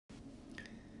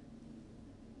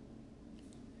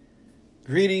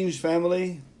Greetings,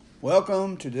 family.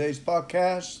 Welcome to today's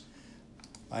podcast.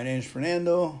 My name is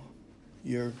Fernando,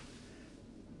 your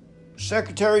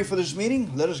secretary for this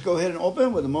meeting. Let us go ahead and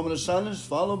open with a moment of silence,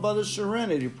 followed by the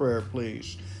serenity prayer,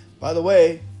 please. By the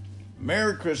way,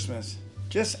 Merry Christmas.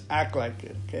 Just act like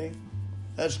it, okay?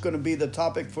 That's going to be the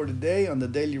topic for today on the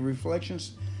Daily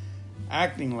Reflections.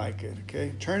 Acting like it,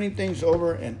 okay? Turning things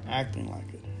over and acting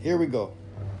like it. Here we go.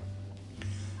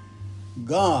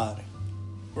 God,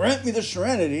 grant me the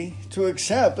serenity to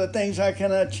accept the things I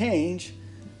cannot change,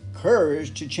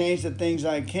 courage to change the things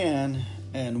I can,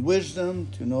 and wisdom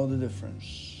to know the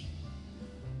difference.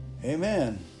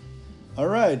 Amen. All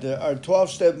right, our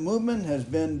 12-step movement has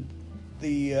been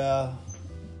the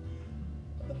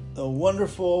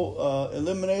wonderful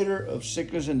eliminator of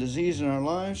sickness and disease in our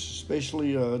lives,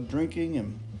 especially drinking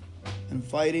and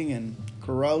fighting and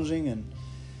carousing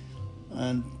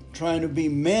and trying to be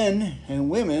men and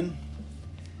women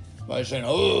by saying,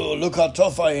 oh, look how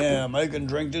tough I am. I can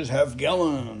drink this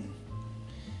half-gallon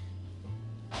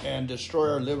and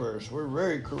destroy our livers. We're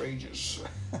very courageous.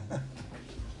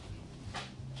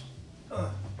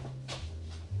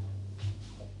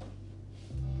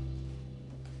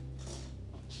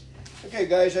 Okay,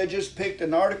 guys, I just picked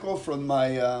an article from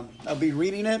my, I'll be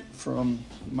reading it from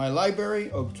my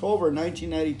library, October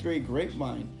 1993,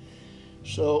 Grapevine.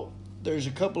 So there's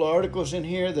a couple of articles in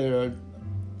here that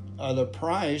are the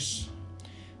price.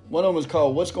 One of them is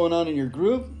called What's Going On in Your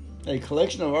Group? A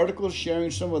collection of articles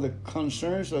sharing some of the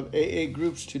concerns of AA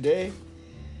groups today.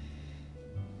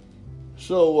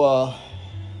 So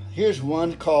here's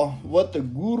one called What the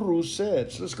Guru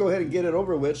Said. So let's go ahead and get it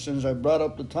over with since I brought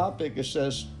up the topic. It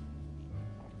says,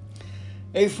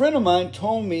 a friend of mine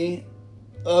told me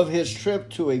of his trip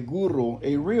to a guru,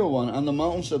 a real one, on the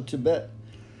mountains of Tibet.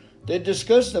 They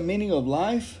discussed the meaning of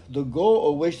life, the goal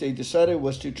of which they decided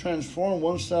was to transform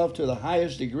oneself to the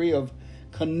highest degree of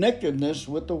connectedness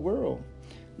with the world,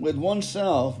 with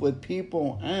oneself, with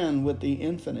people, and with the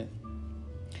infinite.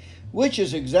 Which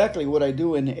is exactly what I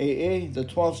do in AA. The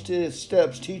 12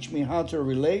 steps teach me how to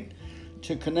relate,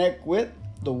 to connect with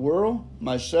the world,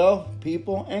 myself,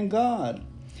 people, and God.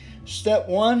 Step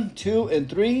 1, 2, and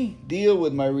 3 deal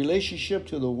with my relationship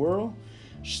to the world.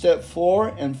 Step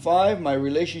 4 and 5, my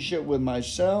relationship with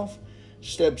myself.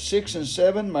 Step 6 and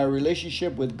 7, my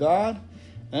relationship with God.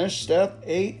 And step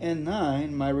 8 and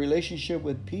 9, my relationship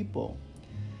with people.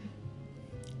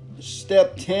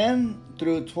 Step 10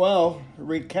 through 12,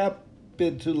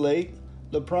 recapitulate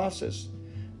the process.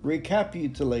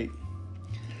 Recapitulate.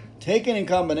 Taken in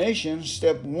combination,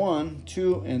 step 1,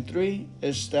 2, and 3,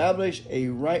 establish a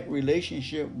right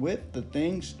relationship with the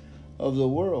things of the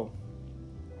world.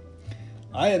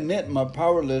 I admit my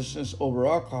powerlessness over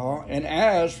alcohol and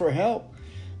ask for help.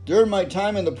 During my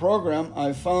time in the program,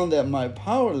 I found that my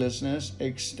powerlessness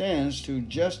extends to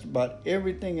just about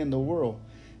everything in the world,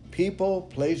 people,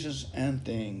 places, and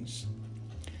things.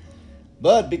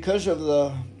 But because of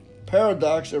the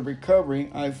paradox of recovery,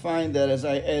 I find that as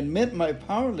I admit my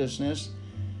powerlessness,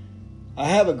 I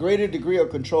have a greater degree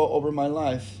of control over my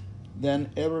life than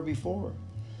ever before.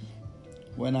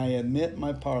 When I admit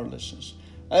my powerlessness.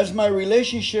 As my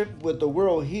relationship with the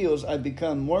world heals, I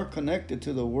become more connected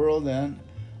to the world than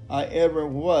I ever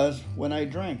was when I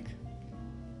drank.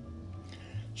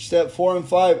 Step 4 and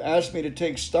 5 ask me to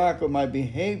take stock of my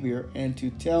behavior and to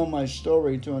tell my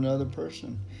story to another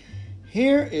person.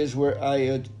 Here is where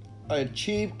I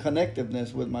achieve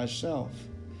connectiveness with myself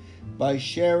by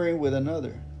sharing with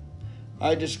another.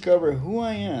 I discover who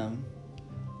I am.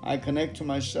 I connect to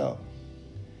myself.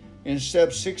 In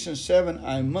steps 6 and 7,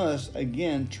 I must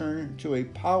again turn to a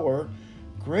power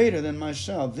greater than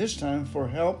myself, this time for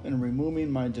help in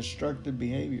removing my destructive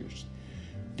behaviors.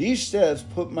 These steps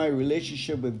put my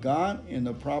relationship with God in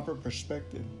the proper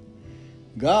perspective.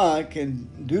 God can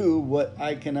do what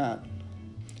I cannot.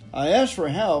 I ask for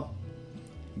help.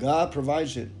 God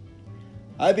provides it.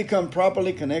 I become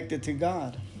properly connected to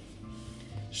God.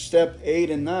 Step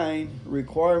 8 and 9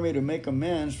 require me to make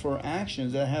amends for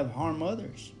actions that have harmed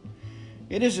others.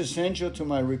 It is essential to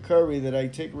my recovery that I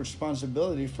take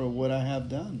responsibility for what I have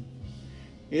done.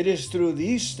 It is through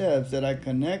these steps that I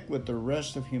connect with the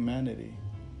rest of humanity.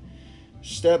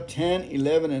 Step 10,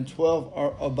 11, and 12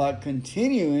 are about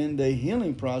continuing the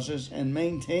healing process and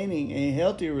maintaining a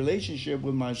healthy relationship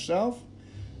with myself,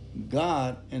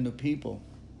 God, and the people.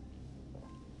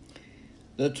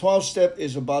 The 12th step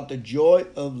is about the joy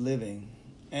of living.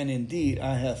 And indeed,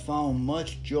 I have found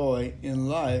much joy in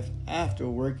life after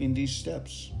working these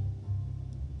steps.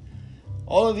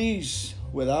 All of these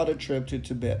without a trip to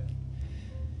Tibet.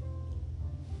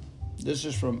 This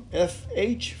is from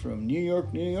FH from New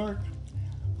York, New York.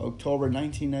 October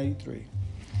 1993.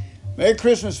 Merry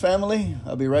Christmas, family.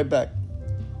 I'll be right back.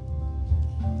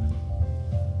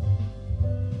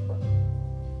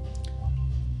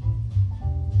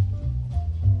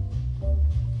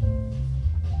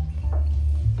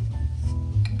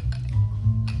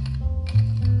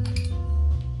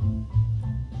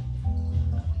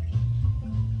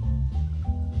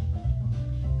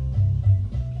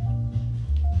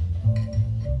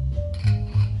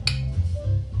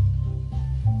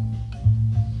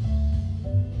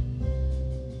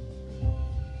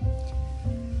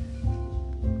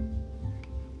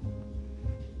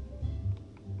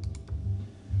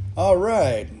 All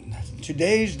right.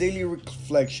 Today's daily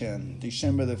reflection,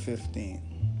 December the 15th.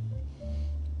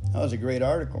 That was a great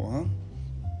article, huh?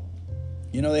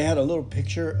 You know, they had a little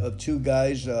picture of two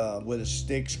guys with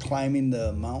sticks climbing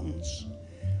the mountains.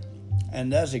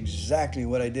 And that's exactly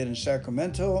what I did in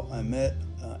Sacramento. I met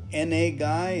an NA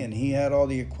guy, and he had all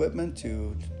the equipment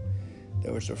to...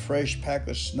 There was a fresh pack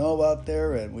of snow out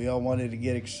there, and we all wanted to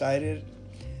get excited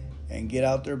and get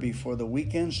out there before the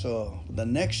weekend. So the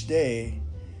next day,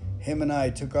 him and I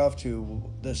took off to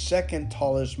the second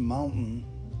tallest mountain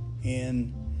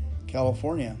in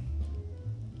California,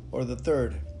 or the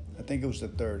third. I think it was the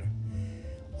third.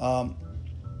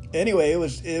 Anyway, it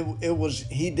was.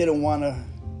 He didn't want to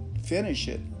finish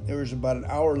it. There was about an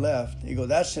hour left. He goes,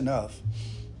 "That's enough."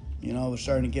 You know, it was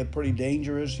starting to get pretty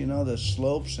dangerous. You know, the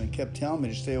slopes, and kept telling me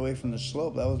to stay away from the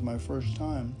slope. That was my first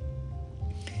time.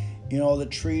 You know, the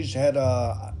trees had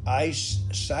ice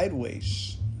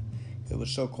sideways. It was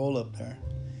so cold up there.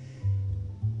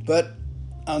 But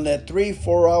on that 3,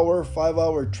 4 hour, 5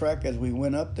 hour trek as we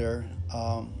went up there,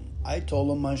 I told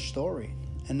him my story.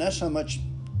 And that's how much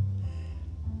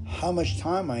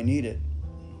time I needed.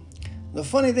 The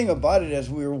funny thing about it, as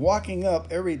we were walking up,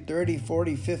 every 30,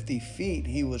 40, 50 feet,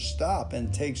 he would stop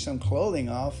and take some clothing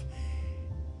off.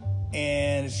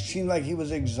 And it seemed like he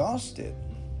was exhausted.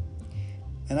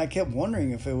 And I kept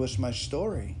wondering if it was my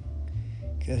story,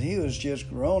 because he was just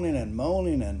groaning and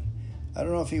moaning, and I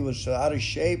don't know if he was out of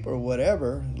shape or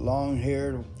whatever.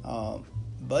 Long-haired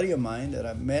buddy of mine that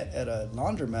I met at a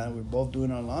laundromat. We were both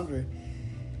doing our laundry.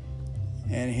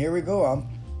 And here we go. I'm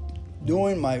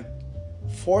doing my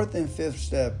 4th and 5th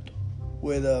step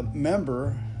with a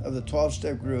member of the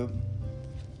 12-step group.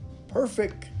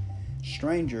 Perfect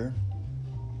stranger.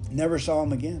 Never saw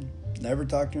him again. Never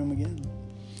talked to him again.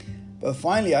 But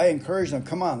finally, I encouraged him,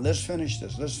 "Come on, let's finish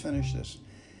this. Let's finish this."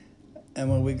 And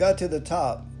when we got to the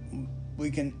top,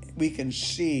 we can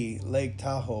see Lake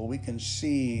Tahoe. We can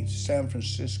see San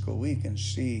Francisco. We can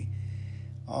see,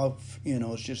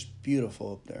 it's just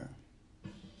beautiful up there.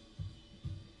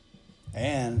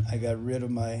 And I got rid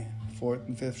of my 4th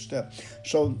and 5th step.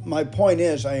 So my point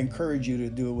is, I encourage you to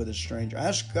do it with a stranger.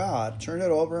 Ask God, turn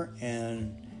it over,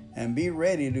 and be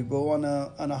ready to go on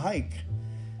a hike,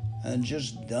 and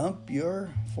just dump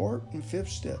your 4th and 5th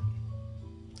step.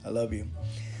 I love you.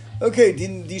 Okay,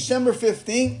 December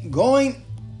 15th,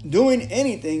 doing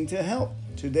anything to help.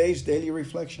 Today's daily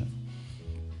reflection.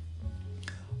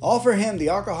 Offer him, the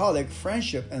alcoholic,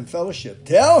 friendship and fellowship.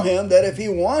 Tell him that if he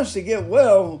wants to get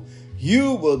well,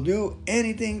 you will do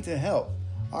anything to help.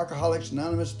 Alcoholics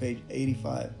Anonymous, page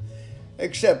 85.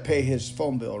 Except pay his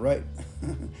phone bill, right?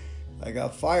 I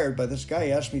got fired by this guy.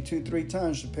 He asked me 2-3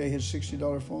 times to pay his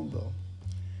 $60 phone bill.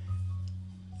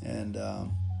 And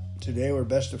today we're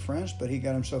best of friends, but he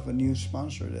got himself a new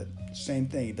sponsor that same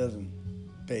thing. He doesn't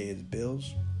pay his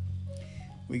bills.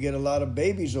 We get a lot of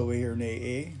babies over here in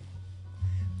AA.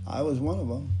 I was one of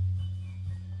them.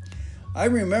 I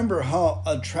remember how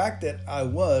attracted I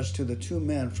was to the 2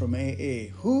 men from AA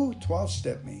who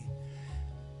 12-stepped me.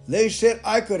 They said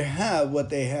I could have what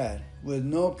they had with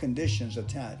no conditions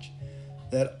attached,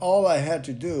 that all I had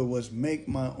to do was make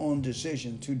my own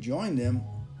decision to join them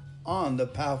on the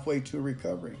pathway to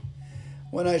recovery.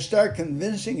 When I start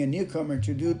convincing a newcomer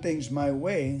to do things my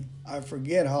way, I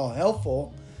forget how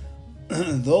helpful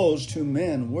those 2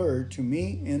 men were to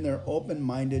me in their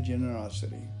open-minded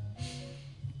generosity.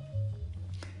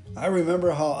 I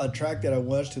remember how attracted I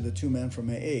was to the 2 men from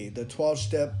AA. The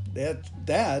 12-step,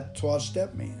 that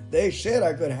 12-stepped me. They said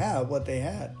I could have what they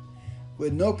had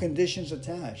with no conditions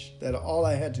attached, that all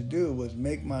I had to do was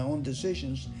make my own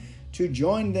decisions to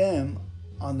join them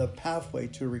on the pathway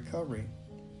to recovery.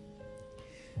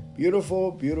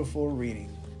 Beautiful, beautiful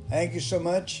reading. Thank you so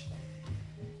much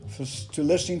for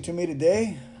listening to me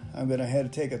today. I'm going to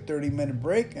head to take a 30-minute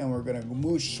break, and we're going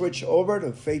to switch over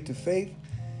to Faith,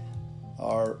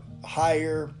 our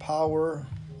higher power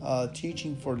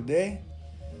teaching for today.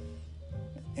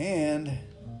 And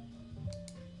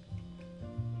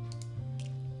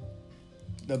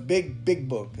The big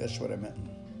book. That's what I meant.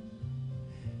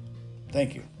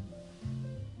 Thank you.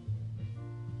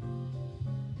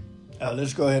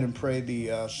 Let's go ahead and pray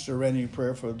the serenity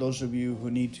prayer for those of you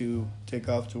who need to take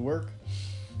off to work.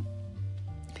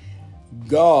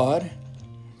 God,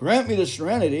 grant me the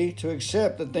serenity to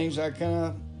accept the things I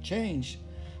cannot change,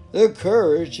 the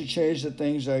courage to change the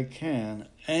things I can,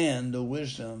 and the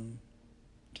wisdom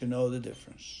to know the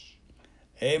difference.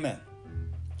 Amen.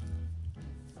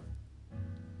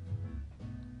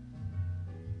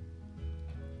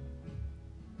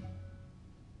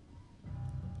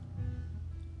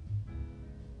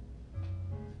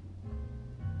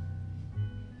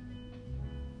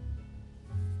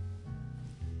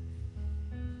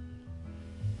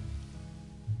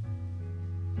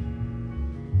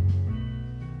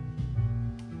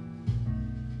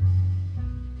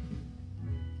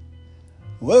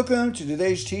 Welcome to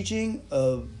today's teaching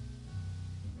of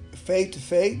Faith to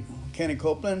Faith, Kenny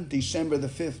Copeland, December the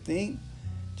 15th.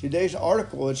 Today's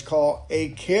article is called A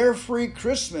Carefree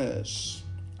Christmas.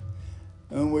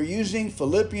 And we're using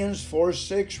Philippians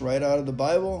 4:6 right out of the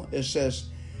Bible. It says,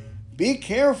 be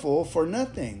careful for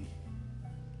nothing,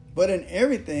 but in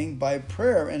everything by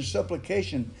prayer and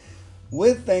supplication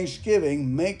with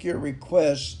thanksgiving make your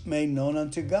requests made known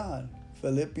unto God.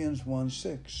 Philippians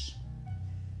 1:6.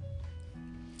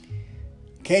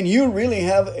 Can you really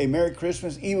have a Merry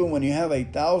Christmas even when you have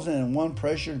 1,001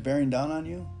 pressures bearing down on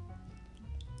you?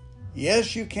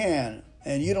 Yes, you can,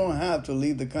 and you don't have to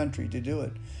leave the country to do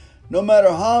it. No matter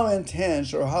how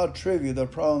intense or how trivial the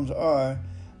problems are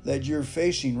that you're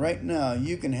facing right now,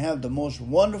 you can have the most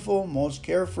wonderful, most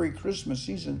carefree Christmas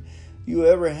season you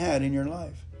ever had in your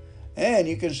life. And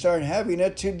you can start having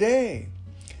it today.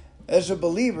 As a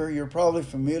believer, you're probably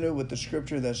familiar with the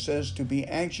scripture that says to be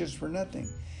anxious for nothing.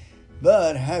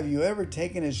 But have you ever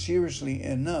taken it seriously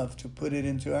enough to put it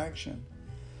into action?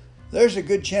 There's a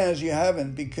good chance you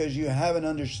haven't, because you haven't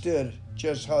understood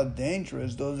just how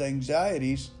dangerous those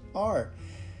anxieties are.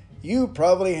 You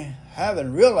probably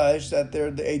haven't realized that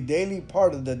they're a daily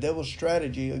part of the devil's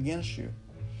strategy against you.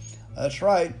 That's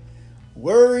right.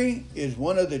 Worry is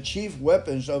one of the chief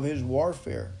weapons of his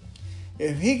warfare.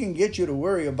 If he can get you to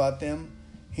worry about them,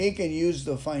 he can use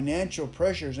the financial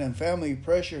pressures and family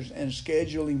pressures and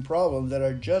scheduling problems that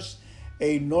are just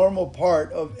a normal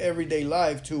part of everyday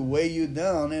life to weigh you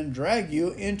down and drag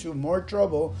you into more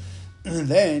trouble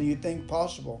than you think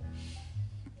possible.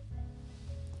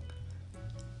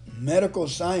 Medical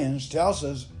science tells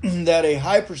us that a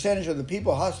high percentage of the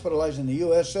people hospitalized in the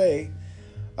USA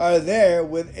are there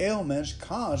with ailments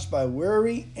caused by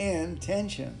worry and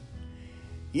tension.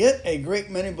 Yet a great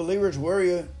many believers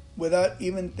worry without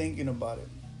even thinking about it.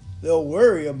 They'll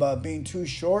worry about being too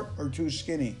short or too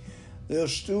skinny. They'll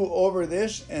stew over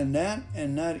this and that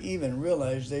and not even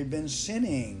realize they've been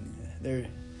sinning. They're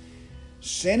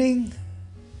sinning,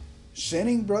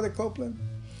 Brother Copeland?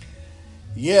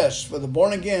 Yes, for the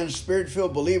born-again,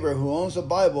 spirit-filled believer who owns the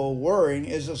Bible, worrying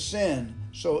is a sin.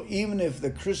 So even if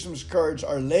the Christmas cards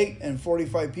are late and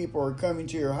 45 people are coming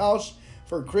to your house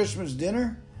for Christmas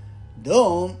dinner,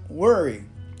 don't worry.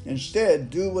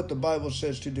 Instead, do what the Bible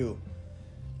says to do.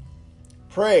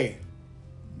 Pray.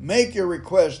 Make your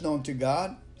request known to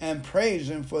God and praise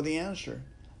Him for the answer.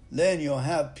 Then you'll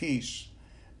have peace.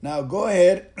 Now go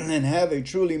ahead and have a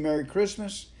truly Merry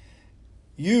Christmas.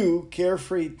 You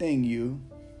carefree thing, you.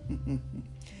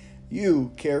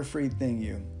 You carefree thing,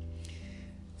 you.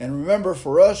 And remember,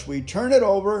 for us, we turn it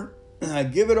over. I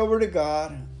give it over to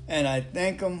God, and I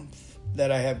thank Him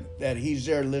that He's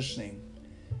there listening.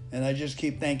 And I just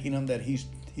keep thanking Him that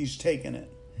He's taken it.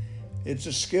 It's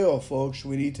a skill, folks,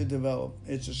 we need to develop.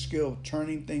 It's a skill,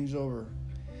 turning things over.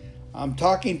 I'm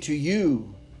talking to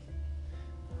you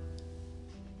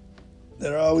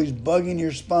that are always bugging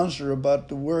your sponsor about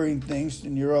the worrying things,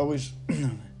 and you're always...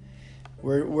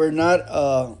 we're not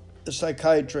a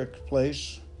psychiatric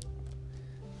place.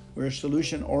 We're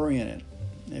solution-oriented.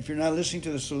 If you're not listening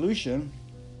to the solution,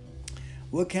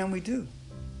 what can we do?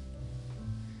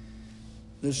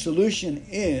 The solution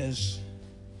is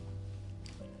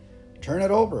turn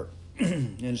it over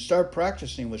and start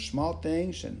practicing with small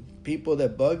things and people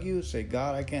that bug you. Say,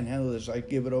 God, I can't handle this. I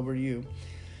give it over to you.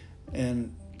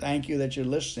 And thank you that you're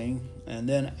listening. And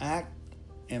then act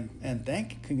and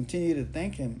continue to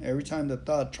thank Him every time the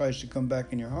thought tries to come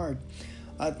back in your heart.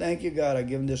 I thank you, God. I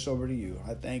give this over to you.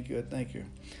 I thank you. I thank you.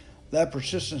 That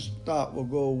persistent thought will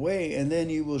go away, and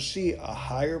then you will see a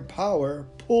higher power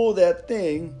pull that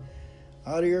thing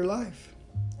out of your life.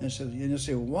 And so you'll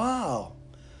say, wow,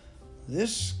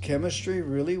 this chemistry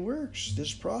really works,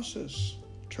 this process,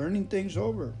 turning things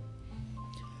over.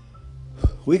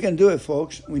 We can do it,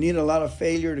 folks. We need a lot of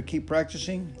failure to keep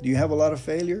practicing. Do you have a lot of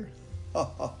failure?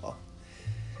 All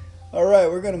right,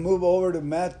 we're going to move over to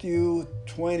Matthew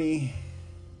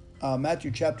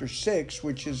chapter 6,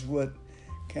 which is what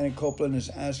Kenneth Copeland is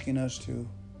asking us to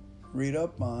read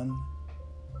up on.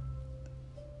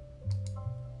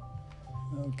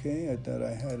 Okay, I thought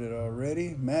I had it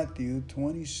already. Matthew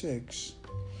 26.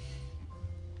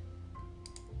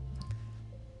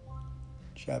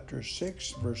 Chapter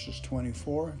 6, verses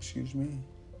 24, excuse me.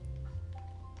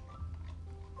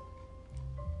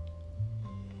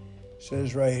 It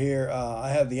says right here, I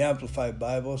have the Amplified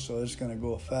Bible, so it's going to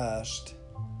go fast.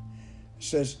 It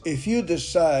says, if you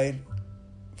decided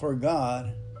for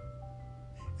God,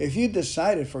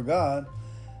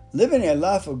 living a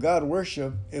life of God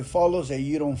worship, it follows that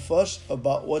you don't fuss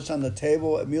about what's on the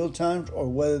table at mealtimes or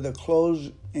whether the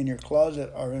clothes in your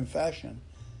closet are in fashion.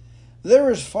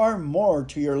 There is far more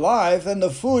to your life than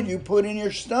the food you put in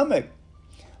your stomach,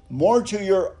 more to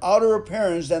your outer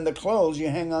appearance than the clothes you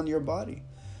hang on your body.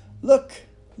 Look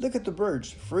at the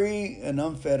birds, free and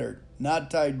unfettered,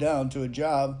 not tied down to a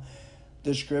job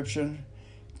description,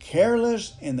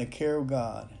 careless in the care of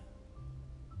God.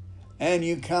 And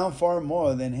you count far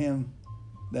more than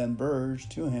birds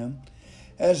to him.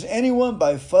 Has anyone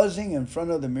by fuzzing in front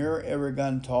of the mirror ever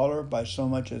gotten taller by so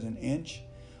much as an inch?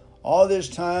 All this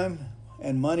time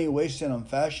and money wasted on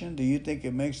fashion, do you think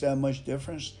it makes that much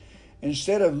difference?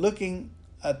 Instead of looking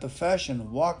at the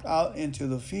fashion, walk out into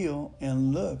the field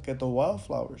and look at the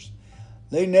wildflowers.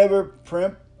 They never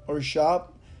primp or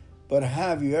shop, but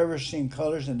have you ever seen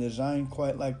colors and design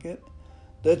quite like it?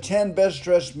 The 10 best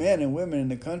dressed men and women in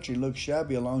the country look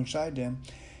shabby alongside them.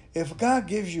 If God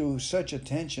gives you such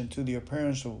attention to the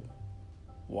appearance of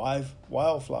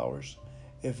wildflowers,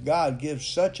 if God gives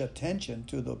such attention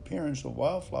to the appearance of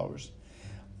wildflowers,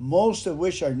 most of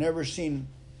which are never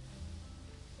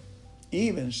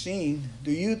even seen,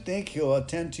 do you think he'll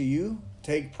attend to you,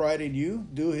 take pride in you,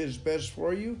 do his best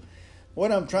for you?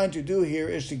 What I'm trying to do here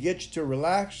is to get you to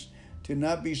relax, to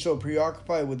not be so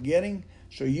preoccupied with getting,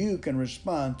 so you can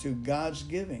respond to God's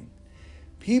giving.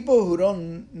 People who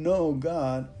don't know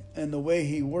God and the way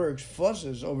he works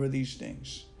fusses over these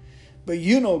things. But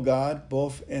you know God,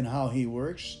 both in how he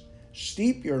works.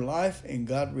 Steep your life in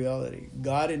God reality,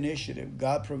 God initiative,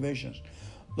 God provisions.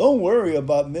 Don't worry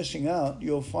about missing out.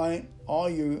 You'll find all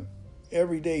your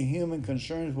everyday human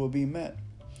concerns will be met.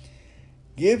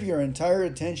 Give your entire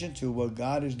attention to what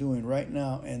God is doing right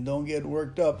now and don't get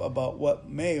worked up about what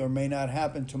may or may not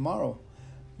happen tomorrow.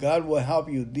 God will help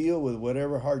you deal with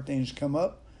whatever hard things come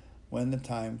up when the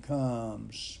time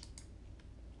comes.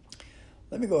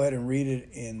 Let me go ahead and read it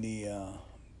in the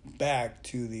back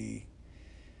to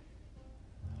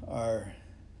our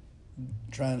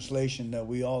translation that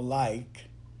we all like,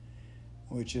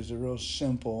 which is a real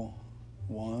simple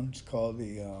one. It's called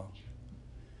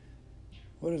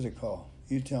what is it called?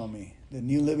 You tell me. The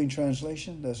New Living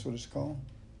Translation, that's what it's called.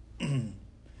 It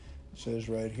says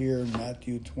right here,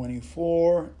 Matthew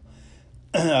 24.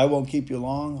 I won't keep you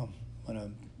long. I'm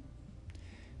going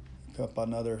to cut up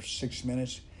another 6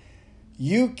 minutes.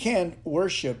 You can't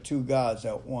worship two gods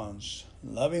at once.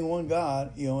 Loving one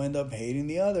God, you'll end up hating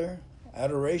the other.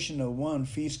 Adoration of one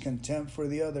feeds contempt for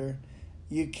the other.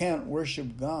 You can't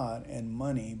worship God and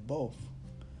money both.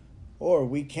 Or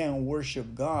we can't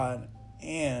worship God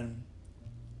and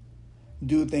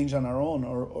do things on our own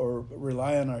or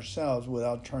rely on ourselves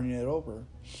without turning it over.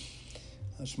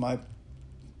 That's my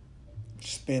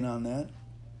spin on that.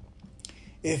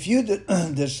 If you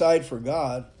decide for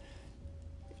God,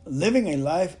 living a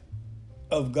life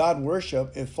of God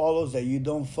worship, it follows that you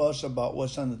don't fuss about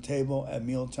what's on the table at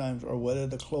meal times or whether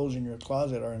the clothes in your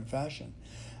closet are in fashion.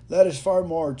 That is far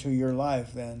more to your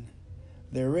life than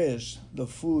there is the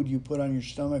food you put on your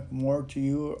stomach, more to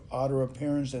your outer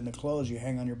appearance than the clothes you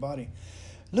hang on your body.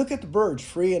 Look at the birds,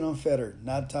 free and unfettered,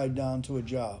 not tied down to a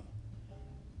job.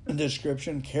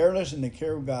 Description, careless in the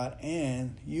care of God,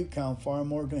 and you count far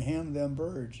more to him than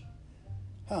birds.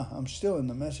 I'm still in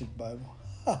the Message Bible.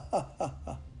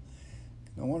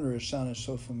 No wonder it sounded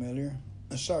so familiar.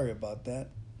 Sorry about that.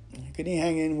 Can you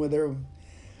hang in with her?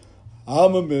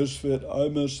 I'm a misfit. I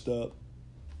messed up.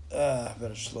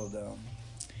 Better slow down.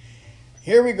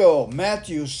 Here we go.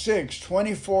 Matthew 6,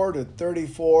 24 to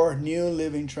 34, New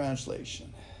Living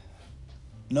Translation.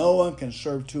 No one can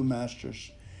serve two masters,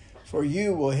 for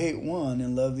you will hate one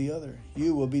and love the other.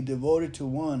 You will be devoted to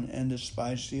one and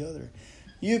despise the other.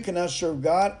 You cannot serve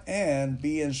God and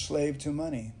be enslaved to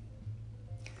money.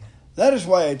 That is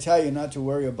why I tell you not to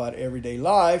worry about everyday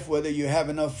life, whether you have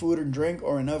enough food and drink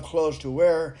or enough clothes to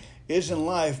wear. Isn't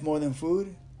life more than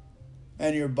food?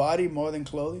 And your body more than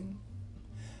clothing?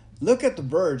 Look at the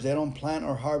birds. They don't plant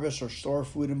or harvest or store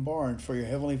food in barns, for your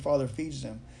heavenly Father feeds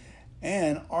them.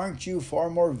 And aren't you far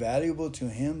more valuable to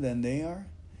Him than they are?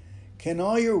 Can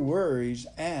all your worries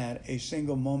add a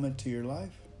single moment to your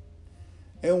life?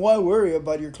 And why worry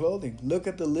about your clothing? Look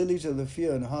at the lilies of the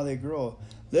field and how they grow.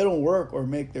 They don't work or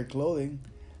make their clothing.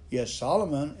 Yet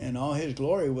Solomon in all his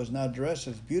glory was not dressed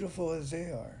as beautiful as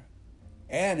they are.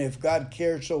 And if God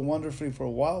cared so wonderfully for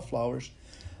wildflowers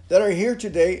that are here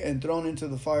today and thrown into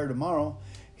the fire tomorrow,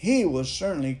 He will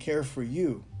certainly care for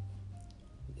you.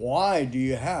 Why do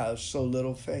you have so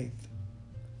little faith?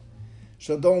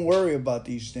 So don't worry about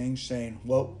these things, saying,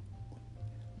 what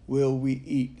will we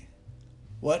eat?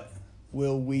 What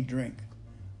will we drink?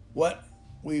 What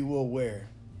we will wear?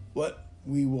 What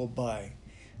we will buy?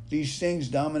 These things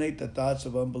dominate the thoughts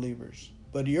of unbelievers.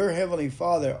 But your heavenly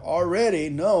Father already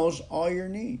knows all your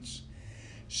needs.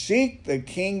 Seek the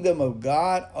kingdom of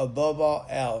God above all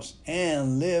else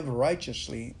and live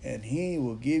righteously, and He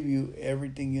will give you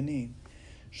everything you need.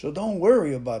 So don't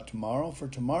worry about tomorrow, for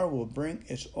tomorrow will bring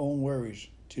its own worries.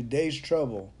 Today's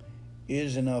trouble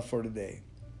is enough for today.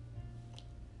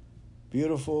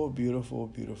 Beautiful, beautiful,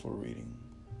 beautiful reading.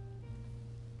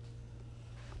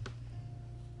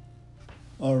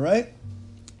 All right.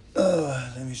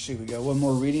 Let me see. We got one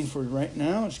more reading for right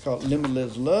now. It's called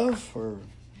Limitless Love for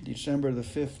December the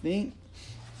 15th.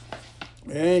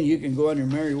 And you can go on your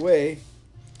merry way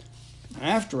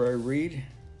after I read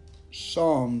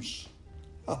Psalms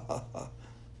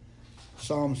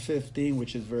 15,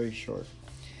 which is very short.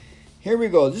 Here we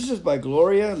go. This is by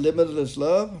Gloria, Limitless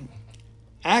Love.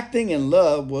 Acting in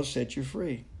love will set you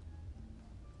free.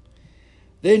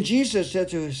 Then Jesus said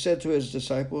to his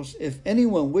disciples, if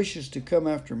anyone wishes to come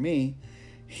after me,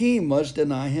 he must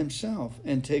deny himself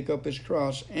and take up his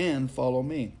cross and follow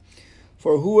me.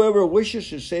 For whoever wishes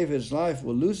to save his life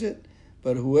will lose it,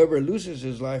 but whoever loses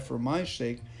his life for my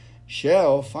sake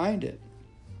shall find it.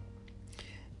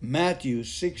 Matthew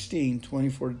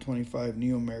 16:24-25,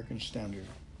 New American Standard.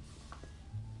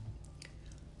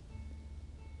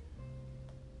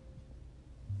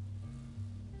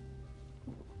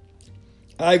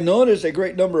 I've noticed a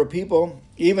great number of people,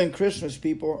 even Christmas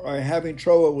people, are having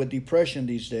trouble with depression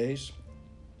these days.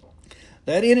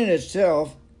 That in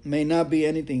itself may not be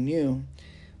anything new.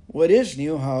 What is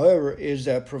new, however, is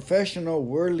that professional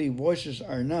worldly voices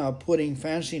are now putting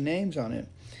fancy names on it,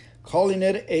 calling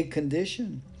it a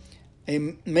condition,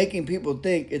 making people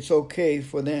think it's okay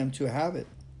for them to have it.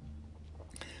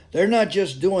 They're not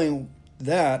just doing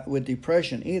that with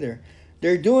depression either.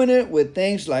 They're doing it with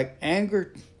things like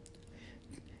anger.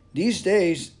 These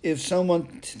days, if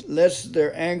someone lets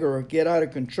their anger get out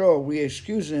of control, we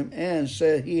excuse him and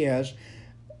say he has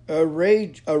a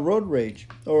road rage,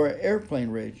 or an airplane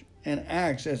rage, and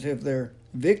acts as if they're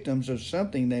victims of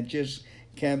something that just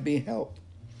can't be helped.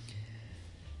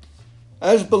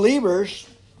 As believers,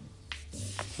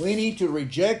 we need to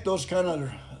reject those kind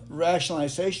of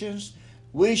rationalizations.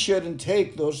 We shouldn't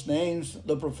take those names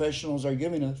the professionals are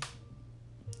giving us.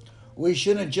 We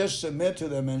shouldn't just submit to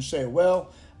them and say,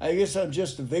 well, I guess I'm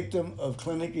just a victim of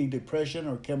clinical depression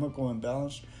or chemical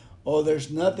imbalance. Oh,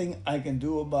 there's nothing I can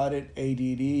do about it.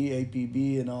 ADD,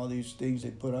 APB, and all these things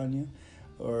they put on you.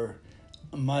 Or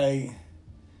my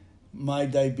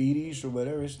diabetes or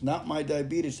whatever. It's not my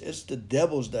diabetes. It's the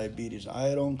devil's diabetes.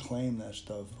 I don't claim that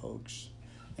stuff, folks.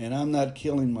 And I'm not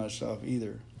killing myself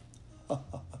either.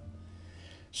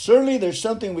 Certainly there's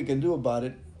something we can do about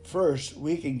it. First,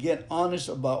 we can get honest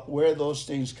about where those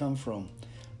things come from.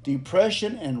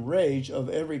 Depression and rage of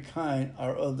every kind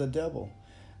are of the devil.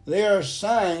 They are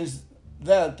signs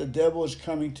that the devil is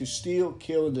coming to steal,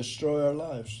 kill, and destroy our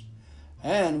lives.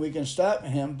 And we can stop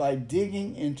him by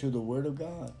digging into the Word of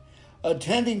God,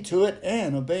 attending to it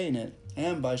and obeying it,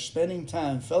 and by spending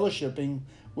time fellowshipping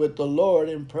with the Lord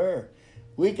in prayer.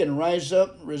 We can rise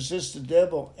up, resist the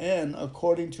devil, and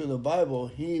according to the Bible,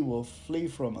 he will flee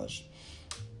from us.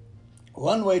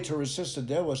 One way to resist the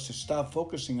devil is to stop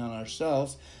focusing on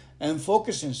ourselves and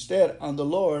focus instead on the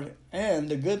Lord and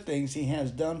the good things He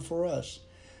has done for us.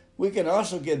 We can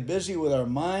also get busy with our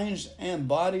minds and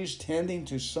bodies tending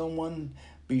to someone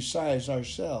besides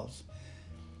ourselves.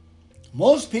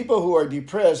 Most people who are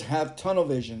depressed have tunnel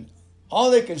vision.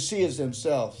 All they can see is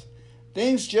themselves.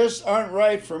 Things just aren't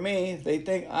right for me. They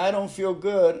think, I don't feel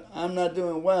good. I'm not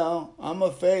doing well. I'm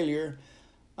a failure.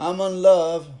 I'm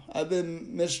unloved. I've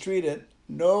been mistreated.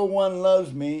 No one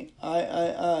loves me.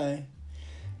 I.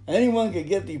 Anyone can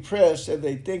get depressed if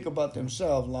they think about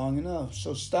themselves long enough.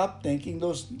 So stop thinking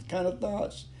those kind of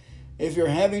thoughts. If you're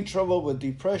having trouble with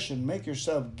depression, make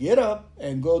yourself get up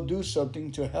and go do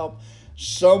something to help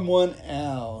someone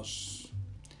else.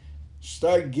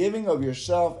 Start giving of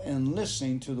yourself and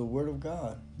listening to the Word of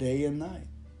God day and night.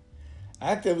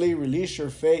 Actively release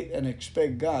your faith and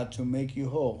expect God to make you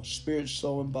whole, spirit,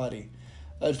 soul, and body.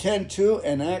 Attend to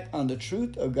and act on the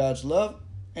truth of God's love,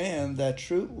 and that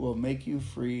truth will make you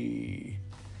free.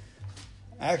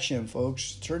 Action,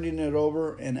 folks. Turning it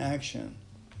over in action.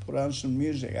 Put on some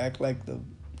music. Act like the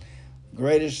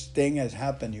greatest thing has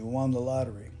happened. You won the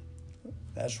lottery.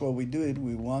 That's what we did.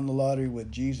 We won the lottery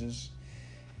with Jesus.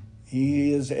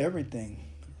 He is everything.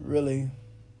 Really.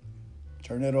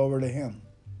 Turn it over to Him.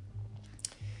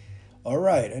 All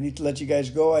right. I need to let you guys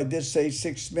go. I did say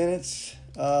 6 minutes.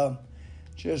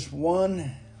 Just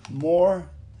one more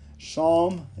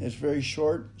psalm. It's very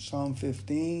short. Psalm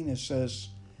 15. It says,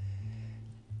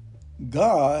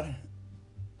 God,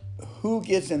 who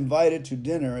gets invited to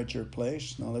dinner at your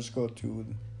place? Now let's go to,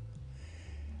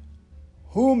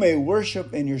 who may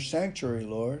worship in your sanctuary,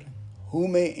 Lord? Who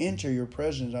may enter your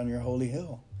presence on your holy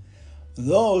hill?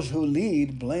 Those who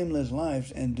lead blameless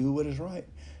lives and do what is right,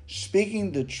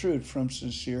 speaking the truth from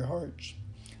sincere hearts.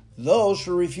 Those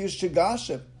who refuse to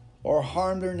gossip or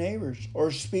harm their neighbors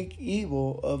or speak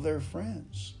evil of their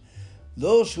friends.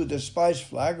 Those who despise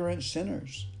flagrant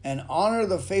sinners and honor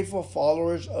the faithful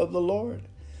followers of the Lord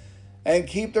and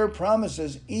keep their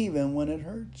promises even when it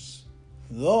hurts.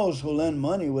 Those who lend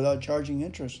money without charging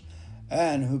interest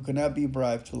and who cannot be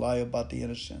bribed to lie about the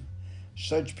innocent.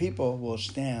 Such people will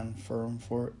stand firm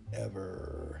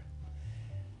forever.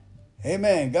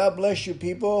 Amen. God bless you,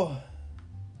 people.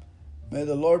 May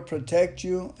the Lord protect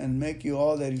you and make you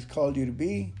all that He's called you to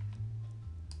be.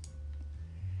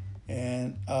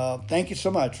 And thank you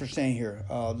so much for staying here.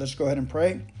 Let's go ahead and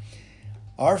pray.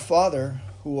 Our Father,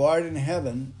 who art in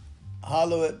heaven,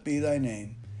 hallowed be thy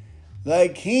name. Thy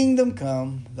kingdom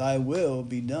come, thy will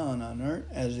be done on earth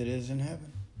as it is in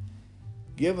heaven.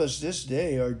 Give us this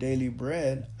day our daily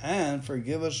bread, and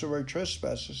forgive us of our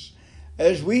trespasses,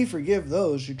 as we forgive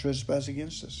those who trespass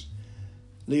against us.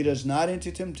 Lead us not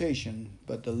into temptation,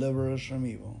 but deliver us from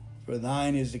evil. For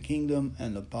thine is the kingdom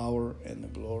and the power and the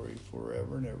glory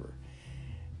forever and ever.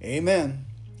 Amen.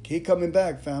 Keep coming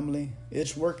back, family.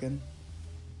 It's working.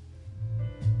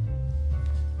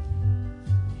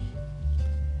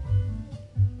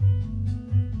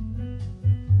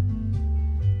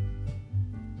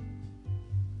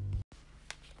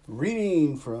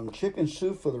 Reading from Chicken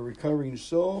Soup for the Recovering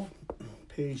Soul,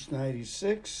 page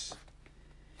 96.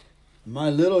 My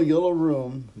little yellow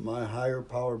room, my higher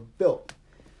power built.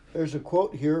 There's a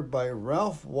quote here by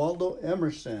Ralph Waldo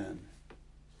Emerson.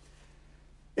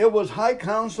 It was high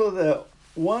counsel that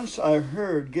once I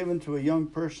heard given to a young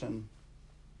person.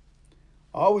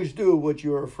 Always do what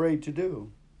you are afraid to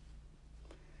do.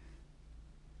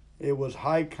 It was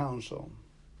high counsel.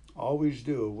 Always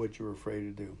do what you're afraid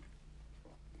to do.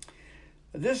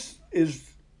 This is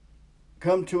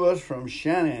come to us from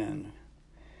Shannon.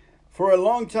 For a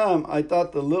long time, I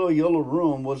thought the little yellow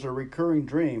room was a recurring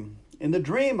dream. In the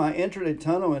dream, I entered a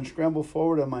tunnel and scrambled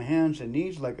forward on my hands and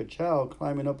knees like a child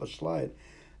climbing up a slide.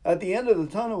 At the end of the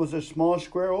tunnel was a small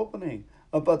square opening,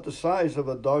 about the size of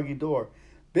a doggy door,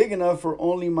 big enough for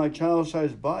only my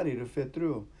child-sized body to fit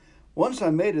through. Once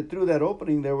I made it through that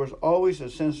opening, there was always a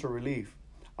sense of relief.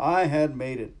 I had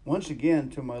made it, once again,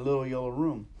 to my little yellow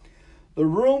room. The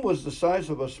room was the size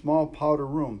of a small powder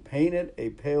room, painted a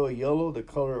pale yellow, the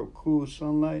color of cool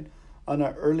sunlight, on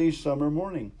an early summer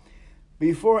morning.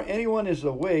 Before anyone is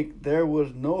awake, there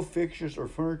was no fixtures or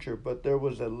furniture, but there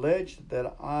was a ledge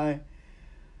that I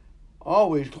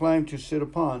always climbed to sit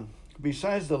upon.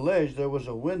 Besides the ledge, there was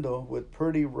a window with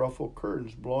pretty ruffled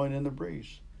curtains blowing in the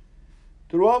breeze.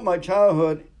 Throughout my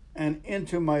childhood and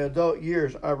into my adult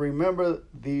years, I remember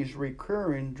these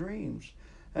recurring dreams,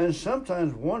 and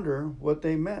sometimes wonder what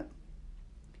they meant.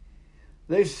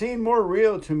 They seemed more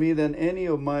real to me than any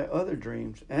of my other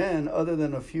dreams, and other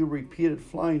than a few repeated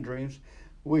flying dreams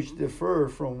which differ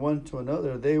from one to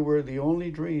another, they were the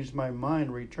only dreams my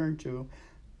mind returned to,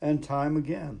 and time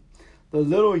again. The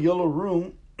little yellow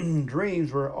room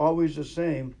dreams were always the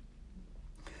same,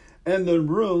 and the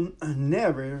room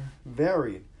never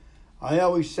varied. I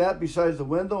always sat beside the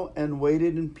window and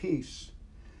waited in peace.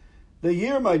 The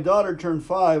year my daughter turned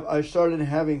 5, I started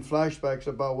having flashbacks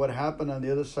about what happened on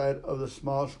the other side of the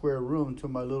small square room to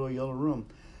my little yellow room.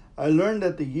 I learned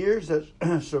that the years that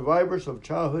survivors of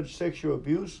childhood sexual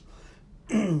abuse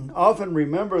often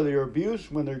remember their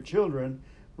abuse when their children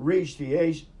reach the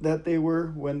age that they were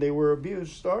when they were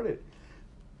abused started.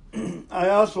 I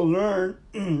also learned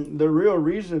the real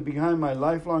reason behind my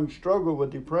lifelong struggle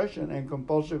with depression and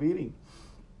compulsive eating.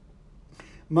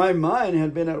 My mind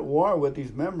had been at war with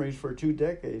these memories for 2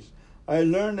 decades. I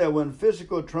learned that when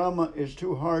physical trauma is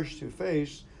too harsh to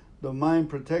face, the mind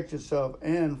protects itself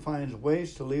and finds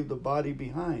ways to leave the body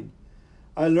behind.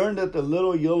 I learned that the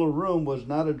little yellow room was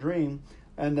not a dream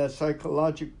and that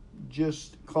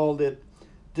psychologists called it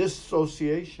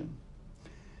dissociation.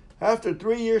 After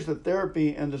 3 years of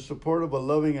therapy and the support of a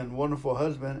loving and wonderful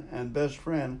husband and best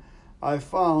friend, I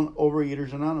found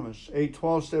Overeaters Anonymous, a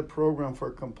 12-step program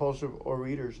for compulsive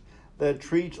overeaters that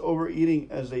treats overeating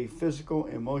as a physical,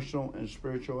 emotional, and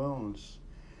spiritual illness.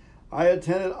 I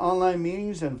attended online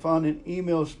meetings and found an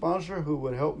email sponsor who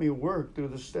would help me work through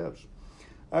the steps.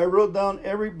 I wrote down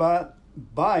every bite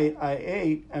I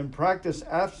ate and practiced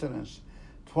abstinence.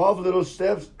 12 little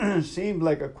steps seemed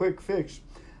like a quick fix.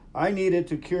 I needed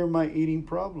to cure my eating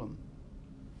problem.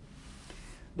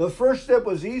 The first step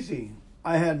was easy.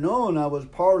 I had known I was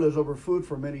powerless over food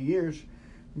for many years,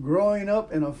 growing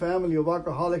up in a family of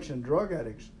alcoholics and drug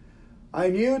addicts. I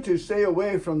knew to stay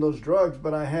away from those drugs,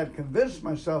 but I had convinced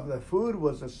myself that food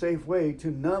was a safe way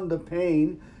to numb the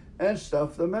pain and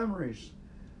stuff the memories.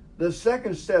 The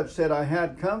second step said I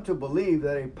had come to believe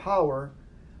that a power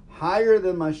higher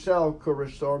than myself could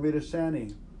restore me to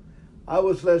sanity. I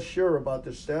was less sure about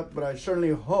this step, but I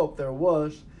certainly hoped there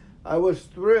was. I was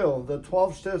thrilled. The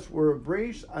 12 steps were a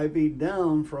breeze. I beat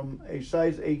down from a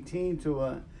size 18 to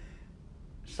a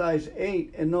size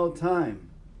 8 in no time.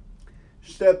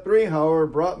 Step 3, however,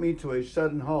 brought me to a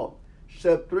sudden halt.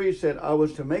 Step 3 said I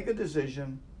was to make a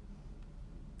decision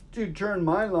to turn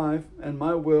my life and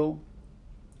my will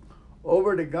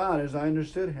over to God as I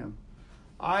understood Him.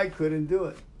 I couldn't do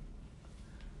it.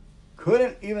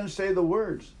 Couldn't even say the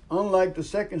words. Unlike the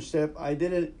second step, I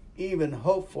didn't even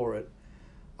hope for it.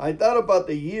 I thought about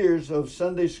the years of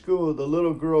Sunday school, the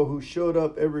little girl who showed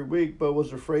up every week but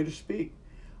was afraid to speak.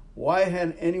 Why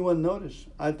hadn't anyone noticed?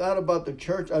 I thought about the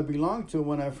church I belonged to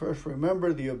when I first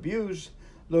remembered the abuse,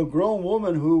 the grown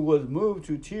woman who was moved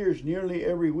to tears nearly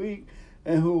every week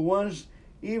and who once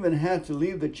even had to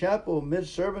leave the chapel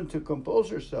mid-sermon to compose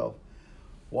herself.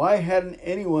 Why hadn't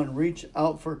anyone reached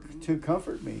out to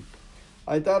comfort me?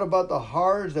 I thought about the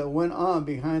horrors that went on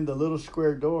behind the little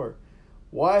square door.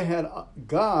 Why had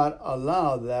God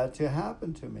allowed that to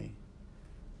happen to me?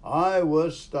 I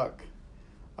was stuck.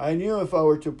 I knew if I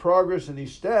were to progress in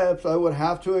these steps, I would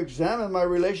have to examine my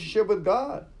relationship with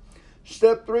God.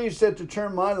 Step 3 said to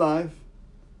turn my life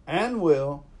and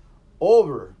will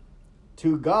over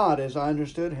to God as I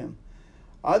understood Him.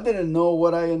 I didn't know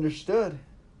what I understood.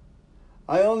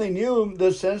 I only knew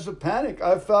the sense of panic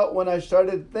I felt when I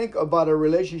started to think about a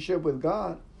relationship with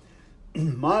God.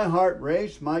 My heart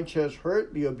raced, my chest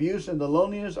hurt. The abuse and the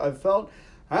loneliness I felt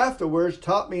afterwards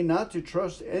taught me not to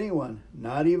trust anyone,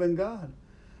 not even God.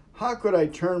 How could I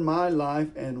turn my life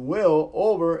and will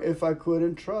over if I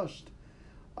couldn't trust?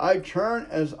 I turned,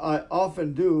 as I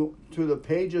often do, to the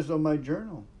pages of my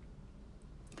journal.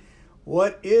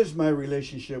 What is my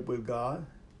relationship with God?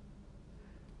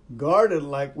 Guard it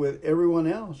like with everyone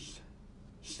else.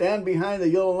 Stand behind the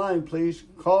yellow line, please.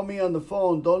 Call me on the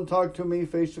phone. Don't talk to me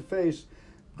face to face.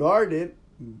 Guard it.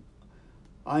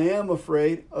 I am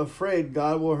afraid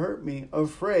God will hurt me,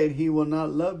 afraid He will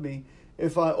not love me.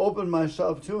 If I open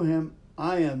myself to Him,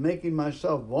 I am making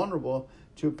myself vulnerable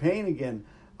to pain again.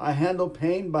 I handled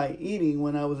pain by eating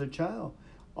when I was a child.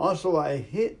 Also, I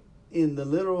hid in the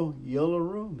little yellow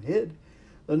room. Hid.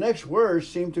 The next words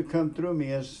seemed to come through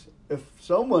me as if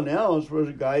someone else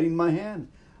was guiding my hand.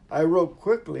 I wrote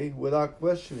quickly without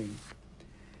questioning.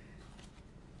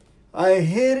 I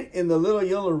hid in the little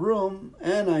yellow room,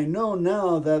 and I know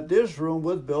now that this room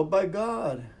was built by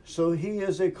God. So He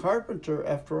is a carpenter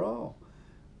after all.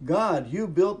 God, You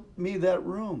built me that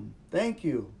room. Thank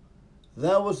You.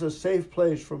 That was a safe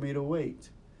place for me to wait.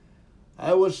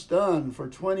 I was stunned. For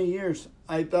 20 years,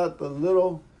 I thought the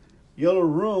little yellow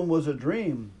room was a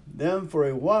dream. Then for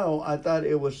a while, I thought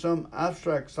it was some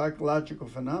abstract psychological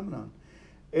phenomenon,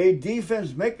 a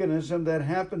defense mechanism that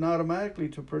happened automatically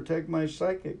to protect my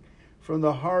psyche from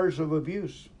the horrors of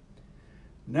abuse.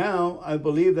 Now, I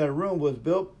believe that room was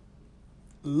built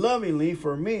lovingly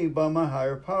for me by my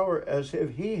higher power, as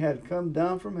if He had come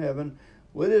down from heaven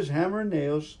with His hammer and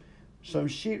nails, some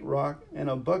sheetrock, and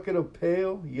a bucket of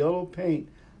pale yellow paint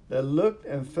that looked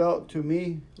and felt to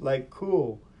me like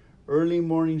cool, early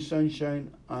morning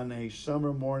sunshine on a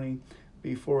summer morning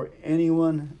before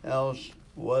anyone else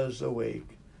was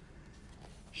awake.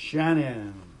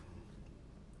 Shannon.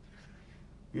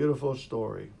 Beautiful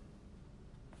story.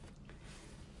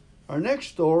 Our next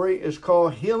story is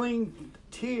called Healing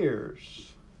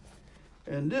Tears.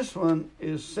 And this one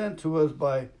is sent to us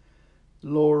by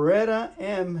Loretta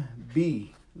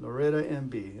M.B. Loretta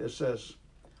M.B. It says,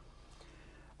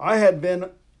 I had been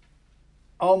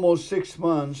almost 6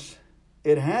 months.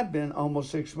 It had been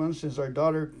almost 6 months since our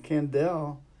daughter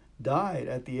Kendall died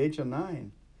at the age of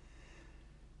 9.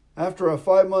 After a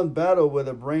 5-month battle with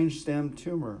a brainstem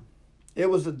tumor. It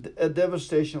was a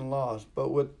devastation loss,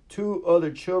 but with 2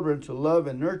 other children to love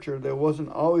and nurture, there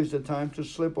wasn't always the time to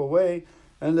slip away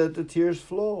and let the tears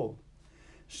flow.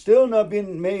 Still not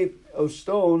being made of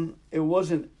stone, it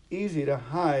wasn't easy to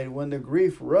hide when the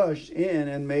grief rushed in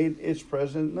and made its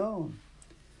presence known.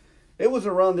 It was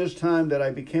around this time that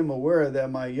I became aware that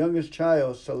my youngest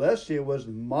child, Celestia, was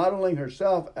modeling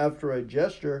herself after a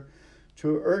gesture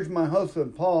to urge my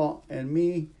husband Paul and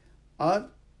me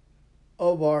out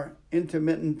of our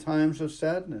intermittent times of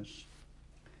sadness.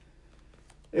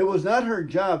 It was not her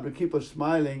job to keep us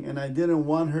smiling, and I didn't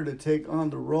want her to take on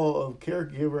the role of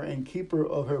caregiver and keeper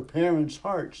of her parents'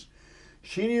 hearts.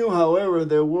 She knew, however,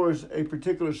 there was a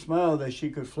particular smile that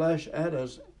she could flash at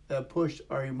us that pushed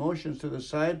our emotions to the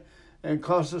side and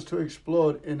caused us to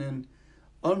explode in an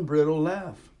unbridled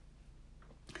laugh.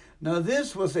 Now,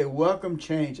 this was a welcome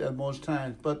change at most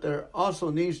times, but there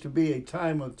also needs to be a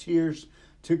time of tears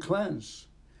to cleanse.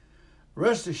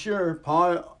 Rest assured,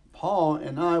 Paul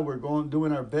and I were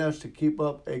doing our best to keep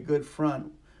up a good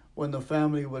front when the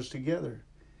family was together.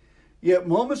 Yet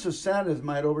moments of sadness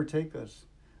might overtake us.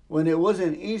 When it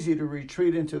wasn't easy to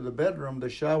retreat into the bedroom, the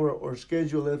shower, or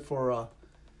schedule it for a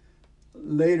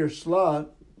later slot,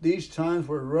 these times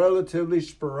were relatively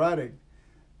sporadic.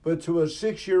 But to a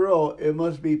 6-year-old, it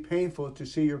must be painful to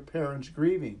see your parents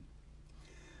grieving.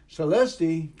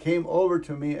 Celeste came over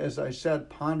to me as I sat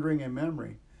pondering a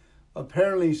memory.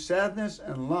 Apparently, sadness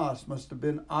and loss must have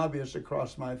been obvious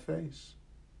across my face.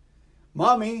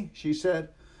 "Mommy," she said.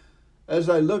 As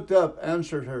I looked up,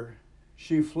 answered her.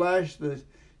 She flashed the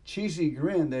cheesy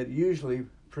grin that usually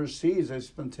precedes a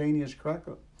spontaneous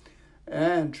crackle.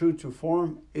 And true to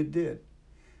form, it did.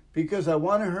 Because I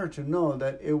wanted her to know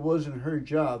that it wasn't her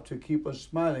job to keep us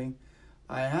smiling,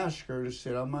 I asked her to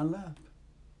sit on my lap.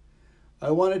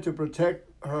 I wanted to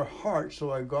protect her heart,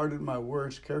 so I guarded my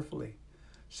words carefully.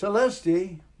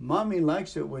 "Celeste, Mommy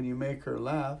likes it when you make her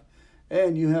laugh,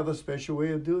 and you have a special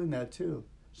way of doing that too."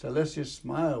 Celeste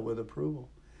smiled with approval.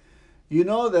 "You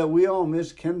know that we all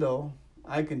miss Kendall,"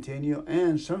 I continue,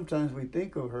 "and sometimes we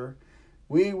think of her.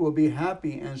 We will be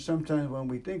happy, and sometimes when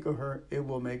we think of her, it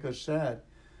will make us sad.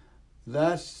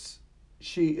 That's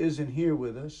she isn't here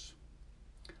with us."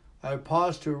 I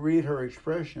paused to read her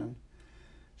expression.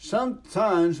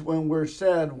 "Sometimes when we're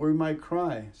sad, we might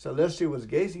cry." Celeste was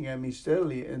gazing at me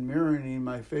steadily and mirroring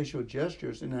my facial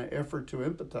gestures in an effort to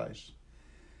empathize.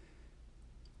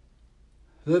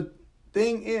 "The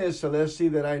thing is,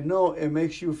 Celeste, that I know it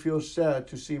makes you feel sad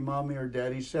to see Mommy or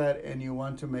Daddy sad, and you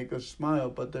want to make us smile,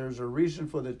 but there's a reason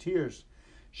for the tears."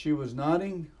 She was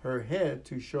nodding her head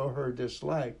to show her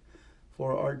dislike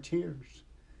for our tears.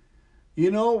 "You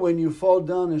know when you fall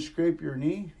down and scrape your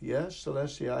knee?" Yes,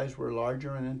 Celeste's eyes were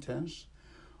larger and intense.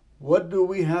 "What do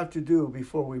we have to do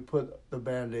before we put the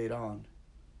Band-Aid on?"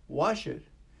 "Wash it."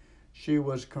 She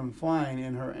was confined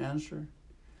in her answer.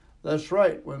 "That's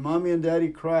right. When Mommy and Daddy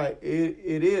cry,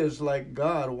 it is like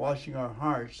God washing our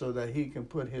hearts so that He can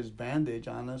put His bandage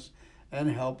on us and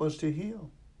help us to heal."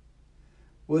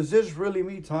 Was this really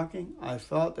me talking? I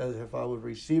felt as if I was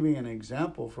receiving an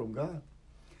example from God.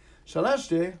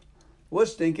 Celeste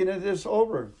was thinking of this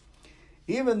over.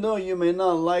 "Even though you may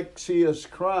not like to see us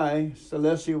cry,"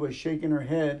 Celeste was shaking her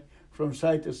head from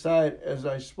side to side as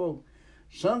I spoke.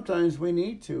 "Sometimes we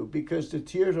need to, because the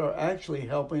tears are actually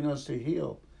helping us to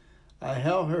heal." I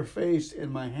held her face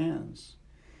in my hands.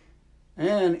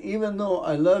 "And even though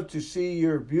I love to see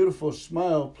your beautiful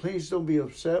smile, please don't be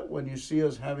upset when you see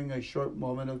us having a short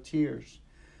moment of tears.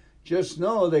 Just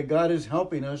know that God is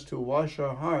helping us to wash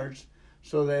our hearts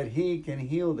so that He can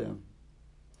heal them."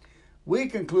 We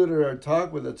concluded our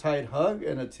talk with a tight hug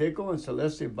and a tickle, and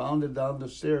Celeste bounded down the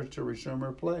stairs to resume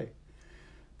her play.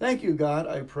 Thank you, God,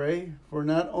 I pray, for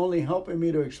not only helping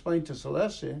me to explain to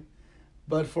Celeste,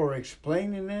 but for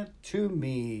explaining it to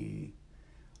me.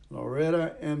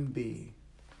 Loretta M.B.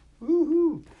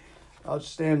 Woohoo!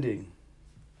 Outstanding.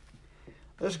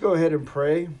 Let's go ahead and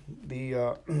pray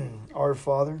the Our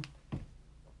Father.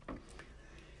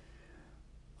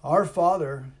 Our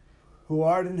Father, who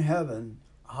art in heaven,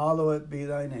 hallowed be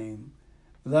thy name.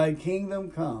 Thy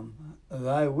kingdom come,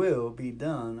 thy will be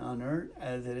done on earth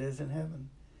as it is in heaven.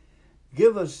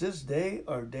 Give us this day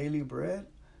our daily bread,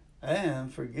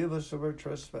 and forgive us of our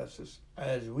trespasses,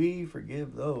 as we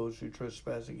forgive those who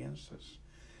trespass against us.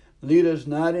 Lead us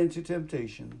not into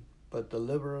temptation, but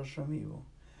deliver us from evil.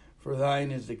 For thine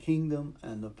is the kingdom,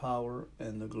 and the power,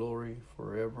 and the glory,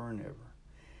 forever and ever.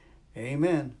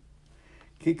 Amen.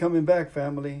 Keep coming back,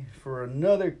 family, for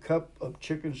another cup of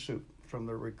chicken soup from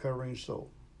the recovering soul.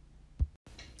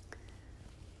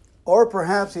 Or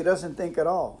perhaps he doesn't think at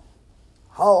all.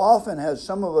 How often has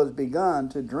some of us begun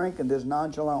to drink in this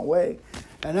nonchalant way,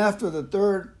 and after the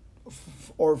third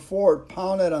or fourth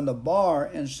pounded on the bar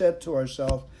and said to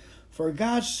ourselves, for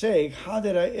God's sake, how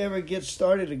did I ever get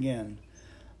started again?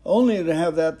 Only to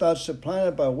have that thought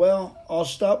supplanted by, well, I'll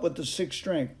stop with the sixth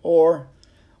drink, or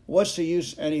what's the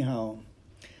use anyhow?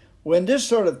 When this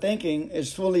sort of thinking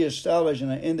is fully established in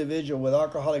an individual with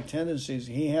alcoholic tendencies,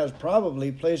 he has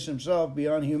probably placed himself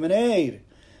beyond human aid,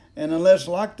 and unless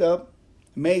locked up,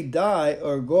 may die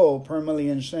or go permanently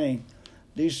insane.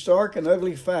 These stark and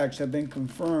ugly facts have been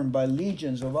confirmed by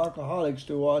legions of alcoholics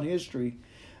throughout history,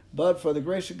 but for the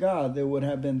grace of God, there would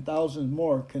have been thousands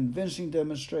more convincing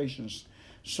demonstrations.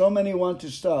 So many want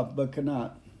to stop, but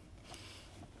cannot.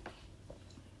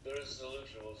 There is a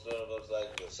solution. Most of us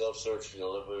like the self-searching, the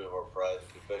liberty of our pride,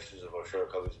 the confessions of our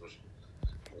shortcomings,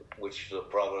 which the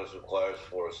providence requires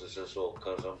for us, essential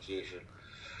consummation.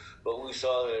 But we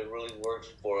saw that it really works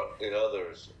in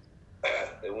others,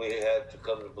 and we had to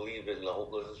come to believe in the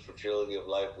hopelessness, fertility of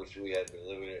life which we had been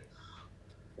living in.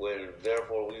 When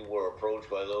therefore we were approached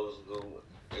by those whom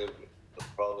the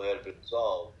problem had been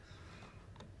solved,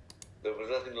 there was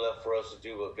nothing left for us to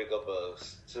do but pick up a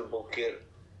simple kit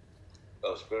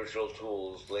of spiritual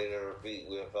tools laid at our feet.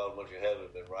 We have found much of heaven,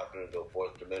 been rocking into a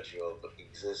fourth dimension of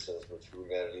existence which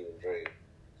we hadn't even dreamed.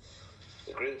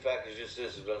 The great fact is just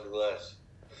this, and nothing less,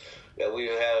 that we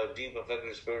have deep,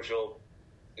 effective spiritual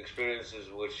experiences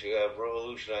which have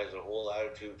revolutionized our whole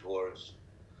attitude towards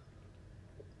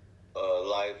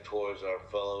life, towards our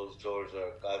fellows, towards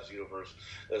our God's universe.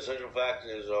 The essential fact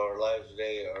is our lives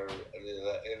today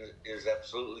is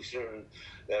absolutely certain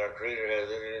that our Creator has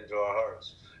entered into our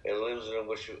hearts and lives in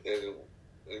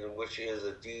which is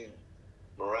a deed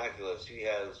miraculous. He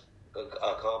has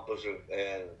accomplished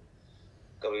and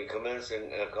commenced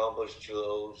and accomplished to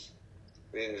those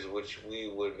things which we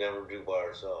would never do by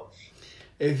ourselves.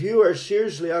 If you are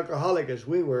seriously alcoholic as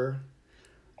we were,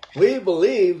 we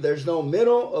believe there's no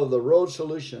middle of the road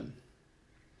solution.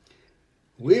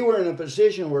 We were in a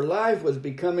position where life was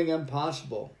becoming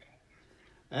impossible.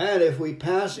 And if we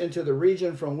pass into the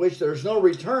region from which there's no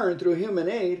return through human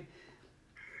aid,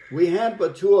 we had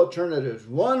but two alternatives.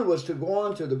 One was to go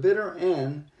on to the bitter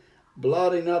end,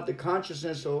 blotting out the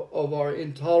consciousness of our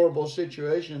intolerable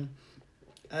situation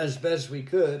as best we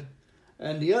could,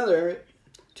 and the other,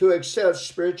 to accept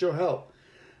spiritual help.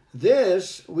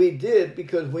 This we did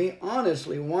because we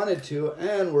honestly wanted to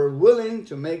and were willing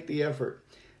to make the effort.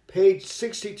 Page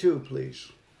 62,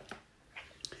 please.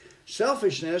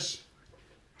 Selfishness,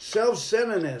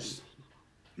 self-centeredness,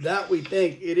 that we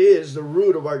think it is the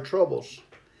root of our troubles.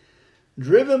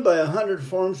 Driven by 100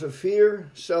 forms of fear,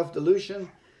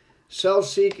 self-delusion,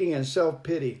 self-seeking, and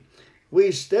self-pity, we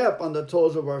step on the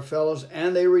toes of our fellows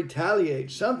and they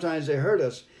retaliate. Sometimes they hurt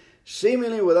us,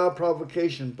 seemingly without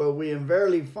provocation, but we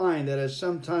invariably find that at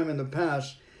some time in the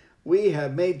past, we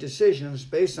have made decisions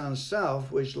based on self,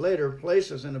 which later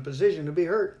place us in a position to be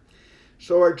hurt.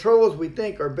 So our troubles, we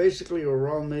think, are basically our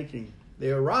wrong making.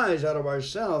 They arise out of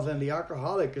ourselves, and the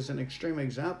alcoholic is an extreme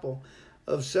example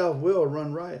of self-will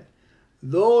run riot,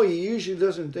 though he usually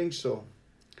doesn't think so.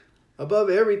 Above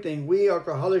everything, we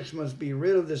alcoholics must be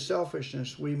rid of the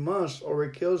selfishness. We must, or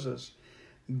it kills us.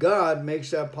 God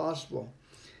makes that possible.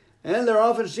 And there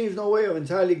often seems no way of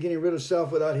entirely getting rid of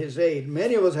self without his aid.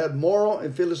 Many of us have moral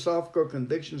and philosophical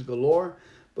convictions galore,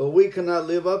 but we cannot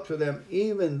live up to them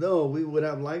even though we would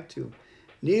have liked to.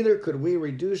 Neither could we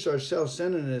reduce our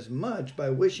self-centeredness much by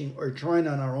wishing or trying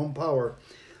on our own power.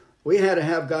 We had to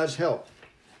have God's help.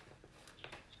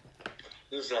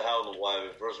 This is the how and the why.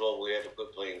 But first of all, we had to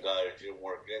quit playing God. It didn't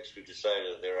work. Next, we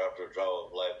decided that thereafter a drama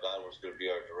of life, God was going to be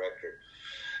our director.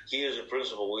 He is the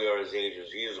principal, we are his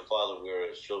agents. He is the father, we are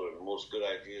his children. Most good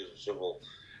ideas are simple,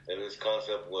 and this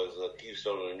concept was the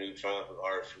keystone of the new triumphant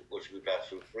arch which we passed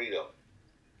through freedom.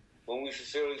 When we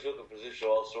sincerely took a position,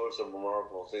 all sorts of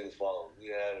remarkable things followed. We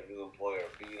had a new employer,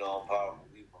 being all-powerful.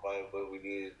 We provided what we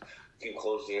needed, keep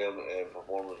close to him, and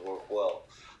perform his work well.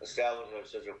 Established on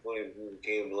such a footing, we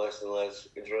became less and less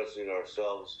interested in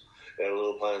ourselves and our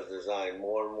little plans design.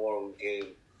 More and more we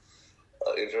became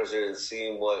interested in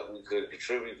seeing what we could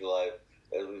contribute to life.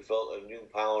 As we felt a new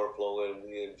power flow in,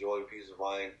 we enjoyed peace of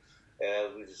mind, and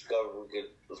as we discovered we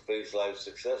could face life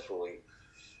successfully.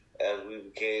 As we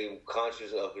became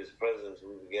conscious of his presence,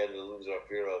 we began to lose our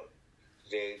fear of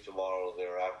today, tomorrow,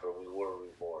 thereafter. We were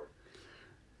reborn.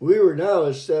 We were now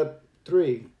at step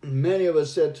 3. Many of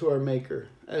us said to our Maker,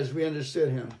 as we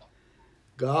understood him,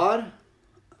 God,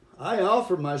 I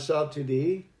offer myself to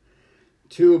thee,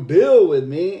 to build with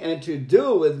me and to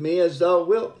do with me as thou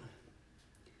wilt.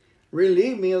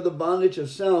 Relieve me of the bondage of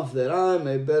self, that I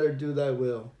may better do thy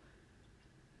will.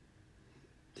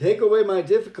 Take away my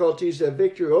difficulties, that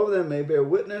victory over them may bear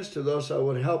witness to those I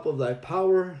would help of thy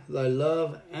power, thy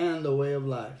love, and the way of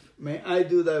life. May I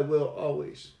do thy will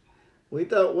always. We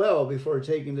thought well before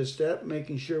taking this step,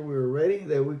 making sure we were ready,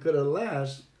 that we could at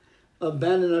last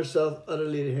abandon ourselves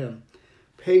utterly to him.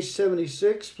 Page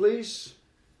 76, please.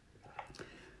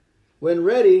 When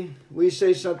ready, we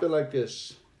say something like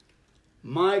this.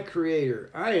 My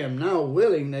Creator, I am now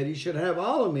willing that he should have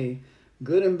all of me,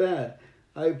 good and bad.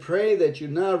 I pray that you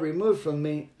now remove from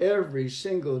me every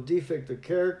single defect of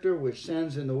character which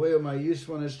stands in the way of my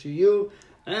usefulness to you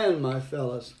and my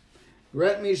fellows.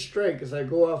 Grant me strength as I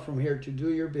go out from here to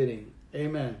do your bidding.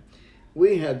 Amen.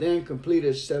 We have then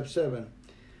completed step 7.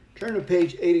 Turn to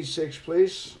page 86,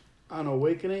 please, on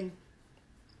awakening.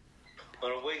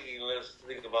 On awakening, let's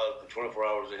think about the 24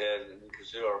 hours ahead and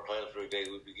consider our plans for a day.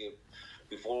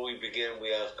 Before we begin,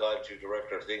 we ask God to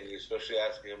direct our thinking, especially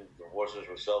asking him to divorce us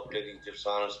from self-pity,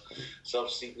 dishonest,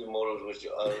 self-seeking motives, which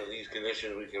under these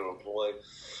conditions we can employ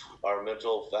our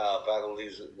mental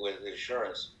faculties with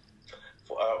insurance.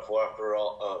 For after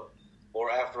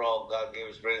all, God gave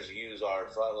us brains to use. Our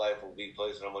thought life will be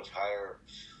placed on a much higher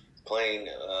plane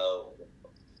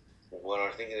when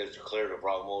our thinking is clear of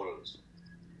wrong motives.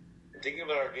 Thinking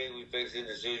about our day, we face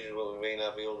indecisions when we may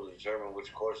not be able to determine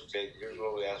which course to take. Here's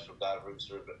where we ask for God for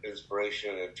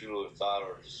inspiration and a intuitive thought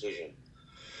or decision.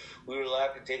 We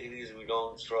relax and take it easy. We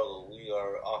don't struggle. We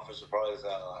are often surprised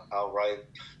how right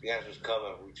the answers come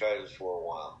if we try this for a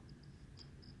while.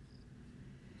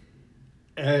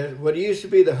 What used to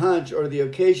be the hunch or the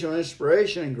occasional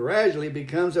inspiration gradually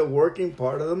becomes a working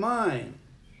part of the mind.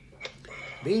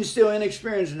 Being still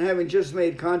inexperienced and having just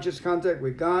made conscious contact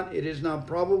with God, it is not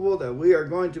probable that we are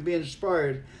going to be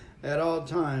inspired at all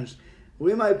times.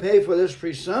 We might pay for this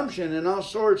presumption in all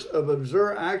sorts of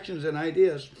absurd actions and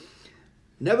ideas.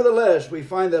 Nevertheless, we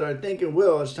find that our thinking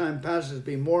will, as time passes,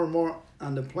 be more and more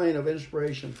on the plane of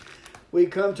inspiration. We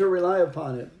come to rely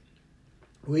upon it.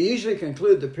 We usually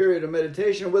conclude the period of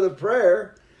meditation with a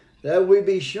prayer that we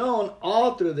be shown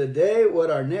all through the day what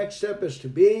our next step is to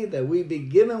be, that we be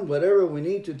given whatever we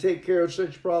need to take care of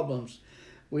such problems.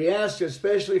 We ask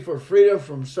especially for freedom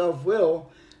from self-will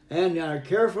and are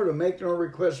careful to make no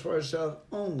requests for ourselves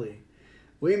only.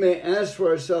 We may ask for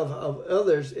ourselves of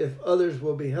others if others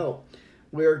will be helped.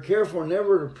 We are careful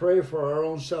never to pray for our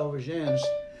own selfish ends.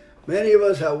 Many of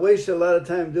us have wasted a lot of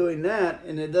time doing that,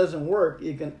 and it doesn't work.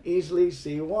 You can easily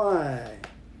see why.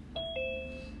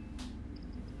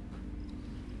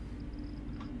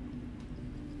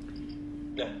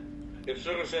 If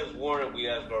circumstances warrant, we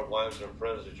ask our wives and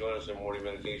friends to join us in morning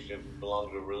meditation. If we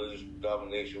belong to a religious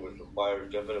denomination which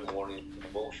requires definite morning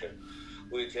devotion,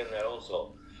 we attend that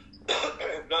also.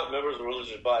 If not members of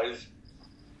religious bodies,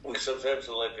 we sometimes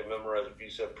select and memorize a few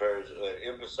set prayers that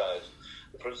emphasize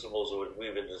the principles of which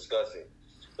we've been discussing.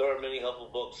 There are many helpful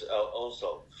books out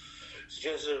also.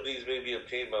 Suggestions of these may be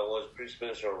obtained by one's priest,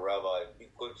 minister, or rabbi. Be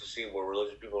quick to see where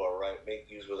religious people are right. Make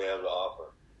use of what they have to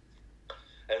offer.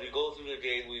 As we go through the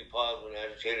day, we pause when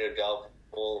agitated or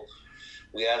doubtful.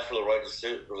 We ask for the right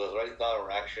decision, for the right thought or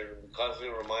action. We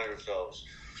constantly remind ourselves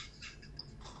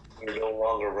we're no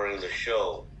longer running the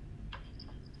show.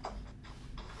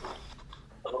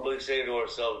 Humbly saying to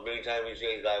ourselves many times each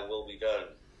day, thy will be done.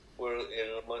 We're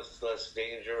in much less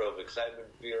danger of excitement,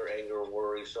 fear, anger,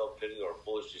 worry, self-pity, or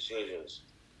foolish decisions.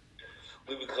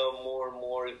 We become more and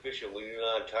more efficient. We do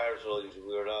not tire so easily.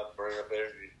 We are not burning up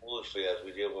energy foolishly as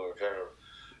we did when we were trying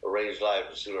to arrange life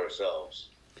to suit ourselves.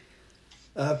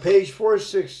 Page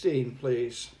 416,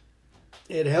 please.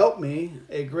 It helped me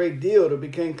a great deal to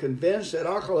become convinced that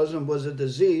alcoholism was a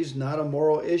disease, not a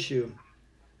moral issue.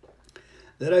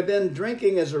 That I'd been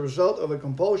drinking as a result of a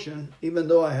compulsion, even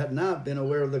though I had not been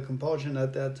aware of the compulsion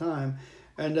at that time,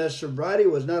 and that sobriety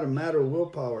was not a matter of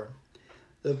willpower.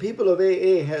 The people of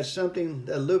AA had something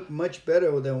that looked much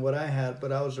better than what I had,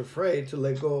 but I was afraid to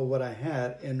let go of what I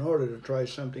had in order to try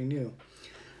something new.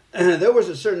 There was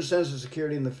a certain sense of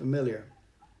security in the familiar.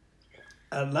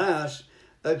 At last,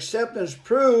 acceptance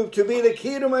proved to be the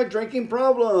key to my drinking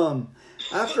problem.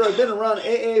 After I'd been around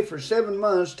AA for 7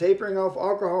 months, tapering off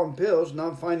alcohol and pills,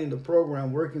 not finding the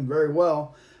program working very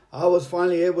well, I was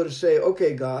finally able to say,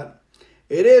 okay, God,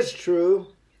 it is true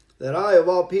that I, of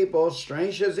all people,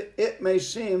 strange as it may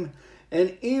seem,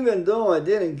 and even though I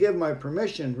didn't give my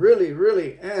permission,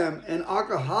 really am an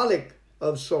alcoholic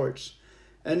of sorts.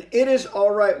 And it is all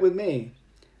right with me.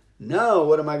 Now,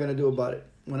 what am I going to do about it?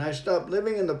 When I stopped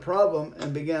living in the problem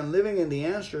and began living in the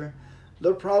answer,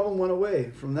 the problem went away.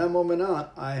 From that moment on,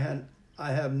 I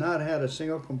have not had a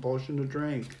single compulsion to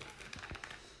drink.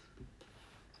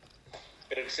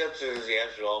 And acceptance is the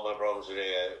answer to all my problems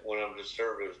today. When I'm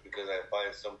disturbed, it's because I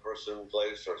find some person,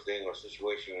 place, or thing, or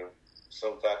situation, or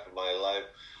some fact of my life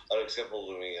unacceptable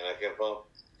to me, and I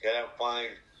cannot find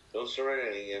no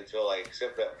serenity until I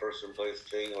accept that person, place,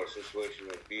 thing, or situation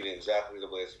as being exactly the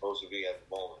way it's supposed to be at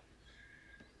the moment.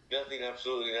 Nothing,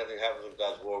 absolutely nothing happens in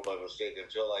God's world by mistake.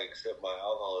 Until I accept my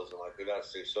alcoholism, I could not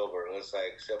stay sober. Unless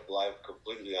I accept life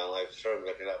completely on life's terms,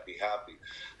 I cannot be happy.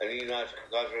 I need not to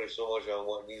concentrate so much on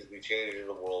what needs to be changed in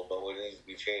the world, but what needs to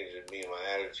be changed in me and my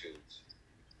attitudes.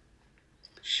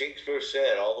 Shakespeare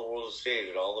said, all the world's a stage,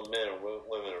 and all the men and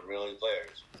women are merely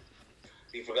players.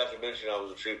 He forgot to mention I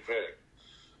was a true critic.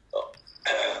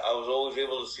 I was always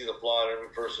able to see the flaw in every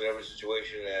person, every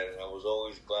situation, and I was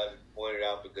always glad to point it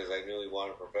out because I knew he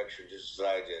wanted perfection just as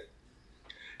I did.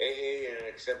 AA and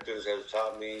acceptance has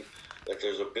taught me that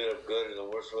there's a bit of good in the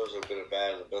worst of us, a bit of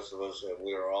bad in the best of us, and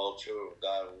we are all children of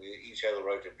God, and we each have the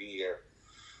right to be here.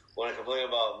 When I complain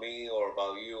about me or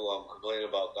about you, I'm complaining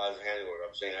about God's handiwork.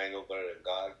 I'm saying I know better than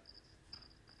God.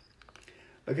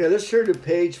 Okay, let's turn to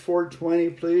page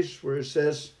 420, please, where it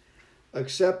says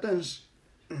acceptance.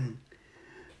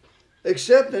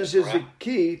 Acceptance is the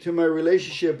key to my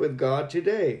relationship with God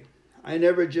today. I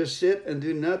never just sit and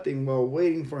do nothing while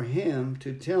waiting for Him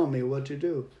to tell me what to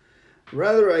do.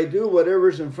 Rather, I do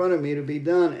whatever's in front of me to be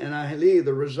done, and I leave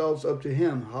the results up to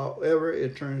Him, however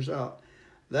it turns out.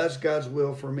 That's God's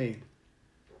will for me.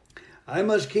 I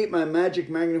must keep my magic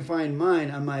magnifying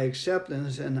mind on my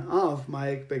acceptance and off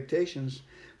my expectations,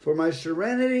 for my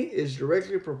serenity is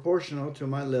directly proportional to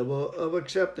my level of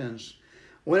acceptance.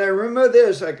 When I remember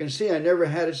this, I can see I never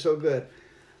had it so good.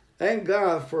 Thank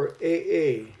God for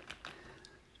AA.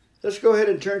 Let's go ahead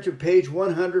and turn to page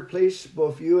 100, please,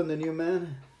 both you and the new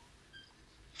man.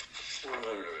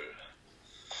 100.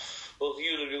 Both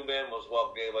you and the new man must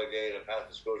walk day by day in a path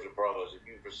of spiritual progress. If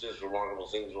you persist, remarkable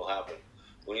things will happen.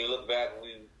 When you look back,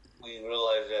 we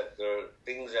realize that there are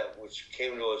things which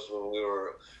came to us when we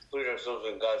were putting ourselves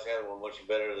in God's hand were much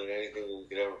better than anything we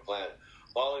could ever plan.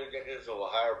 Follow the decades of a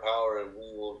higher power, and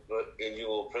you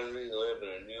will presently live in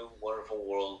a new, wonderful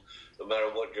world, no matter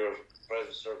what your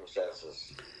present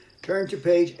circumstances. Turn to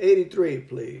page 83,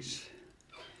 please.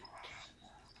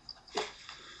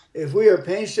 If we are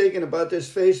painstaking about this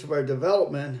phase of our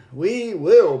development, we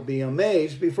will be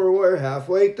amazed before we're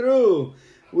halfway through.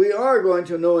 We are going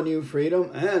to know a new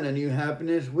freedom and a new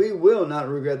happiness. We will not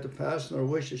regret the past nor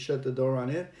wish to shut the door on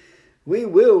it. We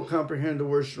will comprehend the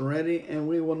word serenity, and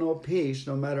we will know peace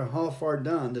no matter how far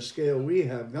down the scale we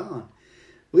have gone.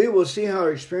 We will see how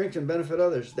our experience can benefit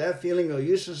others. That feeling of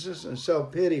uselessness and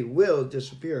self-pity will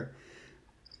disappear.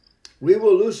 We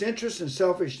will lose interest in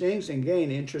selfish things and gain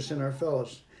interest in our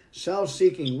fellows.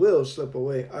 Self-seeking will slip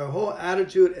away. Our whole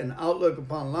attitude and outlook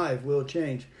upon life will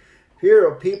change. Fear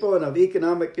of people and of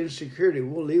economic insecurity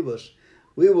will leave us.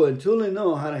 We will intuitively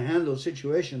know how to handle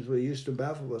situations that used to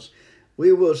baffle us.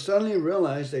 We will suddenly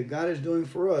realize that God is doing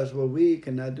for us what we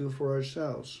cannot do for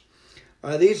ourselves.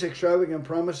 Are these extravagant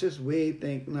promises? We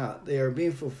think not. They are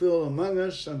being fulfilled among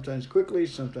us, sometimes quickly,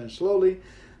 sometimes slowly.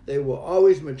 They will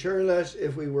always materialize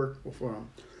if we work for them.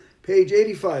 Page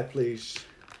 85, please.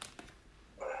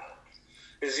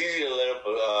 It's easy to let up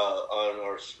on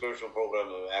our spiritual program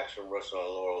of action resting on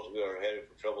laurels. We are headed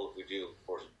for trouble if we do.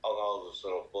 For alcoholism is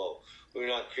subtle flow. We're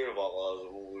not cured of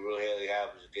alcoholism. What we really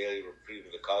have is a daily reprieve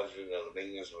of the cognizant of the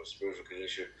maintenance of a spiritual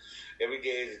condition. Every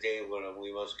day is a day when we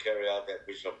must carry out that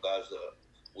vision of God's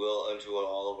will unto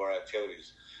all of our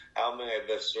activities. How may I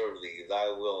best serve thee? Thy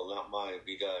will, not mine,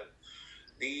 be done.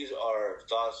 These are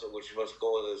thoughts which must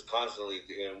go with us constantly,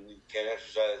 and we can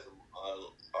exercise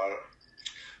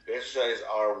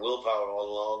our willpower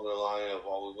along the line of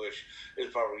all we wish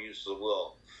is proper use of the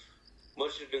will.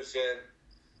 Much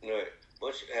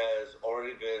has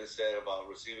already been said about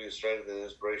receiving strength and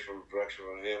inspiration from direction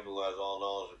from Him who has all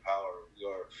knowledge and power.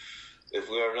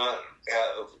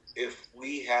 If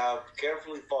we have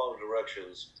carefully followed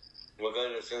directions, we're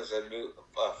going to sense a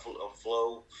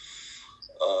flow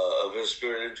of His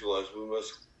Spirit into us. We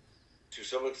must, to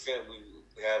some extent,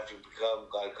 we have to become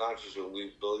God conscious when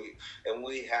we believe, and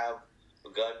we have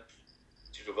begun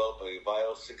to develop a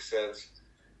vital sixth sense.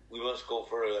 We must go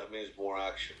further. That means more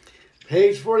action.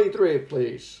 Page 43,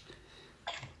 please.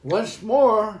 Once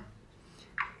more,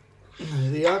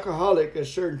 the alcoholic at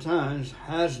certain times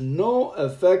has no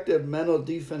effective mental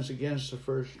defense against the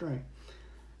first drink.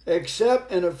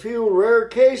 Except in a few rare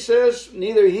cases,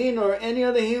 neither he nor any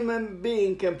other human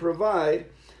being can provide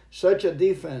such a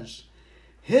defense.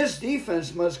 His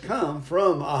defense must come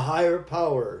from a higher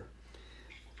power.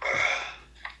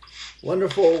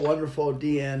 Wonderful, wonderful,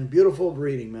 DN. Beautiful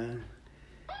reading, man.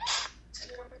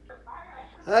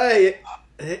 Hey,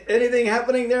 anything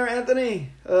happening there,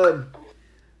 Anthony?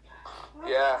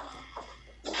 Yeah.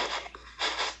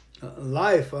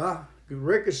 Life, huh?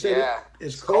 Rick said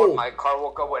it's cold. cold. My car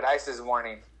woke up with ice this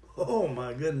morning. Oh,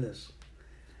 my goodness.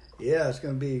 Yeah, it's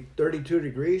going to be 32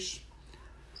 degrees.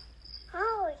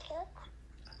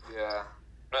 Yeah.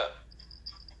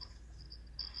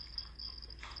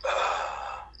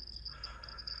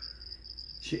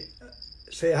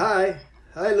 Say hi.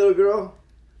 Hi, little girl.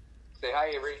 Say hi,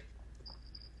 Avery.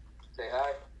 Say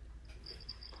hi.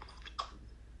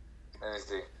 Let me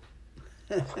see.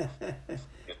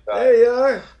 There you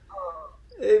are.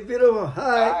 Hey, beautiful.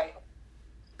 Hi.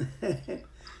 Say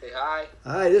hi.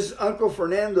 Hi, this is Uncle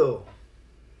Fernando.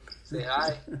 Say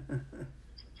hi.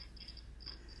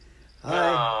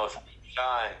 Hi. Oh,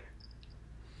 shy.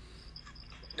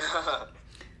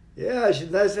 Yeah, she's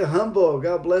nice and humble.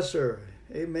 God bless her.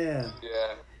 Amen.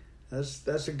 Yeah.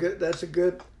 That's a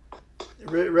good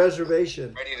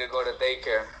reservation. Ready to go to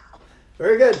daycare.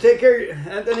 Very good. Take care,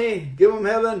 Anthony. Give him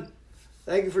heaven.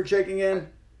 Thank you for checking in.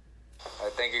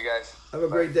 Thank you, guys. Have a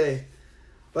great day.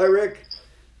 Bye, Rick.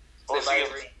 Say bye,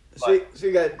 Avery. See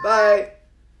you guys. Bye.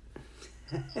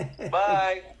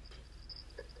 Bye.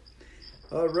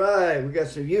 All right. We got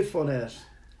some youthfulness.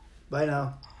 Bye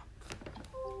now.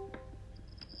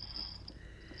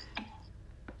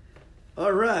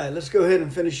 All right. Let's go ahead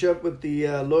and finish up with the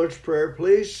Lord's Prayer,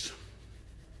 please.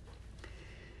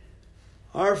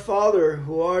 Our Father,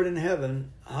 who art in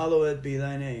heaven, hallowed be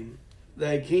thy name.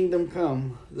 Thy kingdom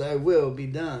come, thy will be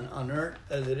done on earth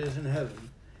as it is in heaven.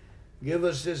 Give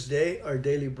us this day our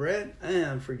daily bread,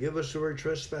 and forgive us our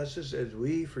trespasses as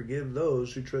we forgive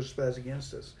those who trespass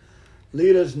against us.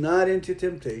 Lead us not into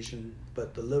temptation,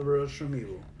 but deliver us from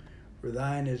evil. For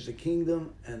thine is the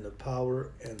kingdom and the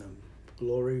power and the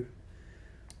glory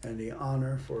and the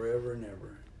honor forever and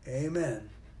ever. Amen.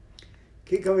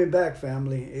 Keep coming back,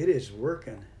 family. It is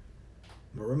working.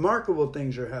 Remarkable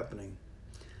things are happening.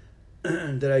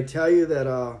 Did I tell you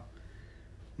that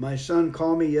my son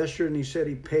called me yesterday and he said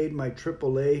he paid my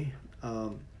AAA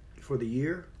for the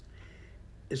year?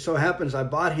 It so happens I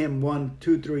bought him one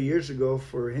 2-3 years ago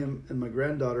for him and my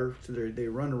granddaughter. So they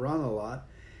run around a lot.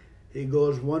 He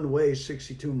goes one way,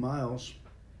 62 miles.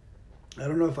 I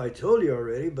don't know if I told you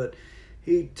already, but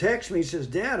he texts me. He says,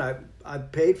 "Dad, I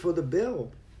paid for the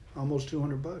bill, almost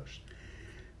 $200."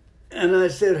 And I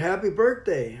said, "Happy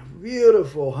birthday."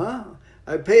 Beautiful, huh?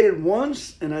 I paid it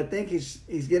once, and I think he's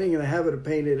getting in the habit of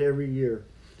paying it every year.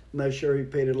 I'm not sure he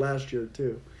paid it last year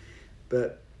too,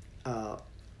 but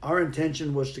our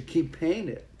intention was to keep paying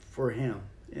it for him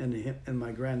and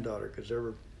my granddaughter because they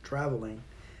were traveling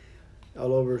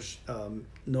all over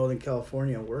Northern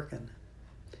California working.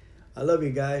 I love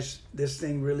you guys. This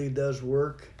thing really does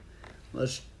work.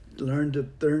 Let's learn to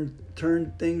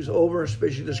turn things over,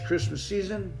 especially this Christmas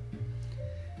season.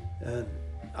 And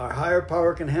our higher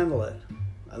power can handle it.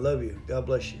 I love you. God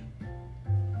bless you.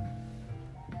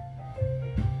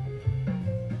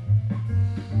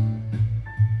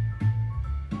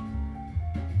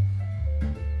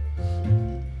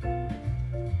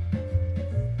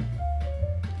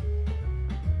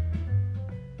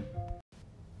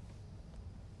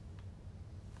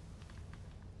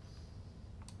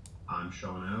 I'm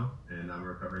Sean O, and I'm a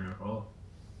recovering alcoholic.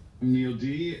 I'm Neil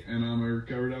D, and I'm a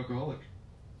recovered alcoholic.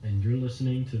 And you're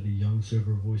listening to the Young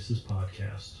Sober Voices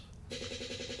podcast.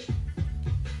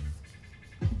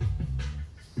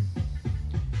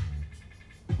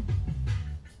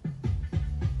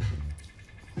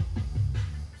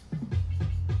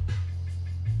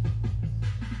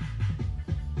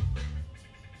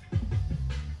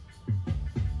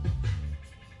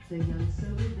 The Young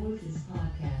Sober Voices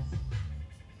podcast.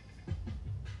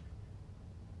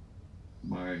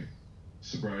 My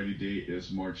sobriety date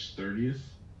is March 30th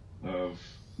of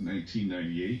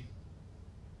 1998.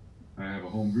 I have a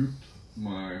home group.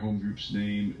 My home group's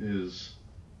name is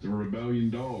the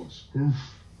Rebellion Dogs. Oof.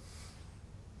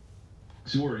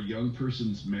 So we're a young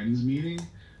person's men's meeting.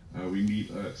 We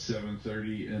meet at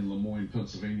 7:30 in Lemoyne,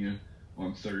 Pennsylvania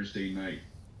on Thursday night.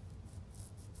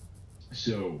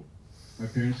 So my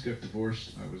parents got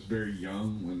divorced. I was very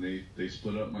young when they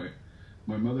split up.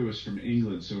 My mother was from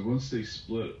England, so once they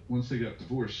got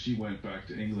divorced, she went back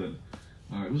to England.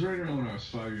 It was right around when I was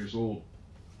 5 years old,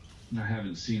 and I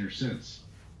haven't seen her since.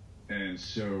 And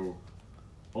so,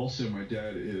 also my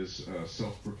dad is a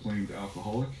self-proclaimed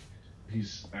alcoholic.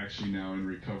 He's actually now in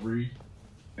recovery,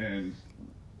 and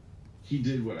he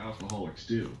did what alcoholics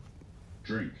do,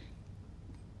 drink.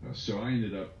 So I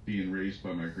ended up being raised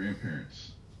by my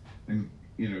grandparents, and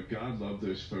God loved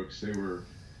those folks. They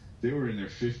were in their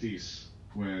 50s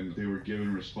when they were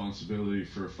given responsibility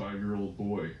for a 5-year-old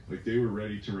boy. Like, they were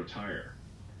ready to retire,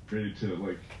 ready to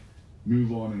like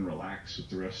move on and relax with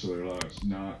the rest of their lives,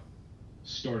 not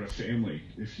start a family,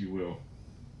 if you will.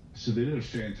 So they did a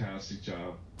fantastic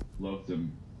job. Loved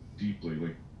them deeply.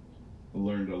 Like, I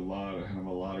learned a lot. I have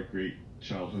a lot of great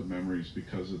childhood memories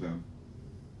because of them.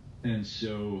 And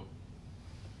so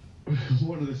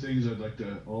one of the things I'd like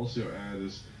to also add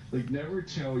is, like, never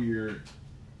tell your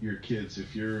kids,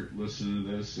 if you're listening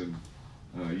to this and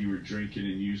you were drinking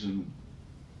and using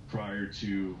prior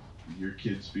to your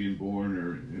kids being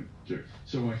born,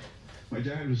 so my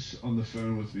dad was on the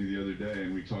phone with me the other day,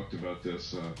 and we talked about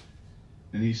this,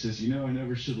 and he says, I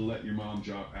never should have let your mom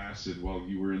drop acid while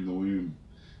you were in the womb.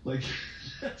 Like,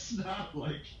 that's not,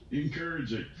 like,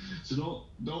 encouraging. So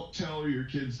don't tell your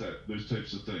kids those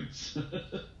types of things.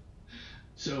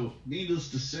 So,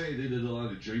 needless to say, they did a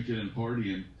lot of drinking and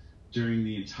partying during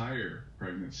the entire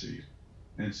pregnancy.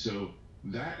 And so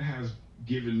that has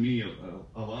given me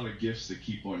a lot of gifts that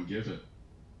keep on giving.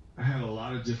 I had a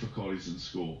lot of difficulties in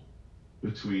school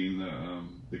between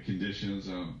the conditions,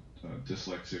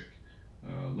 dyslexic,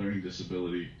 learning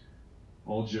disability,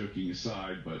 all joking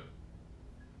aside, but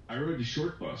I rode the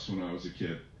short bus when I was a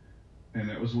kid, and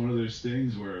that was one of those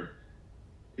things where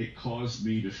it caused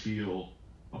me to feel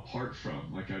apart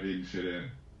from, like I didn't fit in.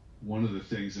 One of the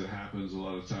things that happens a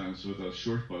lot of times with us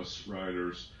short bus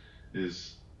riders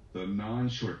is the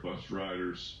non-short bus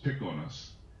riders pick on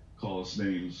us, call us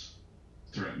names,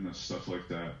 threaten us, stuff like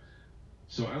that.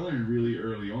 So I learned really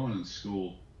early on in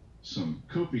school some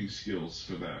coping skills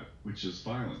for that, which is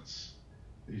violence.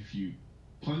 If you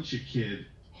punch a kid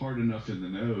hard enough in the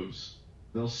nose,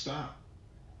 they'll stop.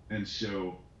 And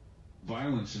so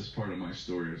violence is part of my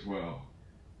story as well.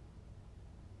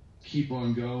 Keep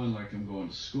on going like I'm going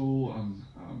to school.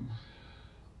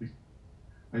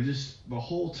 The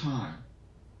whole time,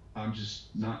 I'm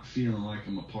just not feeling like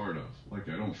I'm a part of, like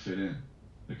I don't fit in,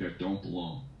 like I don't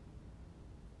belong.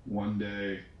 One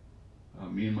day,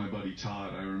 me and my buddy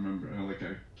Todd, I remember,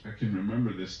 I can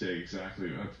remember this day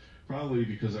exactly. Probably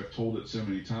because I've told it so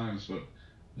many times, but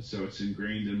so it's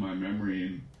ingrained in my memory,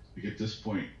 and like at this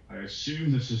point, I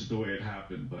assume this is the way it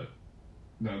happened, but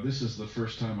no, this is the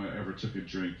first time I ever took a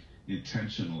drink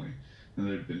intentionally. And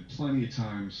there had been plenty of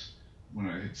times when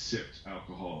I had sipped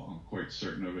alcohol, I'm quite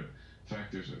certain of it. In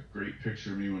fact, there's a great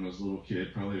picture of me when I was a little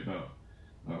kid, probably about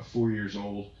 4 years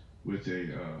old, with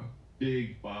a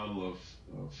big bottle of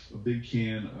a big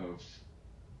can of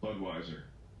Budweiser.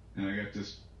 And I got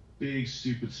this big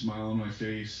stupid smile on my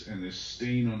face and this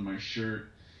stain on my shirt,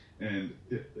 and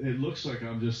it looks like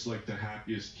I'm just like the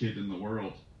happiest kid in the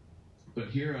world. But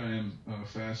here I am,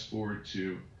 fast forward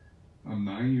to, I'm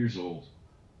 9 years old,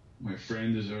 my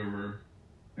friend is over,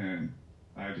 and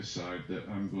I decide that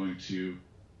I'm going to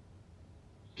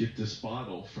get this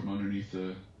bottle from underneath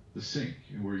the sink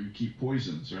where you keep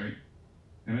poisons, right?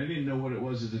 And I didn't know what it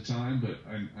was at the time, but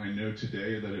I know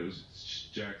today that it was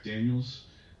Jack Daniels,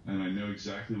 and I know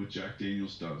exactly what Jack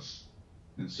Daniels does.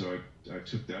 And so I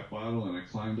took that bottle and I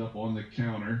climbed up on the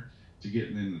counter to get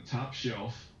in the top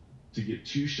shelf to get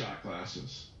 2 shot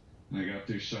glasses. And I got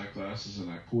those shot glasses and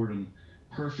I poured them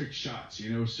perfect shots,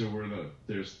 so where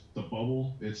there's the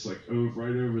bubble, it's like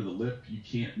right over the lip, you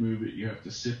can't move it, you have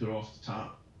to sip it off the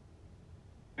top.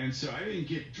 And so I didn't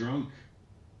get drunk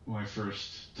my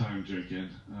first time drinking,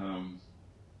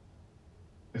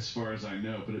 as far as I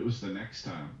know, but it was the next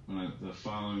time, the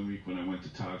following week when I went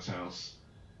to Todd's house,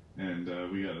 and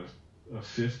we got a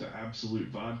fifth of Absolute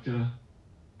vodka,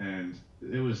 and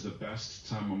it was the best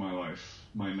time of my life,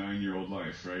 my 9-year-old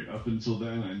life, right? Up until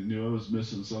then, I knew I was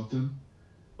missing something,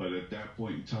 but at that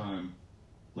point in time,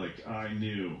 like, I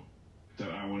knew that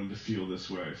I wanted to feel this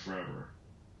way forever.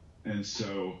 And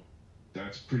so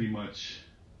that's pretty much,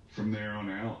 from there on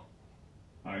out,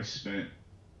 I spent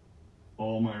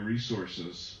all my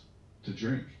resources to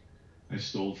drink. I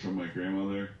stole from my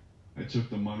grandmother. I took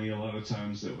the money a lot of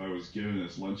times that I was given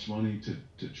as lunch money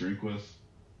to drink with.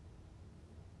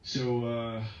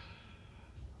 So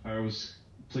I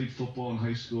played football in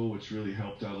high school, which really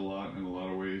helped out a lot in a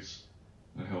lot of ways.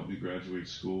 It helped me graduate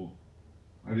school.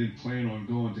 I didn't plan on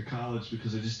going to college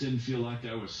because I just didn't feel like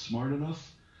I was smart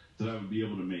enough that I would be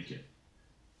able to make it.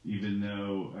 Even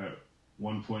though at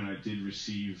one point I did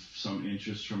receive some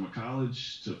interest from a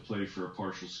college to play for a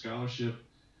partial scholarship,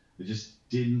 I just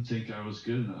didn't think I was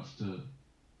good enough to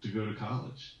go to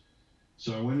college.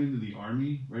 So I went into the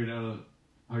Army right out of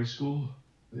high school.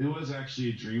 It was actually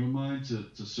a dream of mine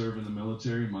to serve in the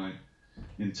military. My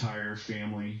entire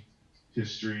family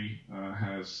history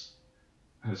has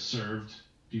served.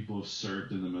 People have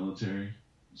served in the military.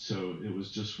 So it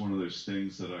was just one of those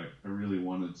things that I really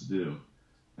wanted to do.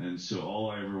 And so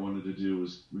all I ever wanted to do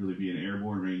was really be an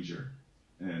airborne ranger.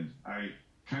 And I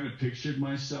kind of pictured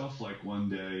myself like one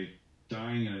day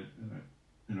dying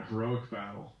in a heroic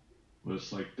battle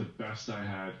was like the best I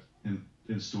had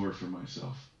in store for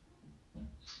myself.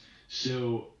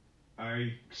 So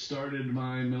I started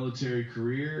my military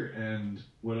career, and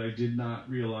what I did not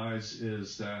realize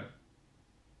is that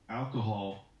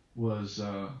alcohol was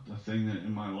a thing that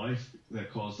in my life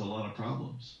that caused a lot of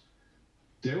problems.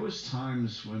 There was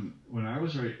times when I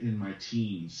was right in my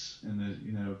teens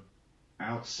and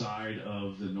outside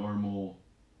of the normal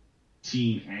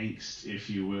teen angst, if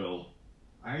you will,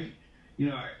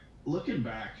 looking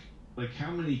back, like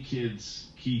how many kids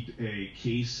keep a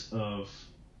case of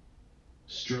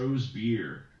Stroh's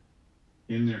beer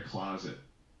in their closet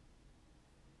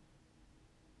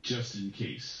just in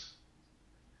case.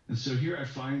 And so here I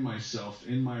find myself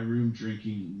in my room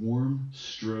drinking warm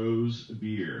Stroh's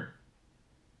beer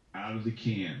out of the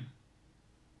can.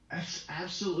 That's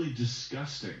absolutely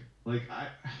disgusting. Like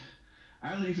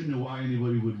I don't even know why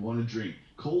anybody would want to drink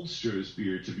cold Stroh's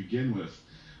beer to begin with.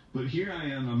 But here I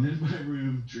am, I'm in my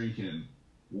room drinking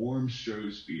warm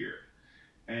Stroh's beer.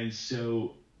 And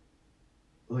so,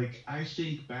 like, I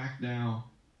think back now,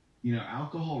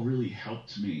 alcohol really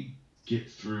helped me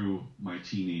get through my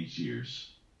teenage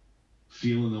years.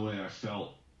 Feeling the way I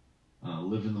felt,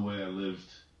 living the way I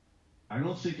lived. I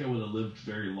don't think I would have lived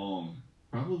very long.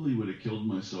 Probably would have killed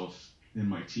myself in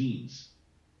my teens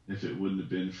if it wouldn't have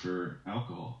been for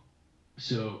alcohol.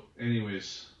 So,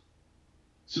 anyways,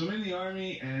 so I'm in the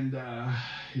Army, and I'm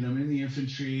in the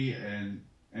infantry, and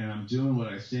I'm doing what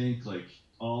I think like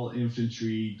all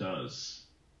infantry does.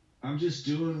 I'm just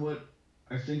doing what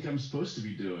I think I'm supposed to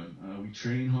be doing. We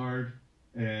train hard,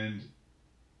 and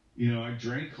I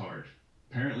drank hard.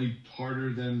 Apparently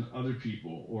harder than other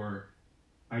people, or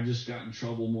I just got in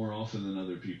trouble more often than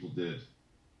other people did.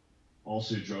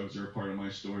 Also, drugs are a part of my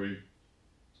story.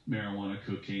 Marijuana,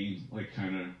 cocaine, like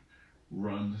kind of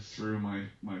run through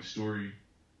my story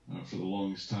for the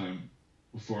longest time.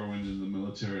 Before I went into the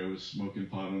military, I was smoking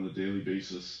pot on a daily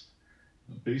basis,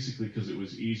 basically because it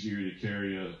was easier to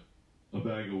carry a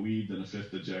bag of weed than a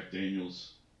fifth of Jack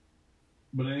Daniels.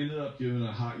 But I ended up giving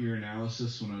a hot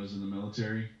urinalysis when I was in the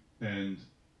military, and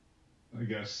I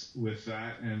guess with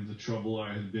that and the trouble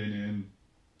I had been in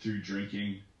through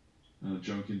drinking,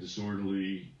 drunk and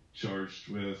disorderly, charged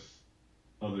with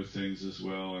other things as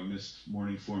well. I missed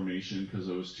morning formation because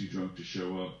I was too drunk to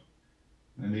show up.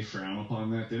 And they frown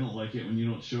upon that. They don't like it when you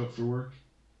don't show up for work,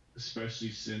 especially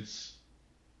since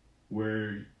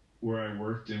where I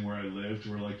worked and where I lived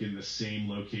were like in the same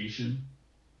location.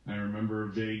 I remember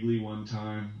vaguely one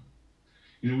time,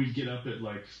 we'd get up at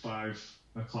like 5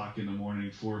 o'clock in the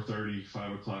morning, 4:30,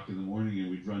 5 o'clock in the morning,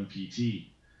 and we'd run PT.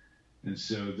 And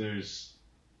so there's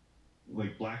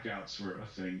like blackouts were a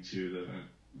thing too that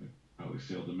I probably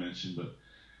failed to mention, but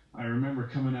I remember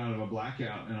coming out of a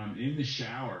blackout and I'm in the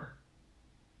shower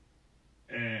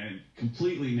and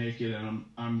completely naked, and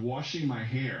I'm washing my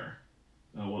hair,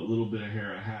 what little bit of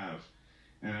hair I have.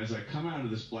 And as I come out of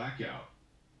this blackout,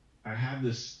 I have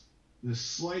this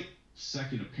slight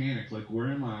second of panic, like, where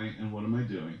am I and what am I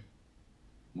doing?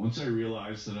 Once I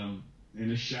realize that I'm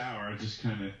in a shower, I just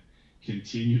kind of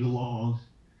continued along,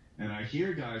 and I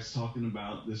hear guys talking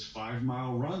about this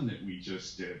 5-mile run that we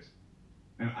just did.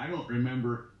 And I don't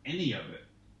remember any of it.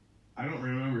 I don't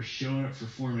remember showing up for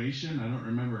formation. I don't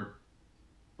remember.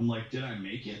 I'm like, did I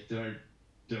make it?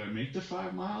 Did I make the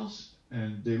 5 miles?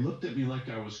 And they looked at me like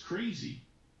I was crazy.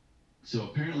 So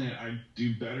apparently I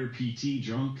do better PT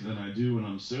drunk than I do when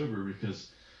I'm sober,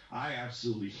 because I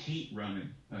absolutely hate running.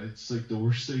 It's like the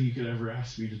worst thing you could ever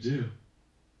ask me to do.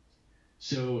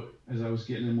 So as I was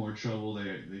getting in more trouble,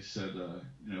 they said,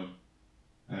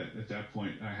 at that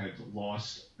point I had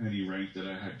lost any rank that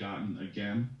I had gotten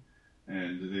again.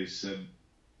 And they said,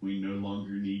 we no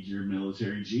longer need your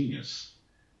military genius.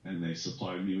 And they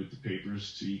supplied me with the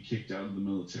papers to be kicked out of the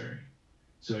military.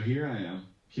 So here I am,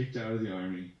 kicked out of the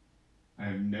Army. I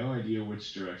have no idea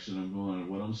which direction I'm going or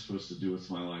what I'm supposed to do with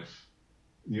my life.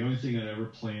 The only thing I'd ever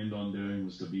planned on doing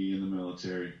was to be in the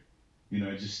military.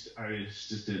 I just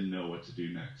didn't know what to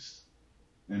do next.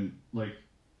 And like,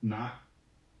 not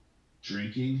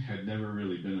drinking had never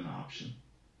really been an option.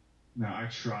 Now I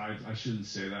shouldn't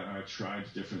say that. I tried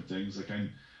different things. Like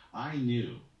I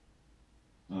knew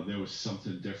there was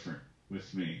something different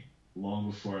with me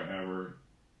long before I ever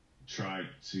tried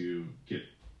to get,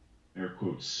 air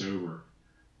quotes, sober.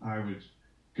 I would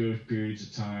go periods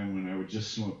of time when I would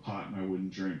just smoke pot and I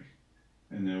wouldn't drink.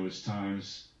 and there was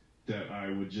times that I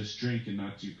would just drink and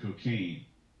not do cocaine.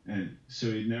 And so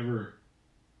it never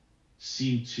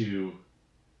seemed to,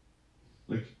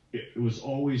 like, it was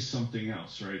always something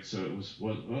else, right? So it was,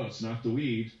 well, oh, it's not the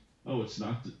weed. Oh, it's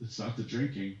not the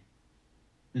drinking.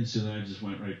 And so then I just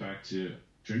went right back to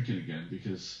drinking again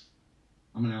because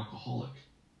I'm an alcoholic.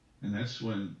 And that's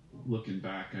when, looking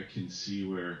back, I can see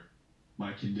where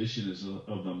my condition is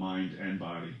of the mind and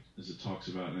body, as it talks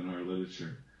about in our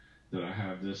literature, that I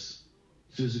have this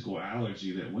physical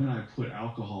allergy that when I put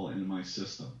alcohol into my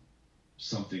system,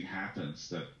 something happens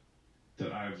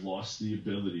that I've lost the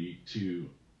ability to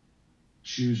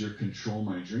choose or control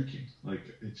my drinking. Like,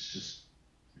 it's just,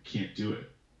 I can't do it.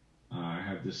 I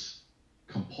have this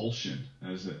compulsion,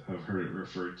 as I've heard it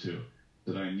referred to,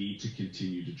 that I need to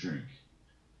continue to drink.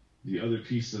 The other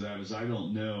piece of that is I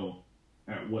don't know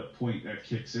at what point that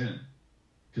kicks in,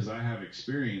 because I have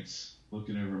experience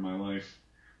looking over my life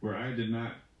where I did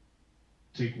not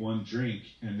take one drink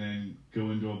and then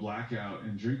go into a blackout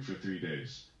and drink for 3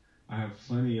 days. I have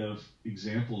plenty of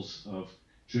examples of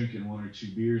drinking 1 or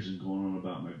 2 beers and going on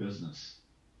about my business.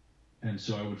 And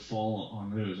so I would fall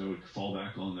on those. I would fall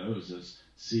back on those as,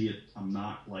 see it, I'm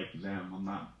not like them. I'm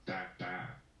not that bad.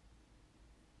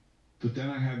 But then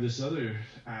I have this other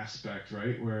aspect,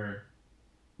 right, where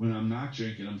when I'm not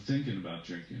drinking, I'm thinking about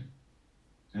drinking.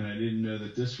 And I didn't know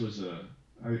that this was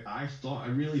I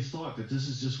really thought that this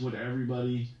is just what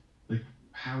everybody, like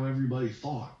how everybody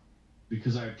thought,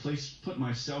 because I put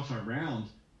myself around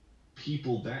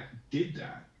people that did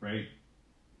that, right?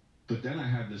 But then I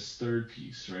had this third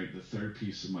piece, right? The third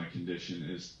piece of my condition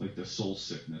is like the soul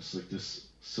sickness, like this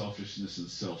selfishness and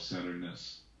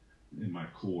self-centeredness in my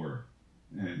core.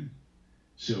 And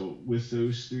so with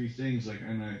those three things, like,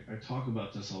 and I talk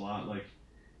about this a lot, like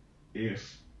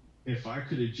if I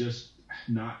could have just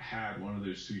not had one of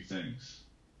those three things,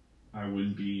 I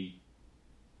wouldn't be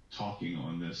talking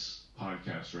on this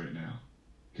podcast right now,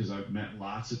 because I've met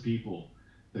lots of people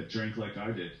that drank like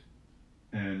I did,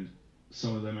 and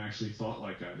some of them actually thought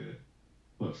like I did,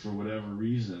 but for whatever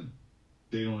reason,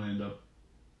 they don't end up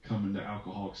coming to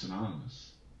Alcoholics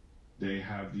Anonymous. They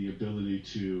have the ability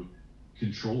to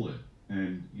control it.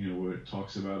 And, you know, what it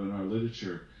talks about in our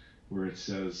literature, where it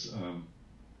says,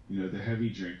 you know, the heavy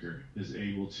drinker is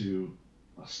able to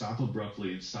stop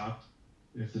abruptly and stop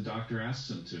if the doctor asks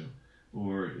them to,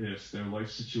 or if their life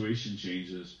situation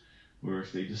changes, or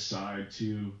if they decide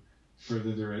to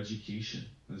further their education,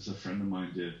 as a friend of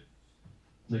mine did.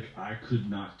 Like, I could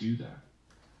not do that.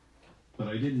 But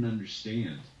I didn't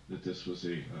understand that this was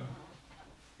a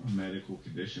medical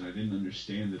condition. I didn't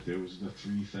understand that there was the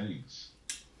three things.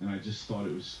 And I just thought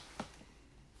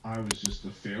I was just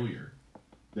a failure.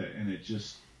 And it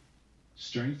just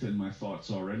strengthened my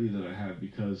thoughts already that I had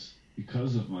because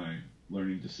of my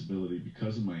learning disability,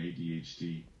 because of my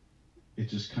ADHD. It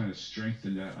just kind of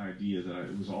strengthened that idea that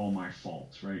it was all my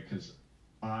fault, right? Because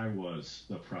I was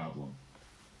the problem.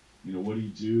 You know, what do you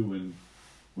do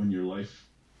when your life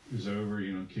is over,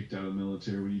 you know, kicked out of the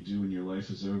military? What do you do when your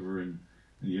life is over and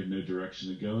you have no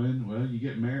direction to go in? Well, you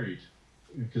get married.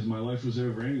 Because my life was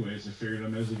over anyways, I figured I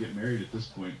might as well get married at this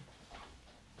point.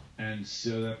 And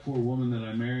so that poor woman that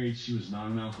I married, she was not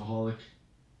an alcoholic.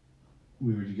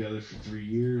 We were together for 3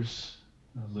 years.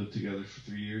 Lived together for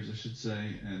 3 years, I should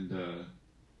say.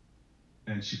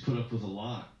 And she put up with a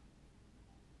lot.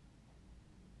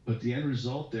 But the end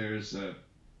result there is that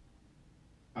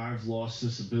I've lost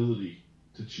this ability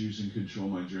to choose and control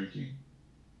my drinking.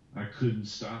 I couldn't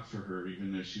stop for her,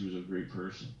 even though she was a great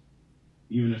person.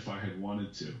 Even if I had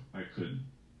wanted to, I couldn't.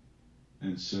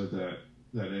 And so that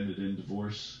ended in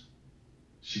divorce.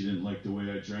 She didn't like the way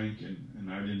I drank,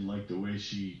 and I didn't like the way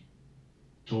she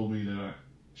told me that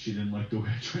she didn't like the way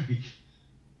I drank.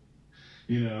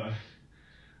 You know,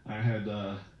 I had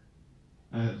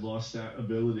lost that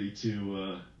ability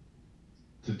to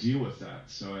deal with that.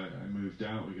 So I moved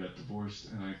out, we got divorced,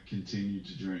 and I continued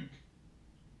to drink.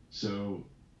 So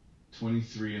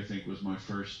 23, I think, was my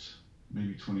first,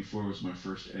 maybe 24 was my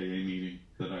first AA meeting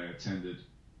that I attended.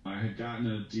 I had gotten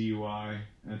a DUI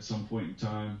at some point in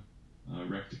time,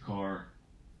 wrecked a car,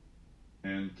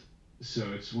 and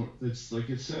so it's like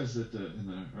it says that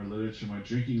in our literature, my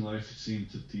drinking life seemed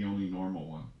the only normal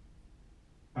one.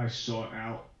 I sought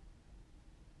out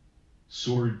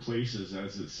sordid places,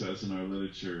 as it says in our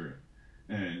literature,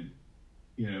 and,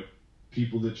 you know,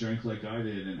 people that drank like I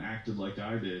did and acted like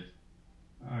I did,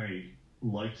 I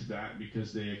liked that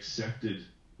because they accepted,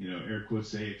 you know, air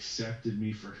quotes, they accepted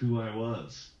me for who I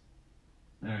was.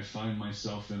 And I find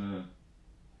myself in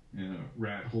a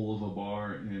rat hole of a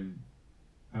bar, and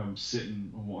I'm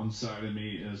sitting on one side of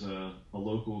me as a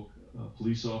local a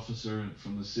police officer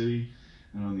from the city,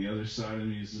 and on the other side of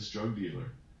me is this drug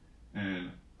dealer.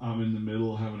 And I'm in the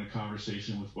middle having a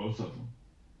conversation with both of them.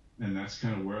 And that's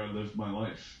kind of where I lived my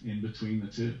life, in between the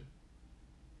two.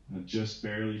 Just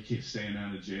barely staying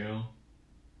out of jail,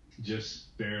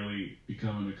 just barely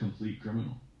becoming a complete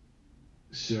criminal.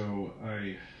 So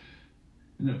I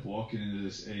ended up walking into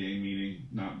this AA meeting,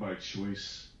 not by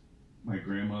choice. My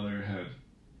grandmother had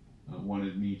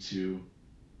wanted me to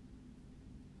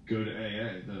go to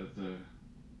AA.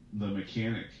 The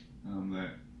mechanic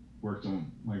that worked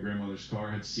on my grandmother's car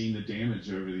had seen the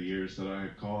damage over the years that I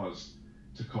had caused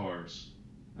to cars.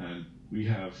 And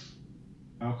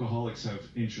alcoholics have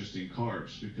interesting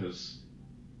cars because,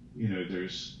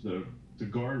 there's the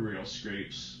guardrail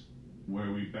scrapes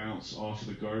where we bounce off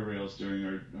the guardrails during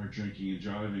our drinking and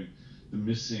driving, the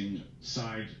missing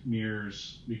side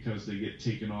mirrors because they get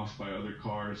taken off by other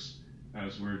cars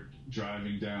as we're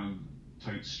driving down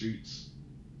tight streets,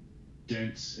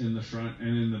 dents in the front and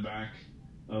in the back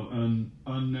of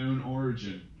unknown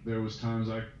origin. There was times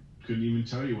I couldn't even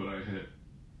tell you what I hit.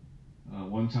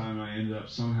 One time I ended up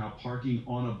somehow parking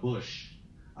on a bush.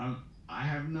 I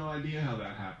have no idea how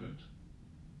that happened.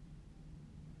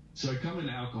 So I come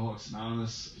into Alcoholics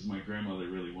Anonymous because my grandmother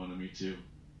really wanted me to.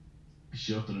 I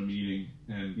show up at a meeting,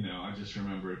 and I just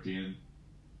remember it being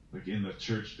like in the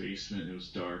church basement. It was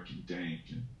dark and dank,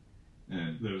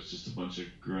 and there was just a bunch of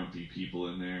grumpy people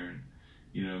in there.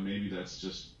 And maybe that's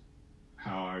just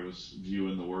how I was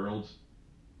viewing the world,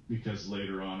 because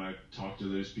later on I talked to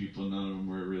those people, none of them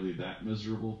were really that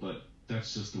miserable, but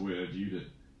that's just the way I viewed it.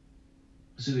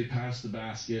 So they passed the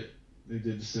basket, they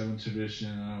did the 7th tradition,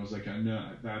 and I was like, I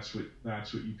know that's what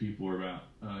you people are about.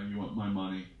 You want my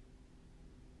money.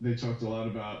 They talked a lot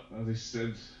about, they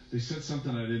said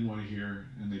something I didn't want to hear,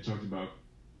 and they talked about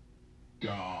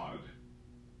God.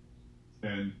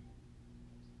 And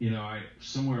I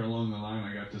somewhere along the line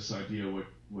I got this idea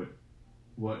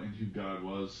what and who God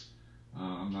was.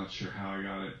 I'm not sure how I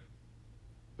got it,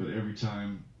 but every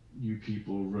time you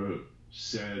people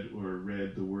said or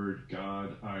read the word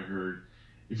God, I heard,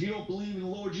 if you don't believe in the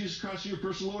Lord Jesus Christ, your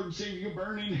personal Lord and Savior, you're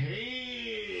burning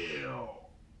hell.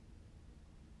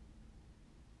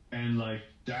 And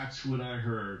that's what I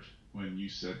heard when you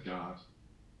said God.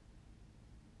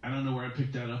 I don't know where I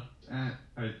picked that up at.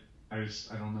 I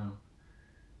don't know.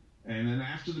 And then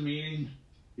after the meeting,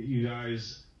 you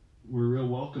guys were real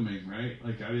welcoming, right?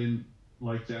 I didn't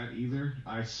like that either.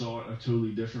 I saw it a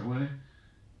totally different way.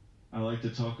 I like to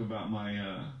talk about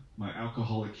my my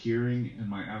alcoholic hearing and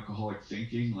my alcoholic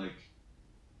thinking.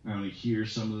 I only hear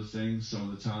some of the things some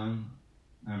of the time.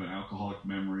 I have an alcoholic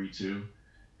memory too,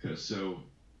 so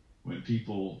when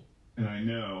people, and I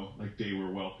know they were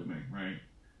welcoming, right?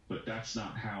 But that's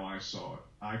not how I saw it.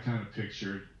 I kind of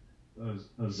pictured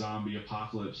a zombie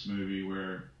apocalypse movie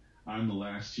where I'm the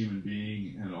last human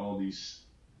being and all these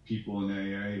people in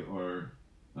AA are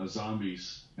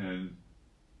zombies, and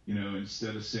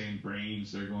instead of saying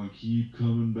brains, they're going, keep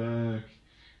coming back,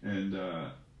 and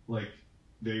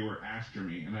they were after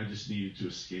me, and I just needed to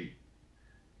escape.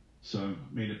 So I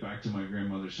made it back to my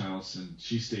grandmother's house, and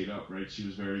she stayed up, right? She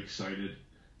was very excited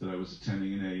that I was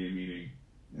attending an AA meeting,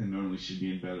 and normally she'd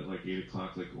be in bed at 8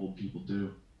 o'clock like old people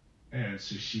do. And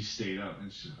so she stayed up,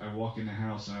 and I walk in the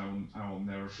house, and I will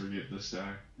never forget this day.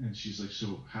 And she's like,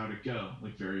 so how'd it go?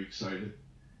 Very excited.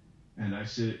 And I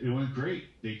said, it went great.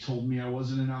 They told me I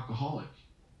wasn't an alcoholic.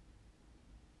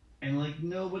 And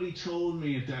nobody told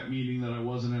me at that meeting that I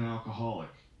wasn't an alcoholic.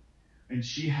 And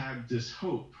she had this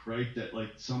hope, right, that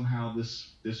somehow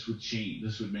this would change,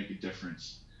 this would make a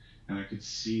difference. And I could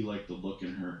see the look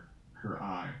in her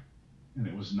eye, and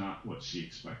it was not what she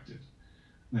expected.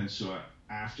 And so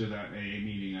after that AA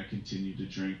meeting, I continued to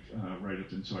drink right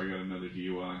up until I got another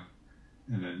DUI.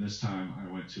 And then this time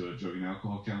I went to a drug and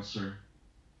alcohol counselor.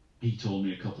 He told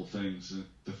me a couple things. And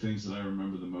the things that I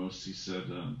remember the most, he said,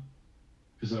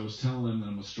 because I was telling him that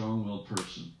I'm a strong-willed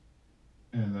person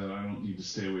and that I don't need to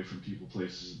stay away from people,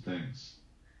 places, and things.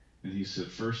 And he said,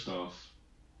 first off,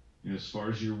 as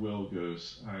far as your will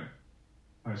goes,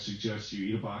 I suggest you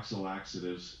eat a box of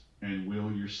laxatives and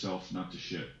will yourself not to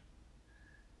shit.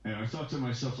 And I thought to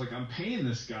myself, I'm paying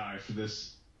this guy for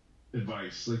this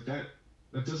advice. That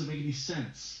doesn't make any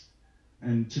sense.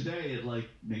 And today it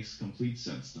makes complete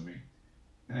sense to me.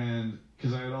 And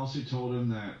because I had also told him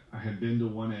that I had been to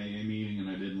one AA meeting and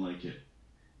I didn't like it.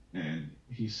 And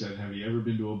he said, have you ever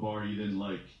been to a bar you didn't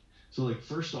like? So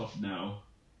first off, no,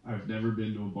 I've never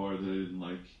been to a bar that I didn't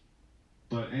like.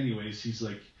 But anyways, he's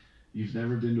like, you've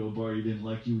never been to a bar you didn't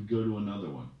like, you would go to another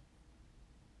one.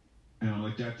 And I'm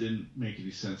like, that didn't make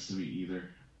any sense to me either.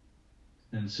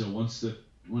 And so once the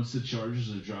once the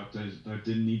charges are dropped, I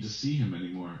didn't need to see him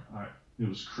anymore. It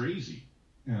was crazy.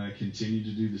 And I continued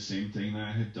to do the same thing that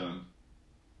I had done.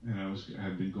 And I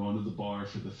had been going to the bar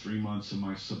for the 3 months of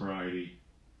my sobriety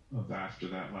of after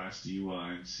that last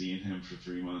DUI and seeing him for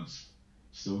 3 months.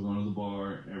 Still going to the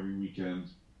bar every weekend,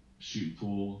 shooting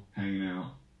pool, hanging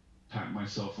out, patting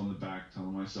myself on the back,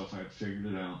 telling myself I had figured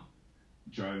it out,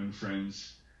 driving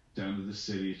friends down to the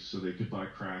city so they could buy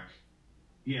crack.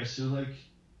 Yeah, so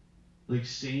like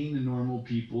sane and normal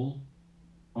people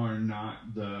are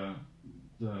not the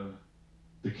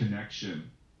connection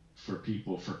for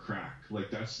people for crack.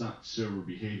 Like, that's not sober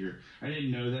behavior. I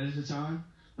didn't know that at the time.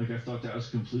 Like, I thought that was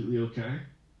completely okay.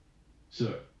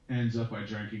 So ends up I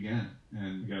drank again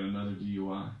and got another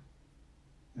DUI.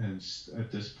 And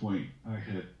at this point,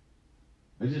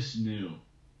 I just knew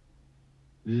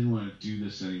I didn't want to do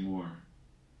this anymore.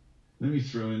 Let me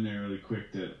throw in there really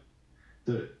quick that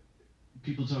the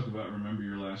people talk about remember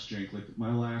your last drink. Like,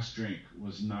 my last drink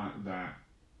was not that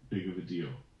big of a deal.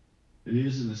 It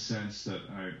is in the sense that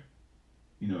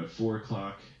at 4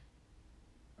 o'clock,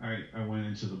 I went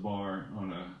into the bar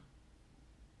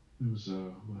it was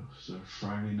a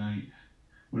Friday night.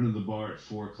 Went to the bar at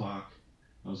 4 o'clock.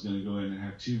 I was going to go in and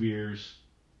have 2 beers,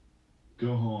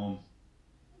 go home,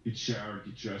 get showered,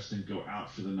 get dressed, and go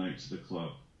out for the night to the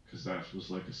club, because that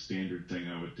was like a standard thing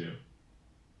I would do.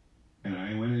 And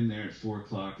I went in there at 4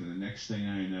 o'clock, and the next thing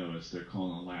I know is they're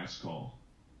calling a last call.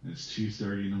 And it's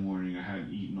 2:30 in the morning. I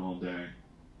hadn't eaten all day.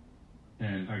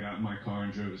 And I got in my car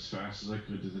and drove as fast as I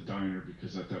could to the diner,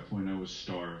 because at that point I was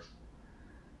starved.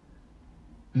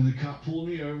 And the cop pulled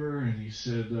me over and he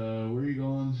said, where are you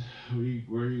going?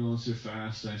 Where are you going so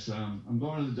fast? I said, I'm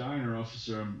going to the diner,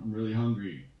 officer. I'm really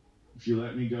hungry. If you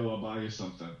let me go, I'll buy you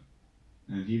something.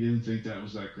 And he didn't think that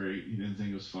was that great. He didn't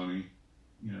think it was funny.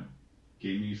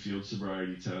 Gave me a field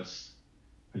sobriety test.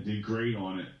 I did great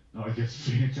on it. Like, it's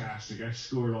fantastic. I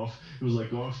scored off. It was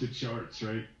like off the charts,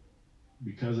 right?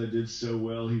 Because I did so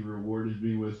well, he rewarded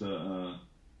me with a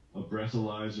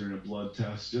breathalyzer and a blood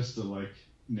test just to like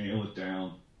nail it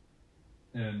down.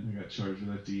 And I got charged with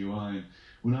that DUI. And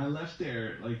when I left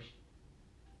there,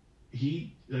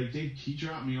 he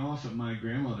dropped me off at my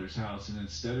grandmother's house, and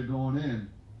instead of going in,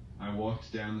 I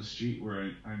walked down the street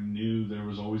where I knew there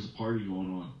was always a party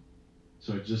going on.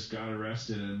 So I just got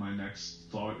arrested, and my next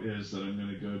thought is that I'm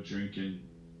going to go drink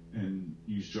and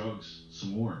use drugs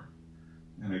some more.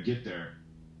 And I get there,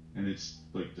 and it's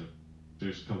like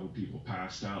there's a couple people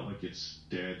passed out, like it's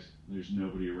dead. There's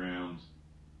nobody around.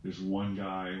 There's one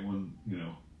guy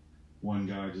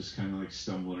just kind of like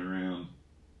stumbling around.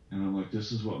 And I'm like,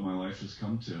 this is what my life has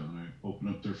come to. And I open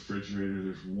up the refrigerator,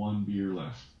 there's 1 beer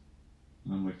left.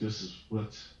 And I'm like, it's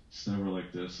never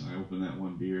like this. And I open that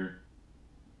 1 beer.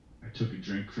 I took a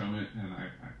drink from it, and I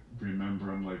remember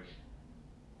I'm like,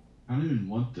 I don't even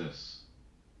want this.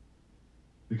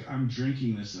 Like, I'm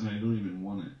drinking this and I don't even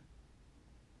want it.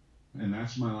 And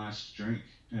that's my last drink.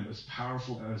 And as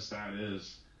powerful as that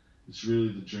is, it's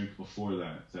really the drink before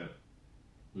that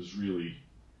was really,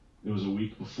 it was a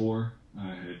week before.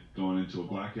 I had gone into a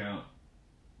blackout.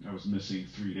 I was missing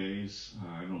 3 days.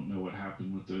 I don't know what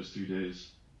happened with those 3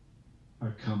 days. I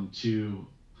come to,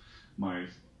 my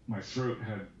throat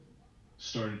had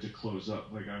started to close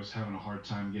up. Like, I was having a hard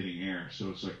time getting air.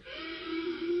 So it's like,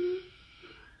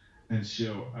 and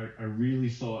so I really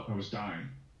thought I was dying.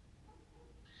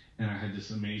 And I had this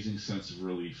amazing sense of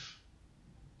relief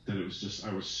that it was just,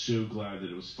 I was so glad that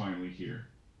it was finally here.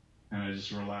 And I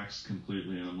just relaxed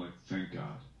completely, and I'm like, thank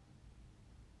God.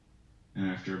 And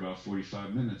after about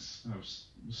 45 minutes, I was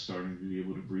starting to be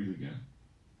able to breathe again.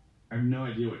 I have no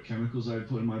idea what chemicals I had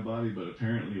put in my body, but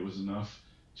apparently it was enough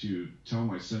to tell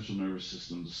my central nervous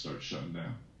system to start shutting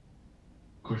down.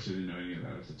 Of course, I didn't know any of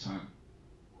that at the time.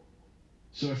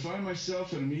 So I find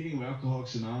myself at a meeting of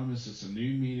Alcoholics Anonymous. It's a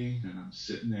noon meeting, and I'm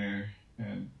sitting there,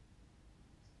 and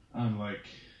I'm like,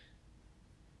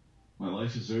 my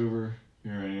life is over.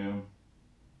 Here I am.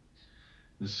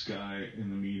 This guy in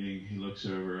the meeting, he looks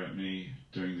over at me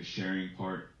during the sharing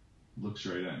part, looks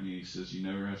right at me. He says, you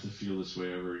never have to feel this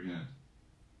way ever again.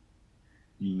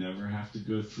 You never have to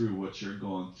go through what you're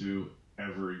going through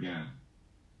ever again.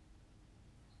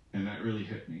 And that really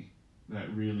hit me.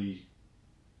 That really,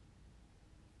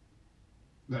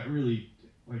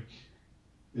 like,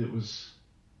 it was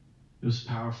a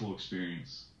powerful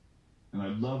experience. And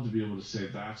I'd love to be able to say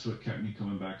that's what kept me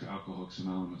coming back to Alcoholics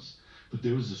Anonymous. But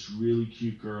there was this really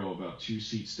cute girl about 2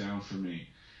 seats down from me.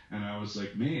 And I was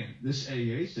like, man, this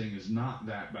AA thing is not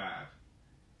that bad.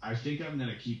 I think I'm going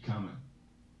to keep coming.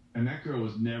 And that girl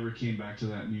never came back to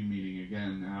that new meeting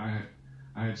again. Now,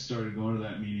 I had started going to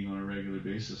that meeting on a regular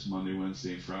basis, Monday,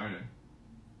 Wednesday, and Friday.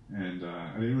 And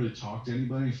I didn't really talk to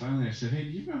anybody. And finally, I said, "Hey,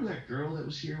 do you remember that girl that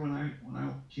was here when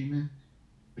I came in?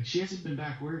 Like, she hasn't been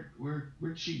back.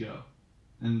 Where'd she go?"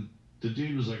 And the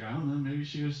dude was like, "I don't know. Maybe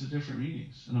she goes to different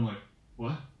meetings." And I'm like,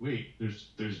 "What? Wait,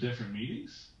 there's different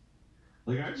meetings?"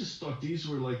 Like, I just thought these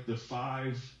were like the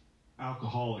 5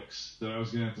 alcoholics that I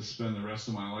was gonna have to spend the rest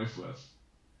of my life with.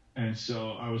 And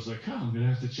so I was like, "Oh, I'm gonna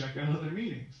have to check out other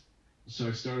meetings." So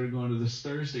I started going to this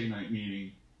Thursday night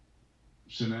meeting.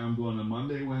 So now I'm going to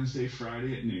Monday, Wednesday,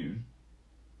 Friday at noon.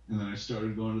 And then I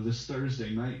started going to this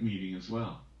Thursday night meeting as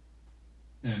well.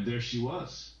 And there she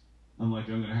was. I'm like,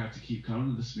 I'm going to have to keep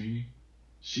coming to this meeting.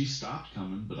 She stopped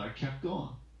coming, but I kept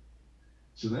going.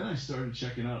 So then I started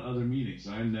checking out other meetings.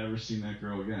 I had never seen that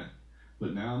girl again.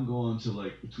 But now I'm going to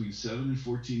like between 7 and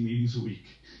 14 meetings a week.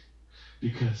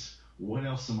 Because what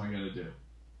else am I going to do?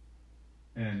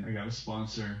 And I got a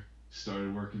sponsor,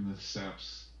 started working the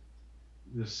steps.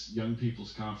 This young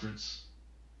people's conference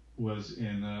was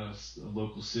in a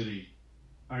local city.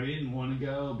 I didn't want to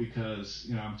go because,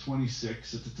 I'm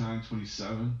 26 at the time,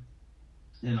 27.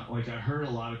 And like, I heard a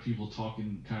lot of people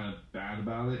talking kind of bad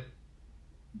about it.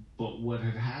 But what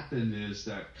had happened is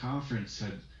that conference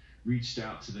had reached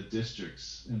out to the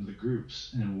districts and the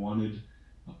groups and wanted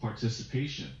a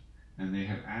participation. And they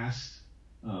had asked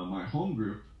my home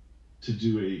group to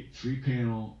do a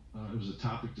 3-panel, it was a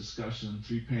topic discussion.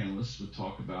 3 panelists would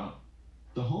talk about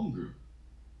the home group.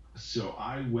 So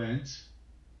I went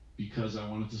because I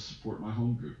wanted to support my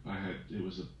home group. I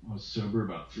was sober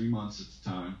about 3 months at the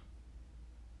time.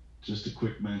 Just a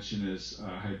quick mention is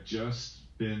I had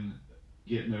just been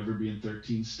getting over being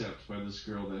 13 steps by this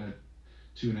girl that had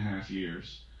 2.5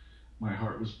 years. My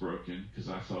heart was broken because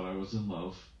I thought I was in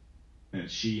love, and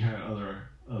she had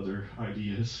other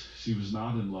ideas. She was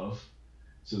not in love.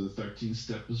 So the 13th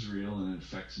step is real, and it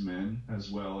affects men as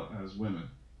well as women.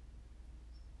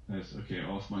 That's okay,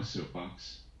 off my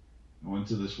soapbox. I went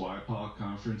to this YPOC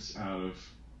conference out of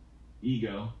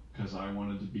ego because I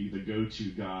wanted to be the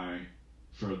go-to guy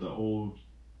for the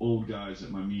old guys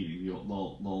at my meeting, the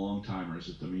long timers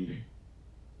at the meeting.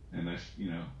 And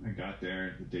I got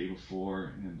there the day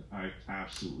before, and I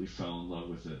absolutely fell in love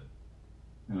with it.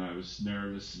 And I was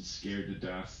nervous and scared to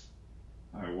death.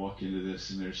 I walk into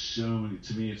this, and there's so many,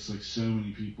 to me it's like so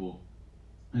many people,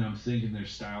 and I'm thinking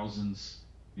there's thousands.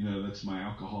 That's my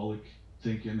alcoholic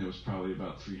thinking. There was probably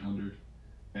about 300,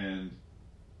 and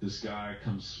this guy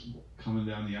coming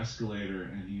down the escalator,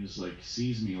 and he was like,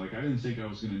 sees me, like I didn't think I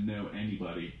was going to know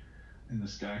anybody, and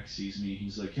this guy sees me,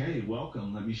 he's like, "Hey,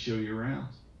 welcome, let me show you around."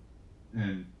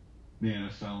 And man, I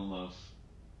fell in love.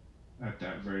 At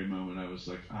that very moment, I was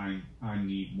like, I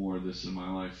need more of this in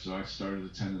my life. So I started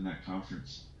attending that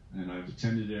conference, and I've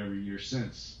attended it every year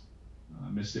since.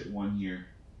 I missed it 1 year.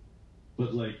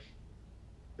 But like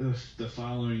the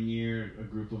following year, a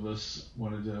group of us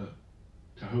wanted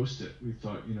to host it. We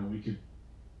thought,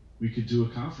 we could do a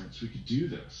conference. We could do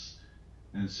this.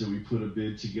 And so we put a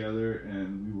bid together,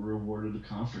 and we were awarded a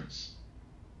conference.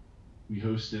 We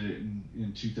hosted it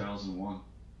in 2001,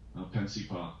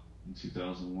 Pensacola in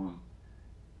 2001.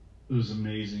 It was an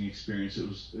amazing experience.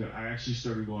 I actually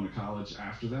started going to college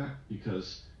after that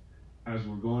because as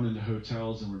we're going into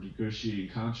hotels and we're negotiating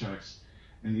contracts,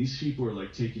 and these people are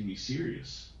like taking me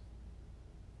serious.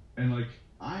 And like,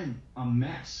 I'm a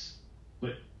mess,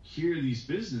 but here are these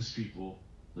business people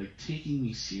like taking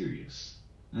me serious.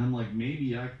 And I'm like,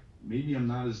 maybe I'm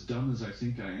not as dumb as I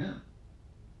think I am.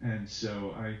 And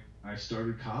so I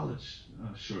started college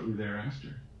shortly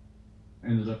thereafter.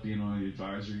 Ended up being on the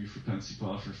advisory for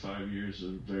Pensacola for 5 years. A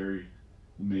very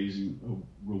amazing,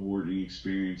 rewarding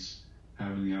experience,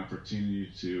 having the opportunity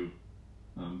to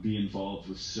be involved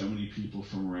with so many people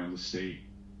from around the state.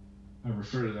 I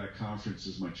refer to that conference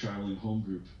as my traveling home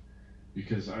group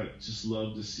because I just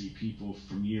love to see people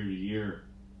from year to year,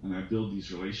 and I build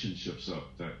these relationships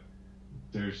up that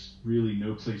there's really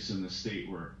no place in the state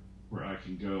where I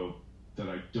can go that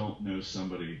I don't know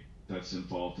somebody that's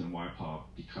involved in YPOP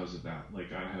because of that.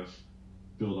 Like, I have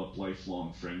built up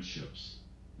lifelong friendships,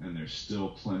 and there's still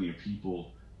plenty of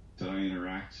people that I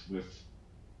interact with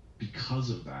because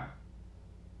of that.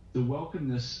 The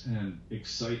welcomeness and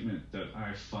excitement that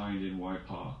I find in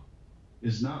YPOP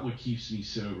is not what keeps me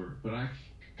sober, but I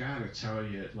gotta tell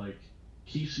you, it like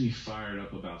keeps me fired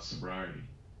up about sobriety.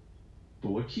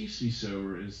 But what keeps me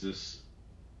sober is this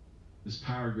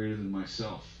power greater than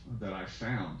myself that I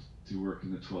found through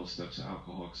working the 12 Steps of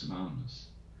Alcoholics Anonymous.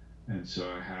 And so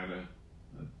I had a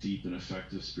deep and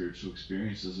effective spiritual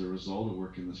experience as a result of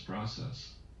working this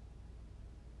process.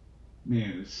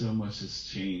 Man, so much has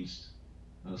changed.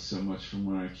 So much from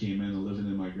when I came in living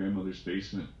in my grandmother's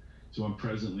basement to I'm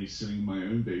presently sitting in my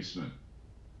own basement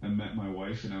I met my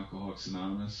wife in Alcoholics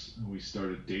Anonymous, and we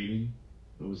started dating.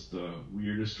 It was the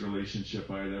weirdest relationship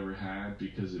I had ever had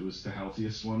because it was the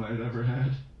healthiest one I'd ever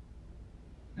had.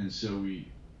 And so we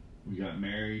got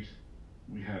married.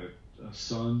 We had a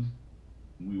son.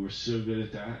 We were so good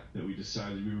at that we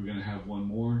decided we were going to have one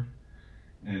more.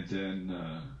 And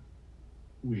then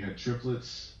we had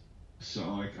triplets.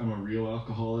 So like, I'm a real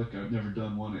alcoholic. I've never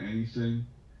done one of anything.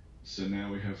 So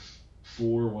now we have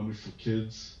 4 wonderful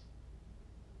kids.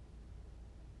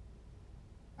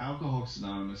 Alcoholics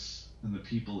Anonymous and the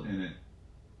people in it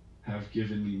have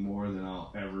given me more than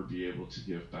I'll ever be able to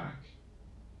give back.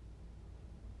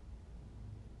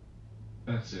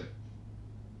 That's it.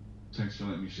 Thanks for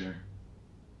letting me share.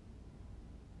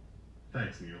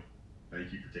 Thanks, Neil.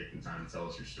 Thank you for taking the time to tell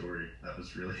us your story. That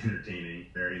was really entertaining,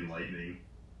 very enlightening.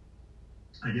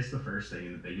 I guess the first thing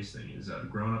and the biggest thing is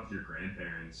growing up with your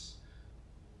grandparents.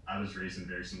 I was raised in a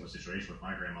very similar situation with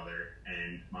my grandmother,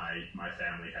 and my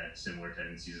family had similar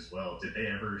tendencies as well. Did they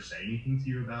ever say anything to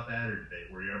you about that, or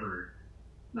were you ever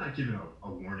not given a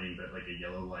warning, but like a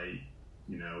yellow light?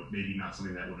 You know, maybe not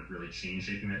something that would have really changed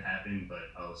anything that happened,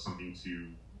 but something to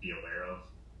be aware of.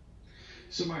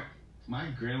 So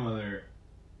my grandmother,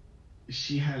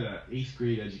 she had an 8th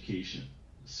grade education,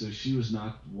 so she was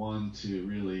not one to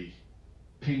really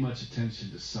pay much attention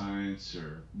to science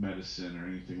or medicine or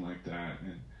anything like that.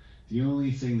 And the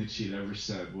only thing that she'd ever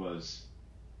said was,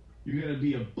 "You're going to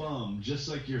be a bum just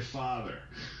like your father,"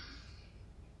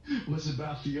 was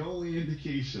about the only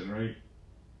indication, right?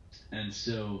 And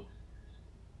so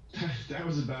that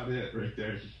was about it right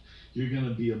there. You're going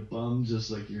to be a bum just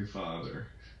like your father.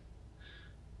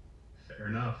 Fair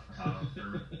enough.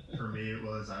 For me, it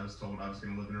was, I was told I was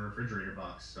going to live in a refrigerator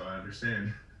box, so I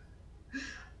understand.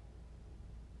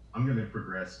 I'm going to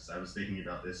progress because I was thinking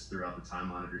about this throughout the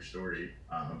timeline of your story.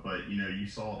 But, you know, you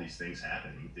saw these things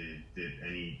happening. Did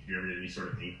you ever get any sort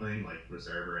of inkling? Like, was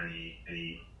there ever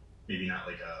any maybe not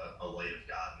like a light of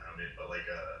God moment, but like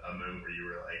a moment where you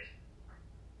were like,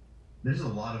 there's a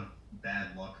lot of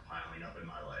bad luck piling up in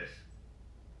my life?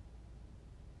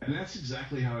 And that's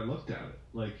exactly how I looked at it.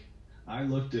 Like, I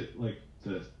looked at like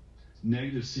the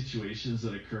negative situations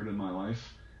that occurred in my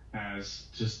life as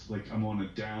just like I'm on the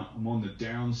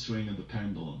downswing of the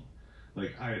pendulum.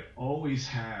 Like, I had always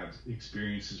had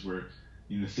experiences where,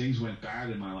 you know, things went bad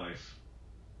in my life,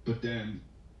 but then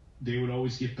they would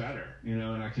always get better, you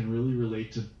know. And I can really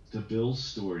relate to Bill's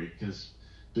story, because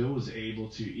Bill was able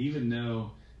to, even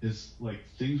though his like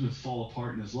things would fall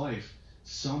apart in his life,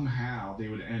 somehow they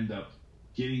would end up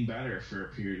getting better for a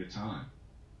period of time.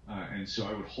 And so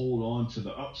I would hold on to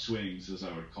the upswings, as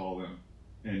I would call them,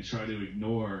 and try to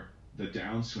ignore the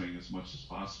downswing as much as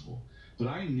possible. But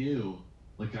I knew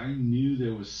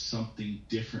there was something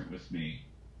different with me,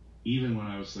 even when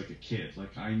I was like a kid.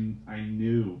 Like, I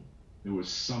knew there was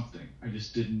something. I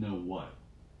just didn't know what.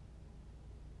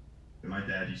 And my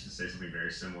dad used to say something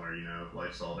very similar. You know,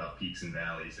 life's all about peaks and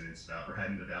valleys, and it's about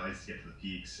riding the valleys to get to the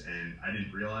peaks. And I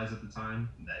didn't realize at the time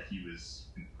that he was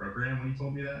in the program when he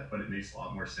told me that, but it makes a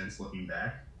lot more sense looking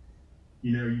back.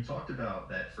 You know, you talked about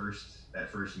that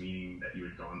first meeting that you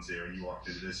had gone to, and you walked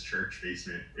into this church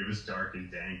basement. It was dark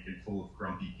and dank and full of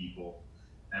grumpy people.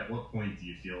 At what point do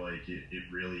you feel like it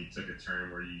really took a turn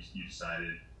where you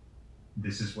decided,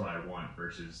 this is what I want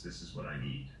versus this is what I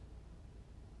need?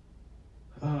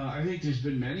 I think there's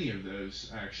been many of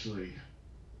those, actually.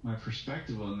 My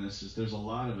perspective on this is there's a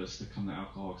lot of us that come to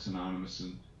Alcoholics Anonymous,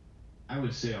 and I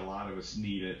would say a lot of us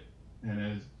need it.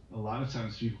 And a lot of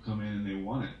times people come in and they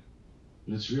want it.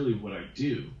 But it's really what I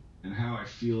do and how I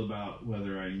feel about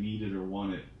whether I need it or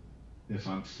want it, if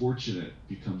I'm fortunate,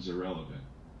 becomes irrelevant.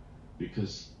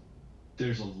 Because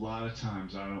there's a lot of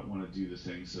times I don't want to do the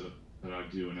things that I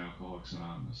do in Alcoholics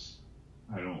Anonymous.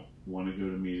 I don't want to go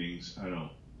to meetings. I don't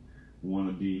want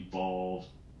to be involved.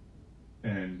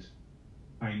 And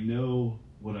I know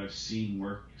what I've seen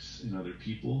works in other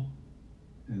people,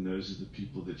 and those are the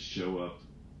people that show up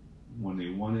when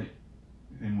they want it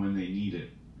and when they need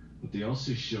it. But they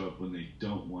also show up when they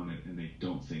don't want it and they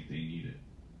don't think they need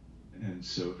it. And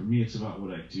so for me, it's about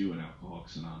what I do in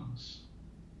Alcoholics Anonymous.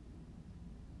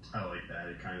 I like that.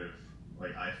 It kind of,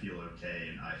 like, I feel okay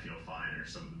and I feel fine are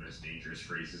some of the most dangerous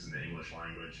phrases in the English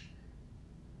language.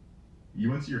 You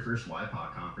went to your first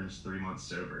YPOC conference 3 months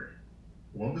sober.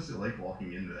 What was it like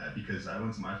walking into that? Because I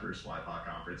went to my first YPOC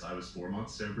conference, I was 4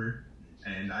 months sober,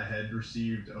 and I had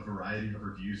received a variety of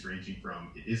reviews ranging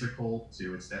from it is a cult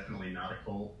to it's definitely not a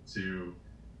cult to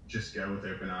just go with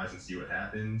open eyes and see what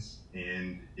happens.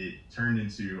 And it turned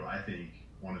into, I think,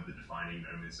 one of the defining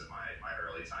moments of my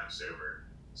early time sober.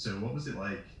 So what was it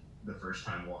like the first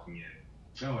time walking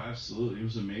in? Oh, absolutely. It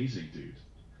was amazing, dude.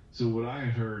 So what I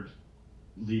had heard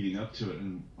leading up to it,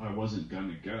 and I wasn't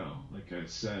gonna go, like I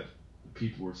said,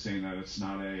 people were saying that it's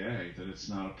not AA, that it's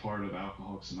not a part of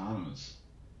Alcoholics Anonymous.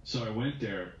 So I went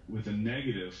there with a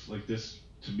negative, like this,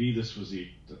 to me this was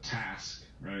a task,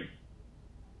 right?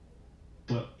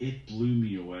 But it blew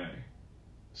me away.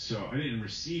 So I didn't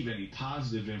receive any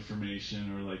positive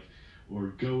information or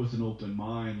go with an open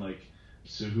mind,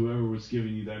 so whoever was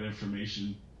giving you that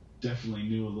information definitely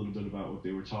knew a little bit about what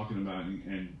they were talking about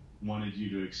and wanted you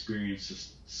to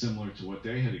experience similar to what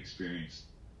they had experienced.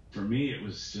 For me, it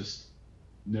was just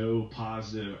no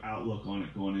positive outlook on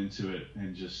it going into it,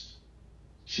 and just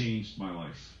changed my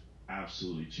life.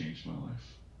 Absolutely changed my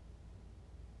life.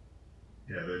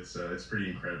 Yeah, it's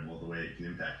pretty incredible the way it can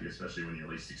impact you, especially when you're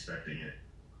least expecting it.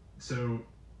 So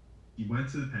you went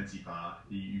to the Pensy-Pa.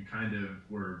 You kind of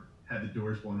had the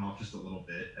doors blown off just a little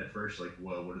bit at first, like,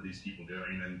 whoa, what are these people doing?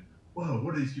 And then, whoa,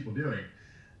 what are these people doing?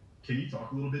 Can you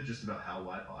talk a little bit just about how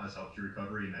YPAW has helped your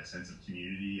recovery and that sense of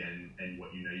community and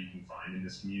what you can find in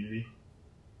this community?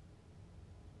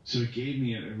 So it gave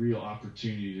me a real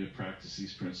opportunity to practice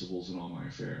these principles in all my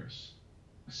affairs.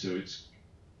 So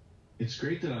it's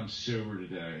great that I'm sober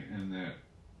today and that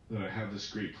I have this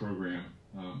great program.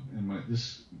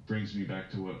 This brings me back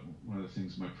to one of the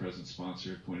things my present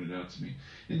sponsor pointed out to me.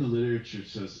 In the literature, it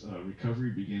says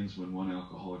recovery begins when one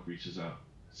alcoholic reaches out,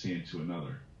 saying to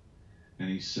another. And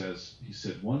he said,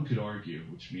 one could argue,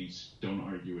 which means don't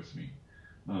argue with me.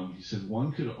 He said,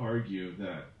 one could argue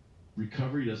that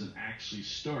recovery doesn't actually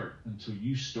start until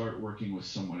you start working with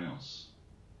someone else.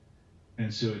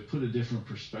 And so it put a different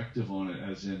perspective on it,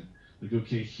 as in, like,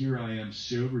 okay, here I am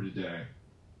sober today.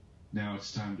 Now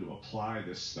it's time to apply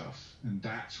this stuff. And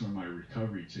that's where my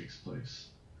recovery takes place.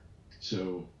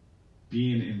 So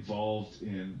being involved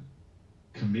in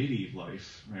committee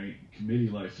life, right? Committee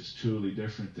life is totally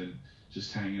different than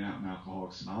just hanging out in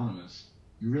Alcoholics Anonymous.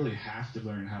 You really have to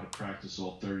learn how to practice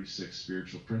all 36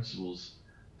 spiritual principles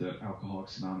that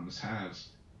Alcoholics Anonymous has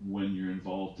when you're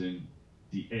involved in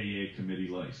the AA committee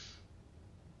life.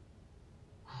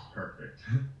 Perfect.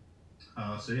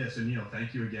 So Neil,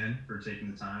 thank you again for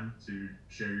taking the time to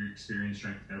share your experience,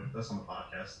 strength, and hope with us on the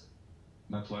podcast.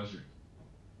 My pleasure.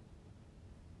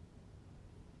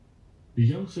 The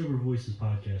Young Sober Voices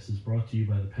podcast is brought to you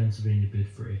by the Pennsylvania Bid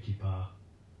for ICYPAA.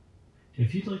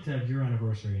 If you'd like to have your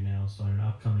anniversary announced on an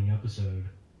upcoming episode,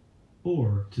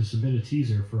 or to submit a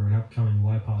teaser for an upcoming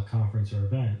YPAA conference or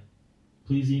event,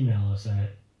 please email us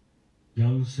at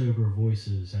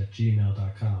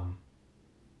youngsobervoices@gmail.com.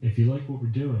 If you like what we're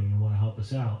doing and want to help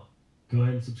us out, go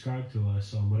ahead and subscribe to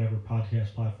us on whatever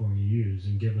podcast platform you use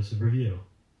and give us a review.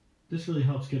 This really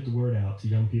helps get the word out to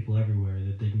young people everywhere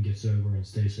that they can get sober and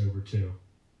stay sober too.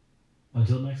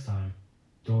 Until next time,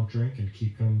 don't drink and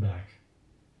keep coming back.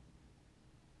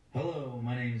 Hello,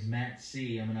 my name is Matt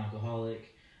C. I'm an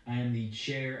alcoholic. I am the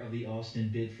chair of the Austin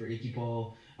Bid for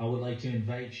ICYPAA. I would like to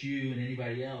invite you and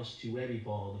anybody else to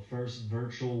WebbyPaul, the first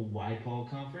virtual YPAW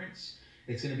conference.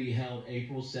 It's going to be held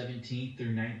April 17th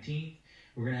through 19th.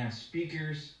 We're going to have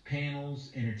speakers,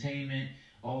 panels, entertainment,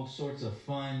 all sorts of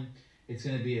fun. It's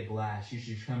going to be a blast. You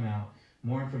should come out.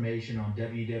 More information on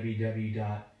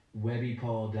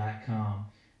www.webbypaul.com.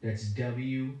 That's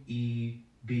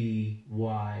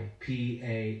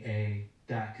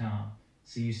WEBYPAA.com.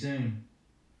 See you soon.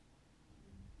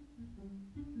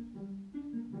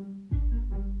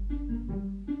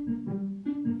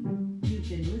 You've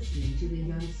been listening to the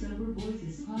Young Sober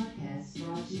Voices podcast,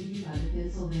 brought to you by the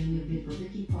Pennsylvania Bid for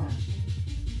ICYPAA.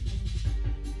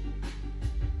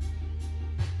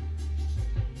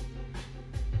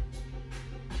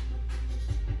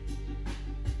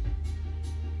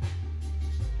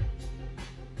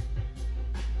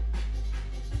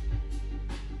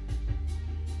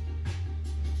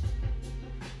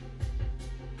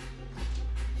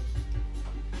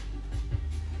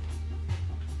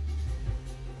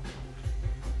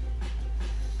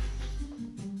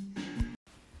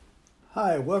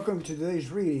 Hi, welcome to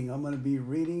today's reading. I'm going to be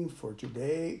reading for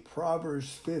today Proverbs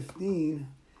 15.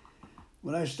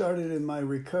 When I started in my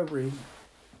recovery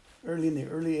in the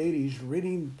early 80s,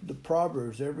 reading the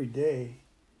Proverbs every day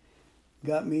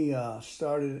got me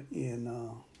started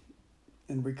in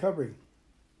recovery.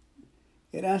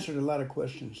 It answered a lot of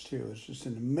questions too. It's just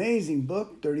an amazing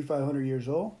book, 3,500 years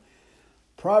old.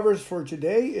 Proverbs for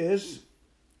today is: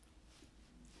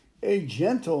 a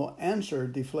gentle answer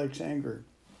deflects anger,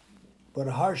 but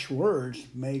harsh words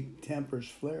make tempers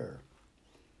flare.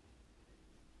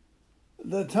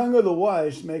 The tongue of the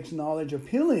wise makes knowledge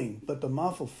appealing, but the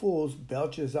mouth of fools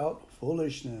belches out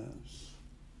foolishness.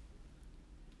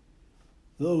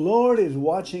 The Lord is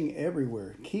watching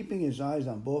everywhere, keeping his eyes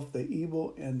on both the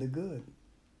evil and the good.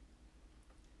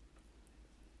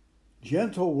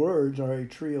 Gentle words are a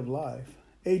tree of life.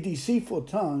 A deceitful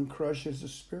tongue crushes the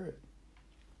spirit.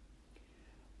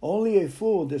 Only a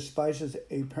fool despises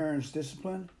a parent's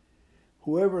discipline.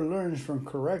 Whoever learns from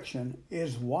correction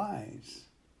is wise.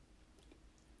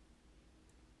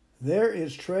 There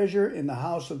is treasure in the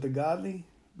house of the godly,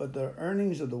 but the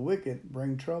earnings of the wicked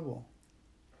bring trouble.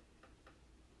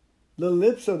 The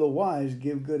lips of the wise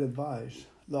give good advice.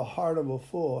 The heart of a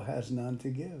fool has none to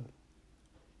give.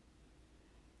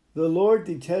 The Lord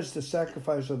detests the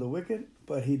sacrifice of the wicked,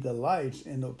 but he delights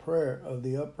in the prayer of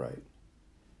the upright.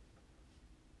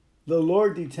 The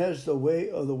Lord detests the way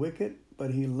of the wicked,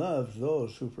 but he loves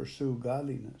those who pursue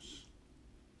godliness.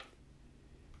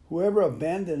 Whoever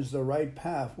abandons the right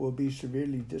path will be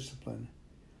severely disciplined.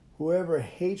 Whoever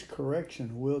hates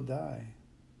correction will die.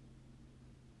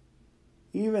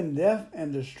 Even death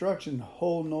and destruction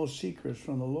hold no secrets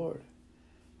from the Lord.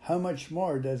 How much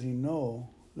more does he know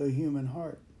the human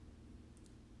heart?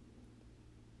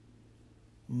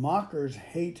 Mockers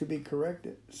hate to be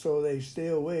corrected, so they stay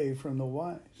away from the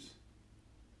wise.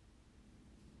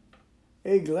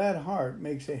 A glad heart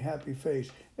makes a happy face.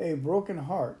 A broken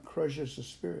heart crushes the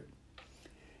spirit.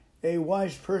 A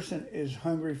wise person is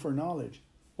hungry for knowledge,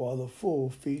 while the fool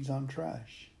feeds on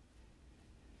trash.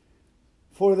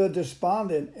 For the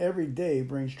despondent, every day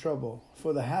brings trouble.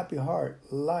 For the happy heart,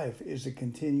 life is a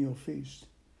continual feast.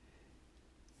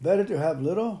 Better to have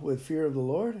little with fear of the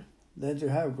Lord than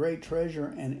to have great treasure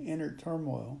and inner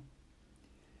turmoil.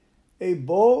 A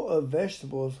bowl of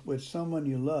vegetables with someone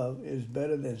you love is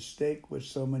better than steak with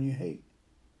someone you hate.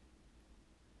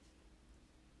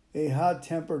 A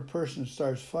hot-tempered person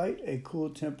starts fight. A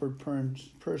cool-tempered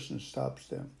person stops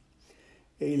them.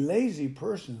 A lazy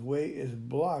person's way is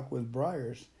blocked with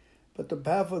briars, but the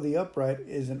path of the upright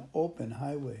is an open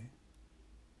highway.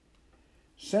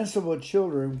 Sensible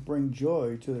children bring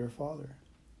joy to their father.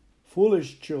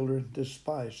 Foolish children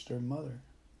despise their mother.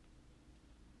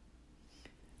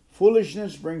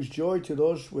 Foolishness brings joy to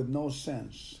those with no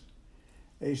sense.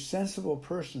 A sensible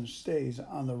person stays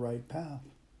on the right path.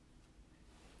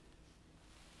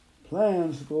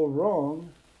 Plans go wrong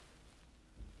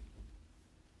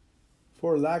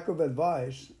for lack of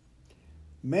advice.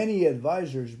 Many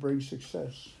advisors bring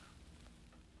success.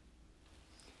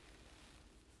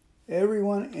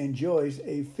 Everyone enjoys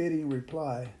a fitting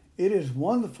reply. It is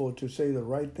wonderful to say the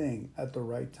right thing at the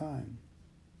right time.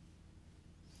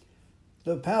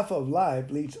 The path of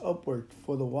life leads upward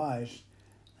for the wise.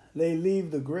 They leave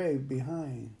the grave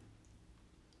behind.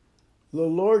 The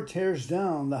Lord tears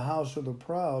down the house of the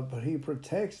proud, but he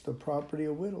protects the property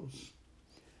of widows.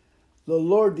 The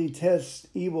Lord detests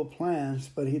evil plans,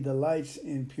 but he delights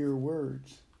in pure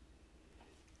words.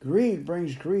 Greed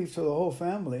brings grief to the whole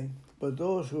family, but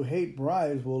those who hate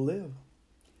bribes will live.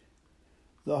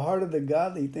 The heart of the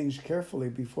godly thinks carefully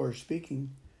before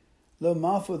speaking. The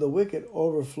mouth of the wicked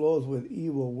overflows with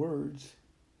evil words.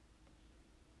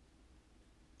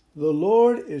 The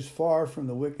Lord is far from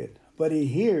the wicked, but he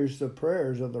hears the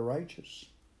prayers of the righteous.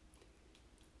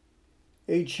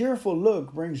 A cheerful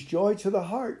look brings joy to the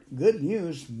heart. Good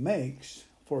news makes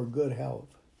for good health.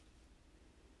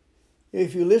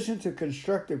 If you listen to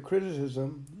constructive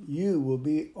criticism, you will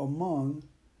be among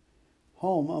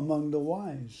the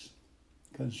wise.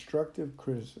 Constructive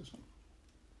criticism.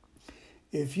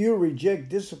 If you reject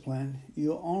discipline,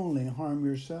 you only harm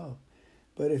yourself.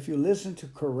 But if you listen to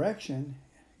correction,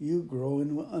 you grow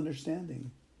in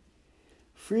understanding.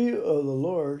 Fear of the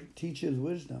Lord teaches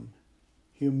wisdom.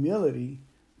 Humility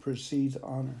precedes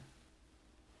honor.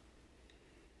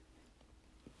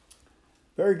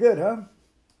 Very good, huh?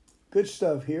 Good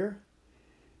stuff here.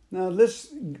 Now let's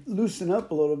loosen up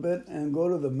a little bit and go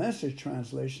to the Message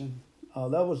translation.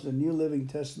 That was the New Living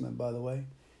Testament, by the way.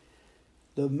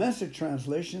 The Message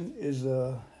translation is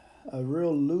a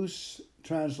real loose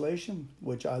translation,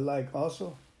 which I like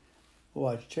also.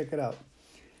 Watch, check it out.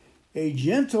 A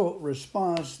gentle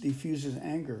response diffuses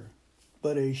anger,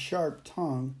 but a sharp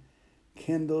tongue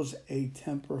kindles a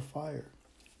temper fire.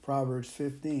 Proverbs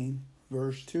 15,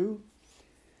 verse 2.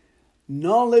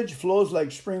 Knowledge flows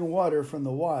like spring water from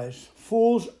the wise.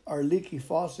 Fools are leaky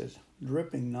faucets,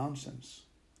 dripping nonsense.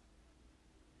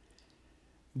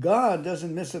 God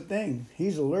doesn't miss a thing.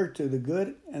 He's alert to the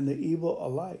good and the evil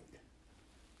alike.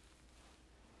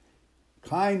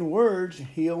 Kind words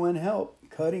heal and help.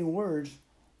 Cutting words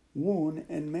wound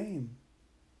and maim.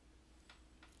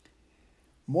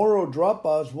 Moral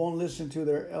dropouts won't listen to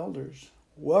their elders.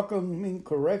 Welcoming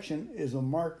correction is a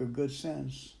mark of good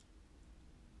sense.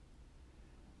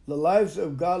 The lives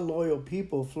of God-loyal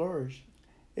people flourish.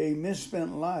 A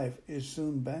misspent life is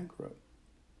soon bankrupt.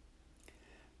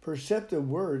 Perceptive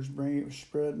words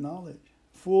spread knowledge.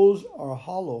 Fools are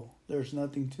hollow. There's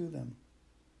nothing to them.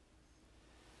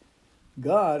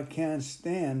 God can't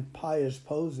stand pious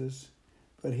poses,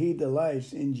 but he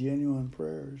delights in genuine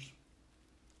prayers.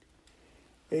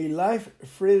 A life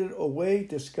frittered away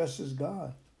disgustes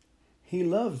God. He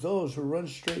loves those who run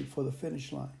straight for the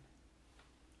finish line.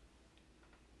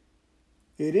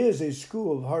 It is a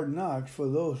school of hard knocks for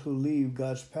those who leave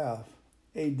God's path,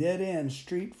 a dead-end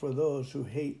street for those who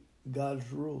hate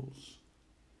God's rules.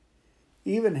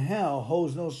 Even hell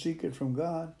holds no secret from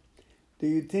God. Do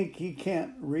you think he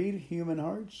can't read human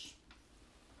hearts?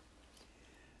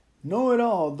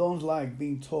 Know-it-all don't like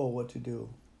being told what to do.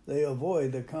 They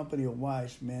avoid the company of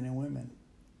wise men and women.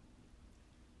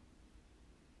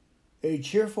 A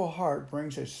cheerful heart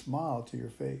brings a smile to your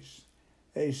face.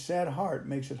 A sad heart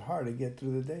makes it hard to get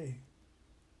through the day.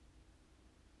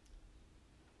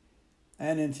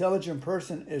 An intelligent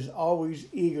person is always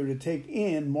eager to take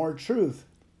in more truth.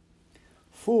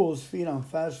 Fools feed on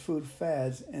fast food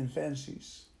fads and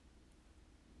fancies.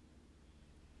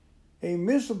 A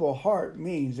miserable heart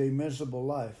means a miserable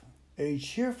life. A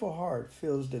cheerful heart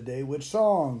fills the day with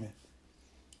song.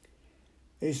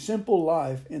 A simple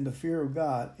life in the fear of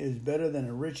God is better than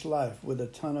a rich life with a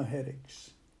ton of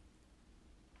headaches.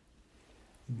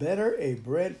 Better a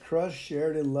bread crust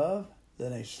shared in love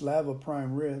than a slab of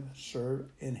prime rib served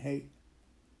in hate.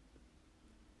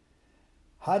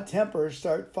 Hot tempers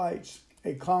start fights.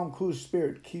 A calm, cool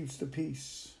spirit keeps the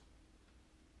peace.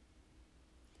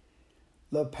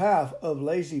 The path of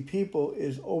lazy people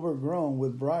is overgrown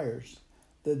with briars.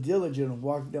 The diligent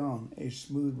walk down a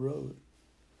smooth road.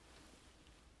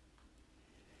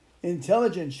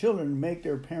 Intelligent children make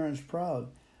their parents proud.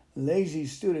 Lazy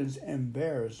students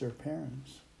embarrass their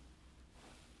parents.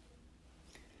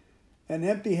 An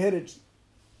empty-headed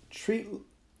treat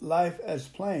life as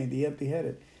plain, the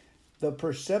empty-headed. The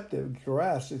perceptive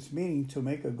grasp its meaning to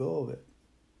make a go of it.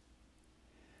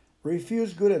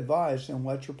 Refuse good advice and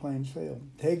watch your plans fail.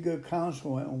 Take good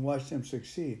counsel and watch them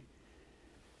succeed.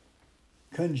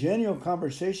 Congenial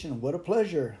conversation, what a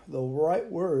pleasure. The right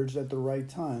words at the right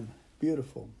time,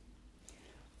 beautiful.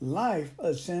 Life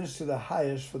ascends to the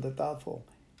highest for the thoughtful.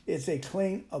 It's a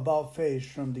clean about face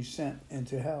from descent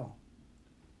into hell.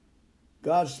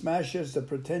 God smashes the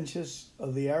pretentious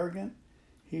of the arrogant.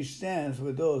 He stands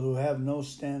with those who have no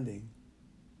standing.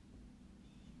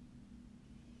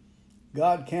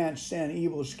 God can't stand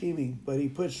evil scheming, but he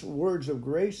puts words of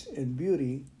grace and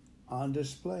beauty on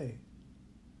display.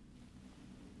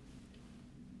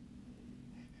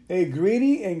 A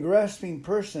greedy and grasping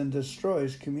person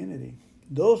destroys community.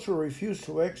 Those who refuse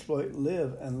to exploit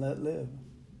live and let live.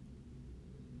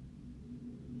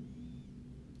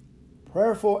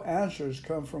 Prayerful answers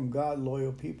come from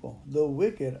God-loyal people. The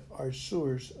wicked are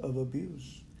source of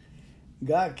abuse.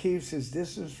 God keeps his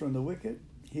distance from the wicked.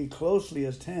 He closely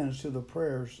attends to the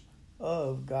prayers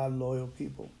of God-loyal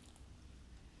people.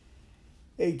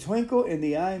 A twinkle in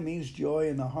the eye means joy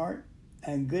in the heart,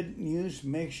 and good news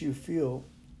makes you feel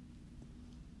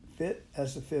fit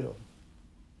as a fiddle.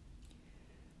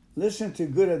 Listen to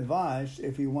good advice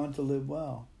if you want to live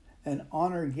well, and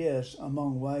honor guests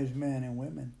among wise men and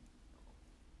women.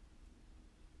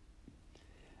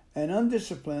 An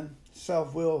undisciplined,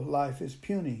 self-willed life is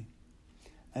puny.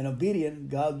 An obedient,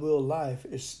 God-willed life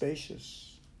is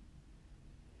spacious.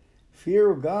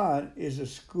 Fear of God is a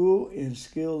school in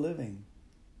skilled living.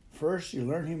 First, you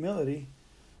learn humility,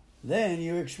 then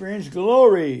you experience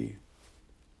glory.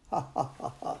 Ha ha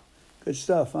ha ha. Good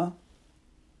stuff, huh?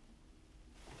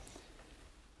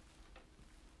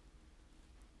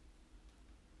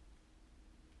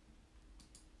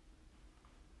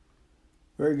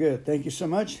 Very good. Thank you so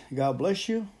much. God bless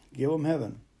you. Give them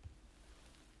heaven.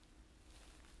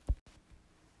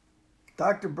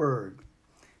 Dr. Berg.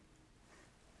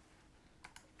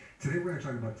 Today we're going to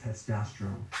talk about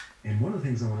testosterone. And one of the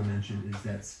things I want to mention is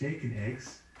that steak and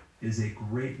eggs is a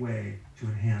great way to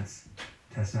enhance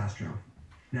testosterone.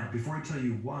 Now, before I tell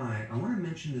you why, I want to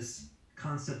mention this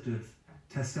concept of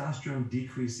testosterone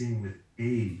decreasing with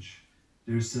age.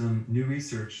 There's some new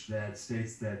research that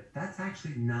states that that's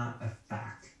actually not a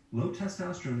fact. Low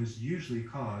testosterone is usually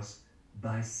caused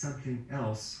by something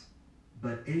else,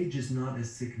 but age is not a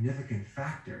significant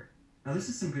factor. Now, this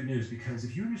is some good news because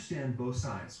if you understand both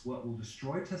sides, what will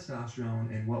destroy testosterone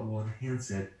and what will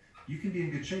enhance it, you can be in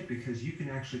good shape because you can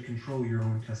actually control your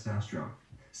own testosterone.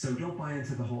 So don't buy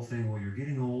into the whole thing, well, you're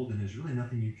getting old and there's really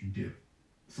nothing you can do.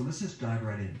 So let's just dive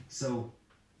right in. So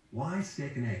why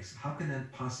steak and eggs? How can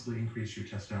that possibly increase your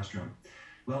testosterone?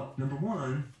 Well, number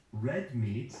one, red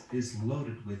meat is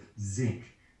loaded with zinc.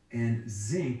 And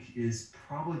zinc is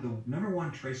probably the number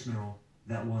one trace mineral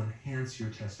that will enhance your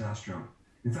testosterone.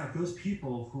 In fact, those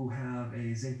people who have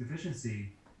a zinc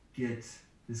deficiency get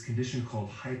this condition called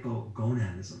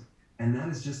hypogonadism. And that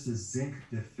is just a zinc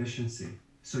deficiency.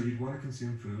 So you'd want to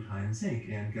consume food high in zinc.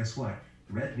 And guess what?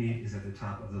 Red meat is at the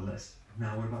top of the list.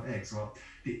 Now, what about eggs? Well,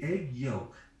 the egg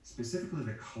yolk, specifically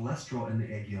the cholesterol in the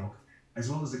egg yolk, as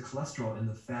well as the cholesterol in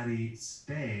the fatty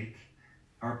steak,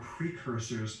 are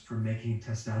precursors for making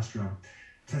testosterone.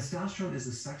 Testosterone is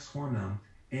a sex hormone,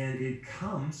 and it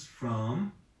comes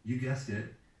from, you guessed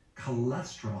it,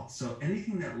 cholesterol. So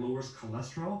anything that lowers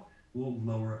cholesterol will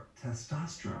lower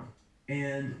testosterone.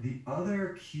 And the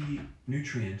other key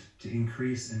nutrient to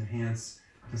increase and enhance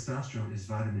testosterone is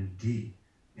vitamin D.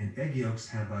 And egg yolks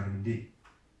have vitamin D.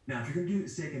 Now, if you're going to do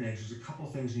steak and eggs, there's a couple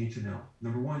things you need to know.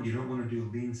 Number one, you don't want to do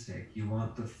lean steak. You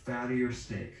want the fattier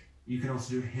steak. You can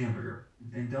also do hamburger.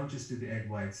 And don't just do the egg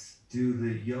whites. Do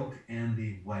the yolk and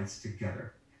the whites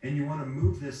together. And you want to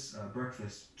move this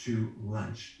breakfast to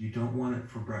lunch. You don't want it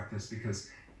for breakfast because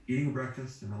eating a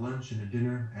breakfast and a lunch and a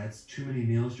dinner adds too many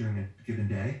meals during a given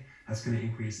day. That's going to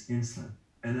increase insulin.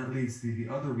 And that leads to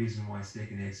the other reason why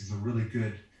steak and eggs is a really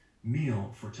good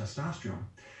meal for testosterone.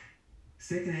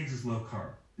 Steak and eggs is low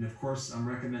carb. And of course, I'm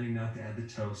recommending not to add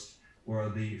the toast or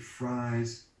the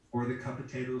fries or the cup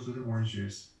potatoes with the orange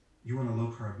juice. You want a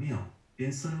low carb meal.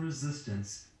 Insulin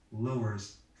resistance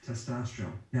lowers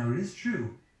testosterone. Now, it is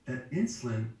true that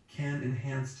insulin can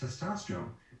enhance testosterone,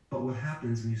 but what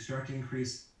happens when you start to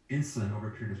increase insulin over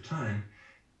a period of time,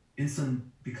 insulin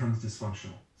becomes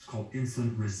dysfunctional. It's called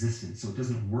insulin resistance, so it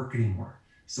doesn't work anymore.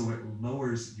 So it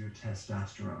lowers your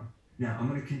testosterone. Now, I'm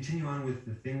going to continue on with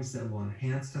the things that will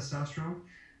enhance testosterone,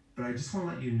 but I just want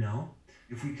to let you know,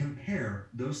 if we compare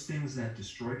those things that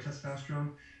destroy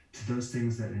testosterone to those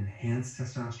things that enhance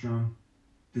testosterone,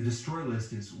 the destroy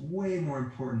list is way more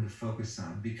important to focus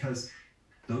on because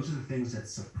those are the things that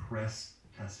suppress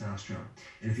testosterone.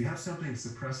 And if you have something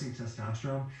suppressing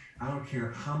testosterone, I don't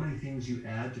care how many things you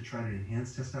add to try to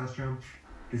enhance testosterone,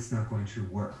 it's not going to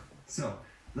work. So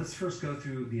let's first go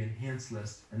through the enhance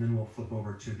list, and then we'll flip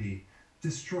over to the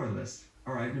destroy list.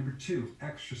 All right, number two,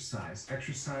 exercise.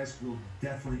 Exercise will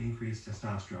definitely increase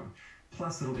testosterone.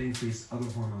 Plus, it'll increase other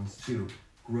hormones too.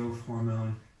 Growth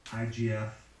hormone,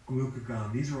 IGF,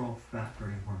 glucagon. These are all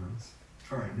fat-burning hormones.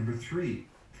 All right, number three,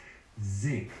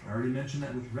 zinc. I already mentioned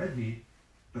that with red meat,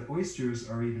 but oysters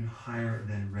are even higher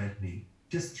than red meat.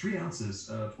 Just 3 ounces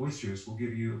of oysters will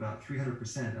give you about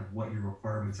 300% of what your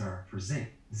requirements are for zinc.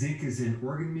 Zinc is in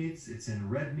organ meats, it's in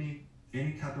red meat,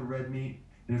 any type of red meat,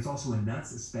 and it's also in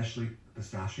nuts, especially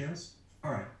pistachios.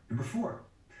 All right, number 4,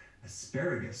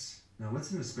 asparagus. Now,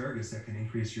 what's in asparagus that can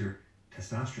increase your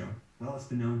testosterone? Well, it's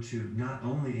been known to not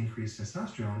only increase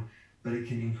testosterone, but it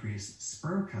can increase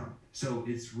sperm count. So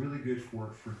it's really good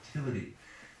for fertility.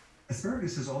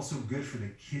 Asparagus is also good for the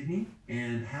kidney,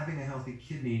 and having a healthy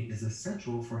kidney is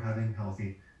essential for having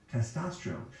healthy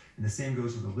testosterone. And the same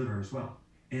goes with the liver as well.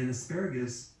 And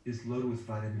asparagus is loaded with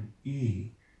vitamin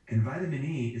E. And vitamin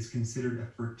E is considered a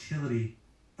fertility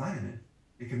vitamin.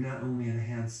 It can not only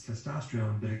enhance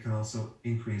testosterone, but it can also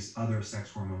increase other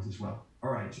sex hormones as well.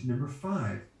 All right, number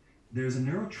 5, there's a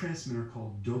neurotransmitter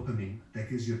called dopamine that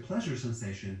gives you a pleasure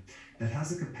sensation that has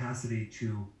the capacity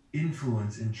to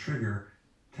influence and trigger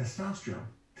testosterone.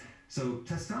 So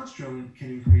testosterone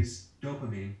can increase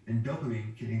dopamine, and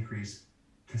dopamine can increase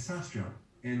testosterone.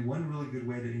 And one really good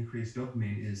way to increase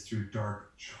dopamine is through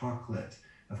dark chocolate.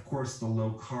 Of course, the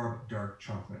low-carb dark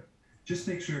chocolate. Just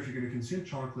make sure if you're going to consume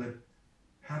chocolate,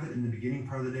 have it in the beginning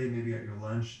part of the day, maybe at your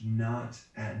lunch, not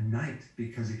at night,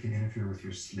 because it can interfere with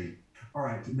your sleep. All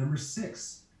right, number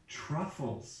 6,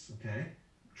 truffles, okay?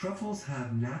 Truffles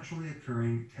have naturally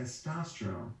occurring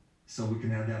testosterone, so we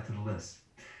can add that to the list.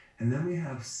 And then we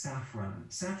have saffron.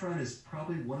 Saffron is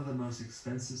probably one of the most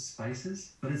expensive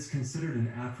spices, but it's considered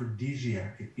an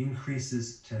aphrodisiac. It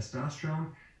increases testosterone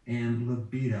and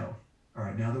libido. All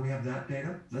right, now that we have that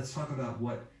data, let's talk about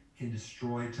what can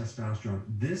destroy testosterone.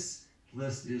 This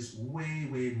list is way,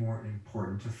 way more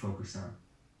important to focus on.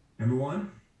 Number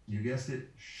 1, you guessed it,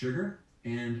 sugar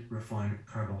and refined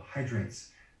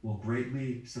carbohydrates will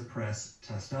greatly suppress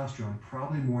testosterone,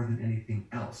 probably more than anything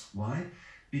else. Why?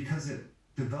 Because it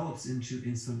develops into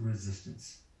insulin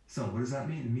resistance. So what does that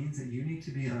mean? It means that you need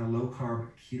to be on a low-carb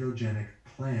ketogenic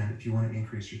plan if you want to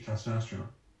increase your testosterone.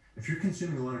 If you're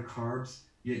consuming a lot of carbs,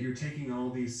 yet you're taking all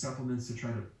these supplements to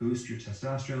try to boost your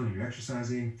testosterone and you're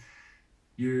exercising,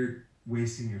 you're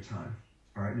wasting your time.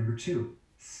 All right, number 2,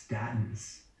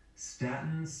 statins.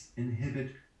 Statins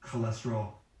inhibit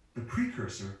cholesterol, the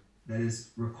precursor that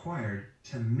is required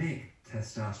to make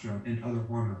testosterone and other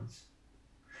hormones.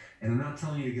 And I'm not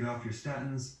telling you to get off your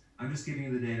statins. I'm just giving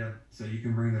you the data so you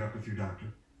can bring that up with your doctor.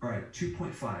 All right,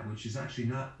 2.5, which is actually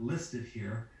not listed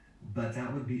here, but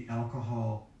that would be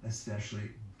alcohol, especially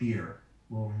beer,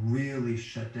 will really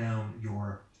shut down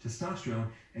your testosterone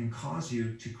and cause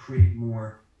you to create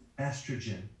more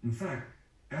estrogen. In fact,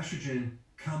 estrogen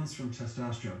comes from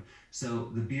testosterone.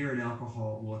 So the beer and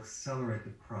alcohol will accelerate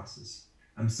the process.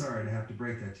 I'm sorry to have to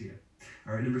break that to you.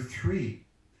 All right, number 3,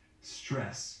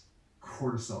 stress.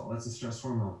 Cortisol, that's a stress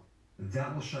hormone.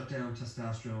 That will shut down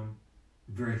testosterone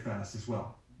very fast as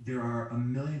well. There are a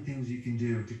million things you can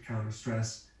do to counter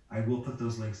stress. I will put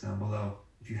those links down below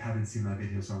if you haven't seen my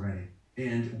videos already.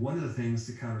 And one of the things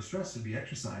to counter stress would be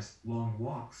exercise, long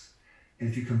walks. And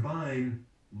if you combine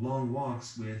long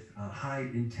walks with high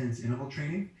intense interval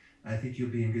training, I think you'll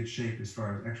be in good shape as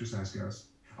far as exercise goes.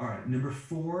 All right, number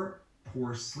 4,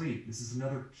 poor sleep. This is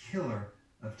another killer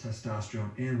of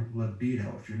testosterone and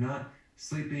libido. If you're not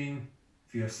sleeping,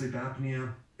 if you have sleep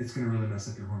apnea, it's going to really mess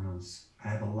up your hormones. I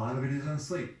have a lot of videos on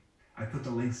sleep. I put the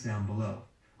links down below.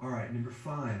 All right, number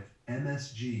 5,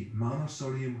 MSG,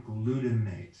 monosodium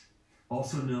glutamate,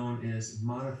 also known as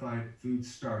modified food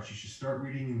starch. You should start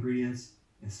reading ingredients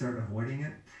and start avoiding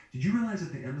it. Did you realize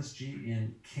that the MSG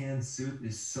in canned soup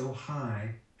is so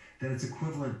high that it's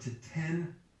equivalent to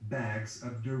 10 bags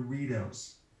of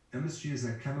Doritos? MSG is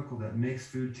a chemical that makes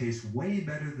food taste way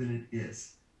better than it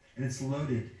is. And it's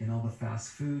loaded in all the fast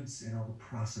foods and all the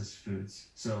processed foods.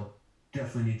 So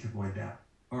definitely need to avoid that.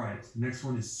 All right, next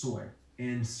one is soy.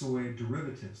 And soy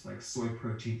derivatives like soy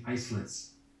protein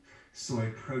isolates,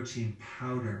 soy protein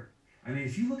powder. I mean,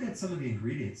 if you look at some of the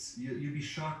ingredients, you'd be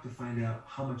shocked to find out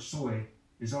how much soy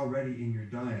is already in your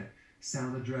diet.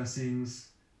 Salad dressings,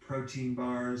 protein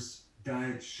bars,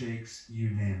 diet shakes, you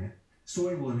name it.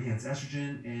 Soy will enhance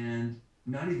estrogen, and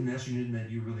not even estrogen that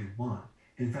you really want.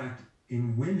 In fact,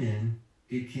 in women,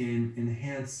 it can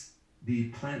enhance the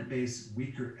plant-based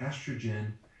weaker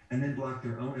estrogen and then block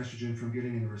their own estrogen from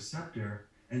getting in the receptor.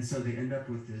 And so they end up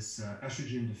with this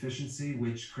estrogen deficiency,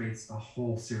 which creates a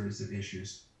whole series of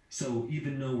issues. So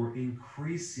even though we're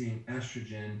increasing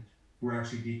estrogen, we're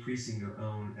actually decreasing their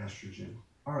own estrogen.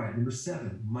 All right, number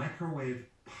 7, microwave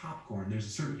popcorn. There's a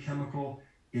certain chemical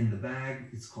in the bag,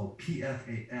 it's called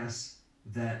PFAS,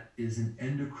 that is an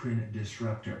endocrine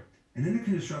disruptor. An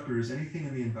endocrine disruptor is anything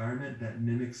in the environment that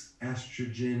mimics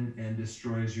estrogen and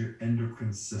destroys your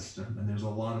endocrine system. And there's a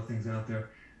lot of things out there.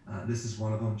 This is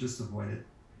one of them, just avoid it.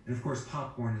 And of course,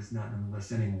 popcorn is not on the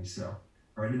list anyway, so.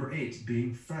 All right, number 8,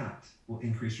 being fat will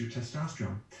increase your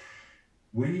testosterone.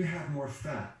 When you have more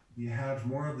fat, you have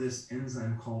more of this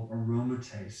enzyme called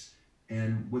aromatase.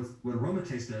 And what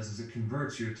aromatase does is it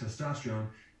converts your testosterone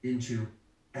into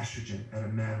estrogen at a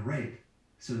mad rate.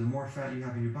 So the more fat you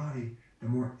have in your body, the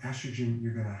more estrogen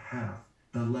you're going to have,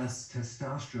 the less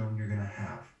testosterone you're going to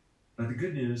have. But the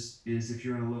good news is if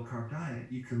you're on a low-carb diet,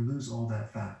 you can lose all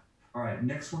that fat. All right,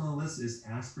 next one on the list is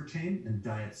aspartame and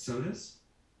diet sodas.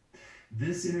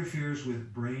 This interferes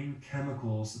with brain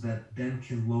chemicals that then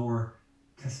can lower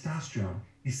testosterone.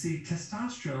 You see,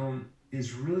 testosterone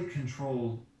is really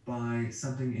controlled by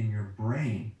something in your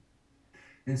brain.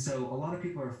 And so a lot of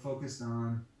people are focused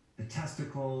on the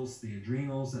testicles, the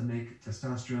adrenals that make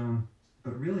testosterone,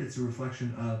 but really it's a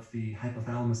reflection of the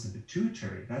hypothalamus and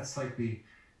pituitary. That's like the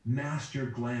master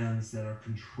glands that are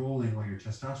controlling all your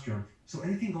testosterone. So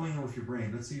anything going on with your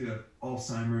brain, let's say you have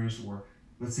Alzheimer's, or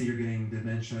let's say you're getting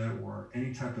dementia, or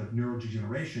any type of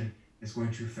neurodegeneration, is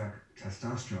going to affect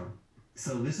testosterone.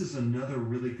 So this is another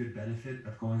really good benefit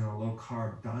of going on a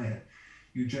low-carb diet.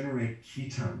 You generate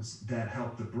ketones that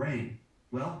help the brain.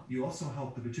 Well, you also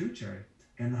help the pituitary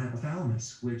and the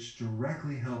hypothalamus, which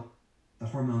directly help the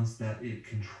hormones that it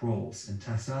controls. And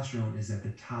testosterone is at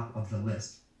the top of the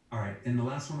list. All right, and the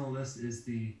last one on the list is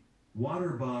the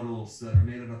water bottles that are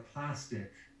made out of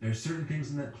plastic. There are certain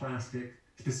things in that plastic,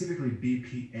 specifically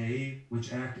BPA,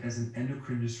 which act as an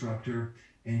endocrine disruptor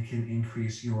and can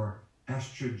increase your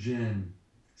estrogen.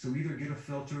 So either get a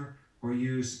filter or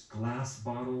use glass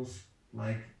bottles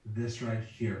like this right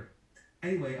here.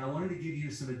 Anyway, I wanted to give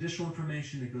you some additional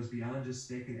information that goes beyond just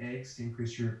steak and eggs to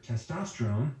increase your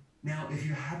testosterone. Now, if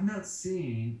you have not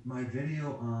seen my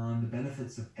video on the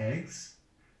benefits of eggs,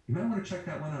 you might want to check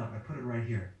that one out. I put it right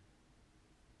here.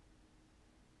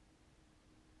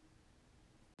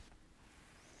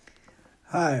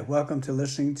 Hi, welcome to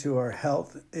listening to our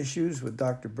health issues with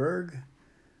Dr. Berg.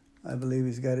 I believe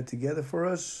he's got it together for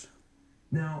us.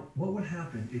 Now, what would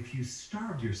happen if you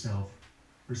starved yourself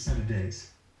for 7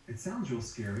 days? It sounds real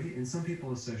scary, and some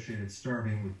people associated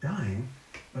starving with dying,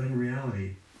 but in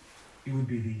reality, it would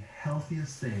be the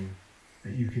healthiest thing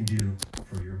that you can do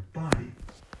for your body.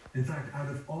 In fact, out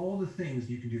of all the things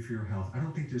you can do for your health, I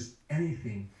don't think there's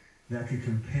anything that could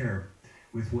compare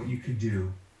with what you could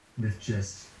do with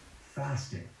just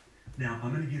fasting. Now,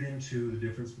 I'm going to get into the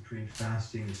difference between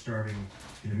fasting and starving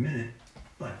in a minute,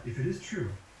 but if it is true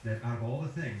that out of all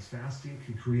the things, fasting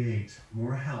can create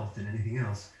more health than anything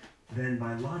else, then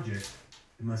by logic,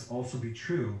 it must also be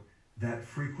true that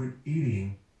frequent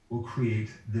eating will create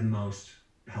the most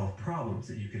health problems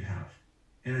that you could have.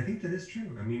 And I think that is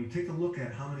true. I mean, take a look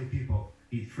at how many people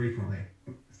eat frequently.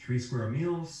 3 square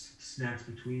meals, snacks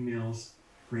between meals,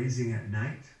 grazing at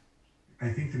night. I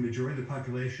think the majority of the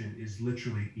population is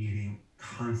literally eating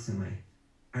constantly.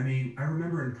 I mean, I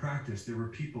remember in practice, there were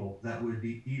people that would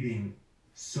be eating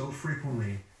so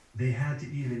frequently, they had to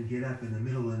even get up in the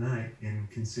middle of the night and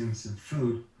consume some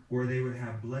food, or they would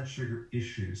have blood sugar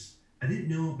issues. I didn't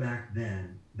know back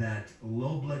then that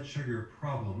low blood sugar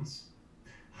problems,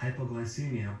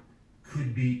 hypoglycemia,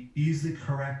 could be easily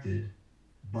corrected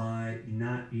by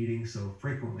not eating so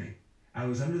frequently. I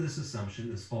was under this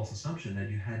assumption, this false assumption, that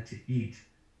you had to eat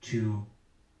to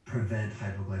prevent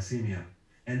hypoglycemia.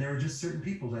 And there were just certain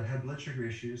people that had blood sugar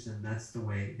issues, and that's the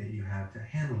way that you have to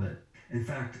handle it. In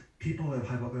fact, people that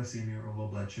have hypoglycemia or low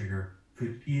blood sugar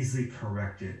could easily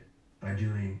correct it by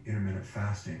doing intermittent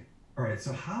fasting. All right,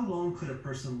 so how long could a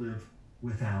person live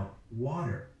without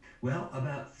water? Well,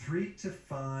 about 3 to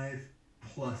 5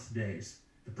 plus days.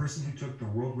 The person who took the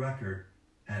world record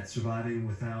at surviving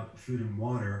without food and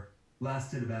water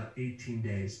lasted about 18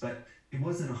 days, but it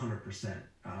wasn't 100%.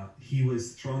 He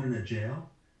was thrown in a jail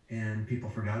and people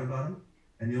forgot about him.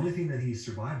 And the only thing that he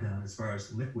survived on as far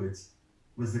as liquids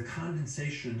was the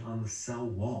condensation on the cell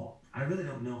wall. I really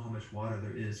don't know how much water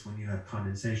there is when you have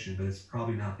condensation, but it's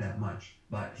probably not that much.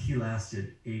 But he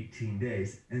lasted 18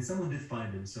 days and someone did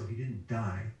find him, so he didn't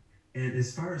die. And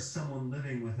as far as someone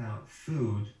living without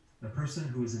food, the person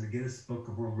who was in the Guinness Book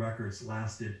of World Records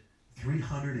lasted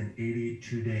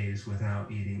 382 days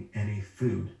without eating any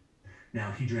food.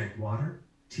 Now, he drank water,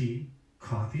 tea,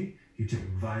 coffee, he took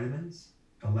vitamins,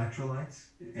 electrolytes,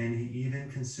 and he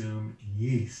even consumed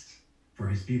yeast for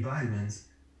his B vitamins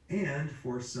and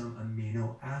for some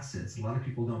amino acids. A lot of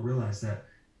people don't realize that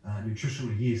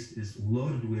nutritional yeast is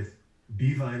loaded with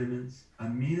B vitamins,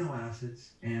 amino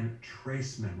acids, and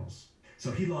trace minerals.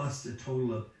 So he lost a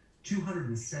total of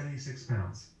 276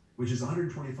 pounds, which is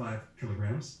 125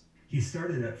 kilograms. He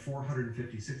started at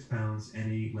 456 pounds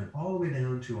and he went all the way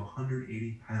down to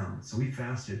 180 pounds. So he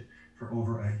fasted for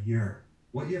over a year.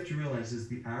 What you have to realize is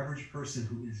the average person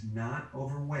who is not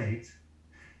overweight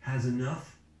has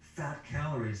enough fat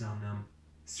calories on them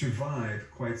to survive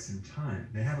quite some time.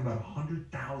 They have about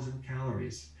 100,000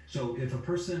 calories. So if a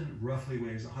person roughly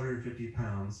weighs 150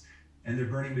 pounds and they're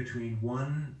burning between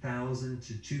 1,000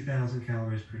 to 2,000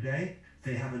 calories per day,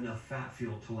 they have enough fat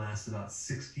fuel to last about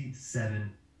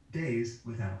 67 days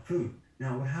without food.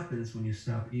 Now, what happens when you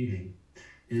stop eating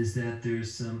is that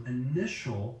there's some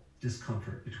initial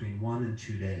discomfort between 1 and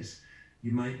 2 days.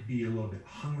 You might be a little bit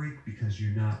hungry because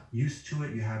you're not used to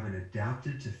it. You haven't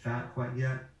adapted to fat quite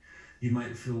yet. You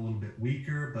might feel a little bit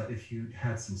weaker, but if you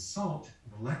had some salt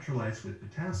and electrolytes with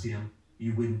potassium,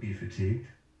 you wouldn't be fatigued.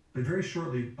 But very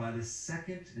shortly, by the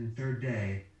second and third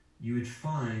day, you would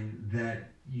find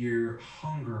that your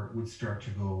hunger would start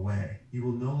to go away. You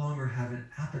will no longer have an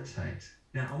appetite.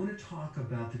 Now, I want to talk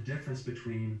about the difference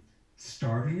between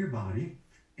starving your body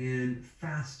and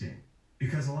fasting,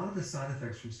 because a lot of the side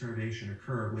effects from starvation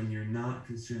occur when you're not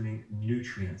consuming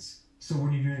nutrients. So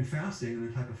when you're doing fasting, and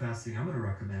the type of fasting I'm going to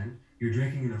recommend, you're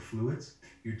drinking enough fluids,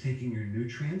 you're taking your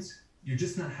nutrients, you're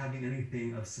just not having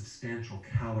anything of substantial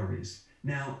calories.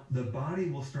 Now, the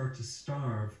body will start to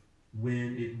starve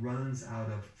when it runs out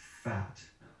of fat.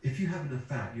 If you have enough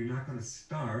fat, you're not going to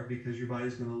starve because your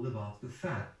body's going to live off the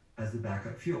fat as the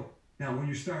backup fuel. Now, when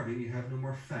you're starving, you have no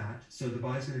more fat, so the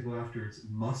body's going to go after its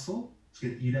muscle. It's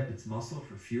going to eat up its muscle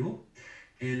for fuel,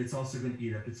 and it's also going to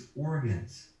eat up its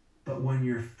organs. But when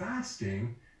you're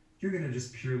fasting, you're going to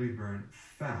just purely burn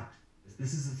fat.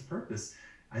 This is its purpose.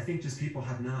 I think just people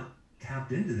have not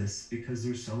tapped into this because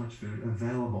there's so much food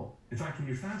available. In fact, when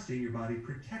you're fasting, your body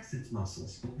protects its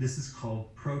muscles. This is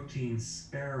called protein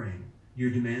sparing.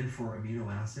 Your demand for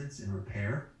amino acids and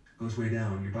repair goes way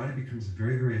down. Your body becomes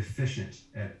very, very efficient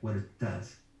at what it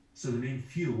does. So the main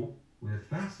fuel with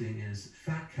fasting is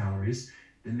fat calories.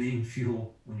 The main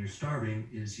fuel when you're starving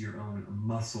is your own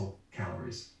muscle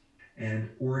calories and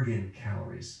organ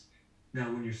calories.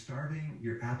 Now, when you're starving,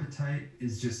 your appetite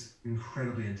is just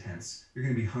incredibly intense. You're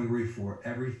going to be hungry for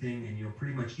everything and you'll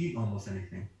pretty much eat almost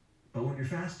anything. But when you're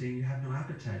fasting, you have no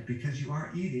appetite because you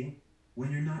are eating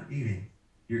when you're not eating,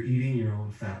 you're eating your own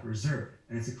fat reserve.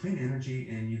 And it's a clean energy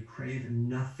and you crave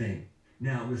nothing.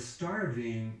 Now, with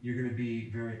starving, you're going to be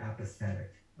very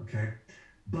apathetic, okay?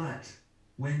 But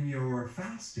when you're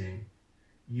fasting,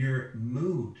 your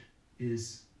mood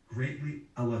is greatly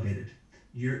elevated.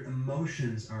 Your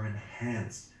emotions are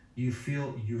enhanced. You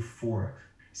feel euphoric.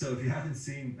 So if you haven't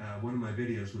seen one of my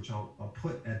videos, which I'll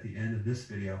put at the end of this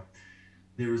video,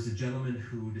 there was a gentleman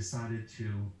who decided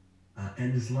to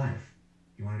end his life.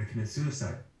 He wanted to commit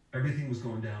suicide. Everything was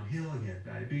going downhill. He had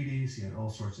diabetes. He had all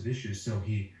sorts of issues. So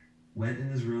he went in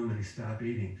his room and he stopped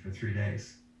eating for 3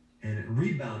 days. And it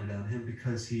rebounded on him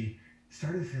because he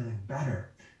started feeling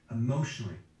better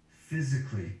emotionally,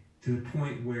 physically, to the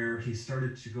point where he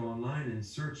started to go online and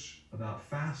search about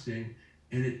fasting,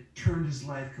 and it turned his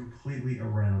life completely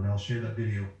around. I'll share that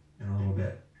video in a little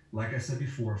bit. Like I said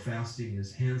before, fasting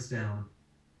is hands down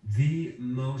the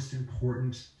most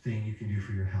important thing you can do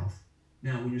for your health.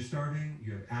 Now, when you're starving,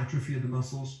 you have atrophy of the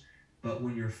muscles, but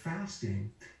when you're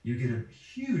fasting, you get a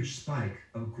huge spike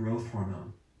of growth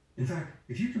hormone. In fact,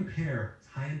 if you compare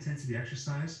high-intensity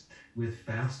exercise with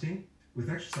fasting, with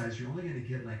exercise, you're only going to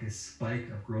get like a spike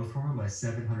of growth hormone by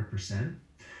 700%.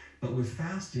 But with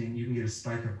fasting, you can get a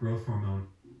spike of growth hormone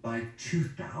by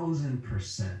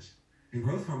 2,000%. And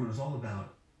growth hormone is all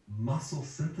about muscle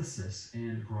synthesis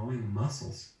and growing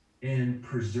muscles and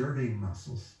preserving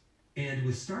muscles. And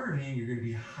with starving, you're going to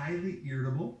be highly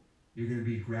irritable. You're going to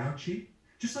be grouchy,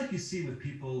 just like you see with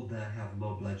people that have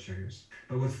low blood sugars.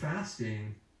 But with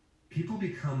fasting, people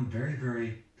become very,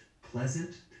 very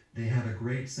pleasant. They have a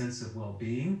great sense of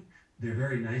well-being. They're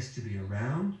very nice to be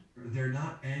around. They're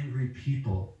not angry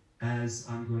people, as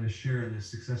I'm going to share in this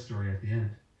success story at the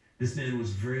end. This man was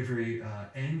very, very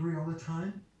angry all the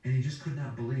time, and he just could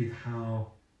not believe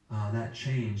how that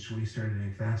changed when he started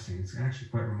doing fasting. It's actually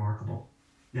quite remarkable.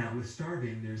 Now, with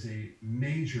starving, there's a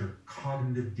major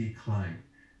cognitive decline.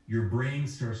 Your brain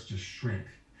starts to shrink.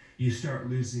 You start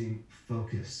losing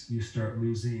focus. You start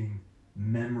losing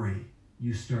memory.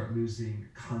 You start losing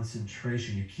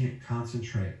concentration. You can't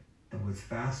concentrate. But with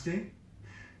fasting,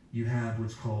 you have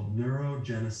what's called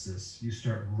neurogenesis. You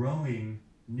start growing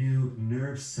new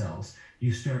nerve cells.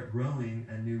 You start growing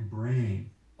a new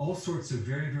brain. All sorts of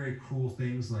very, very cool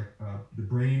things like the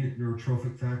brain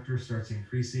neurotrophic factor starts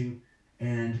increasing,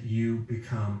 and you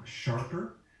become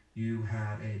sharper. You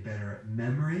have a better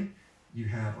memory. You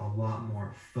have a lot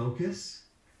more focus.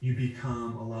 You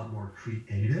become a lot more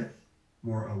creative,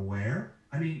 more aware.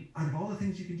 I mean, out of all the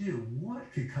things you can do,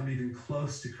 what could come even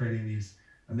close to creating these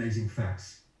amazing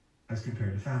effects as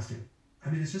compared to fasting? I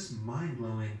mean, it's just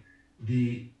mind-blowing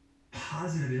the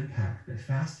positive impact that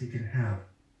fasting can have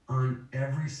on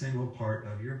every single part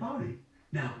of your body.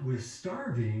 Now, with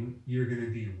starving, you're going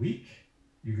to be weak,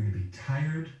 you're going to be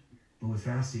tired, but with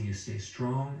fasting, you stay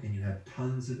strong and you have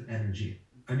tons of energy.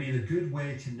 I mean, a good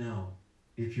way to know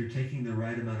if you're taking the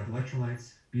right amount of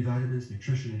electrolytes, B vitamins,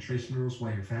 nutrition, and trace minerals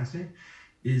while you're fasting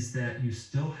is that you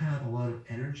still have a lot of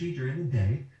energy during the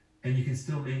day and you can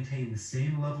still maintain the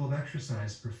same level of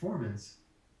exercise performance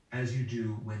as you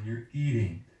do when you're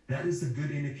eating. That is a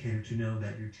good indicator to know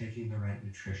that you're taking the right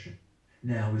nutrition.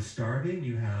 Now, with starving,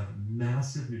 you have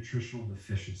massive nutritional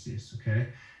deficiencies, okay?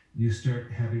 You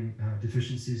start having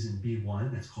deficiencies in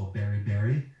B1, that's called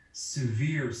beriberi.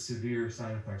 Severe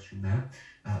side effects from that.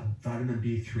 Vitamin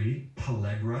B3,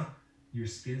 pellagra. Your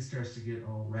skin starts to get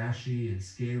all rashy and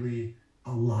scaly,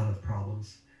 a lot of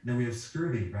problems. Then we have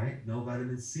scurvy, right? No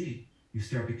vitamin C. You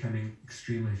start becoming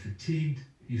extremely fatigued.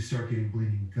 You start getting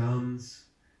bleeding gums.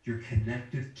 Your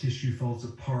connective tissue falls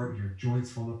apart. Your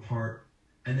joints fall apart.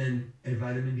 And then a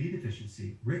vitamin D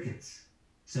deficiency, rickets.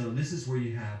 So this is where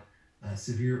you have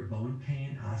severe bone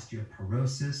pain,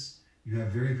 osteoporosis. You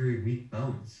have very, very weak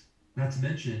bones. Not to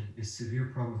mention a severe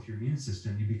problem with your immune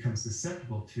system. You become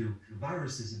susceptible to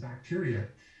viruses and bacteria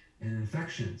and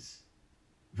infections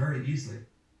very easily.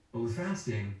 But with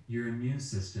fasting, your immune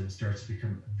system starts to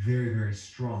become very, very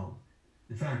strong.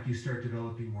 In fact, you start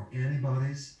developing more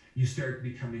antibodies. You start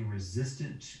becoming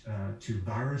resistant to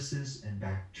viruses and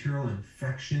bacterial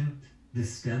infection. The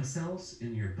stem cells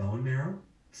in your bone marrow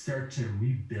start to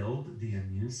rebuild the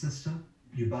immune system.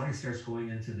 Your body starts going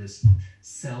into this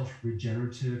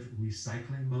self-regenerative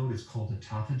recycling mode. It's called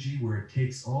autophagy, where it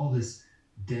takes all this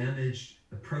damaged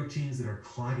proteins that are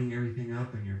clogging everything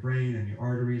up in your brain and your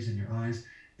arteries and your eyes,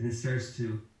 and it starts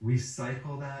to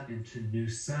recycle that into new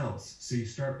cells. So you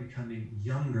start becoming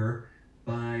younger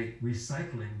by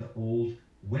recycling the old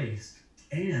waste.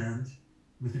 And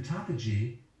with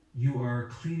autophagy, you are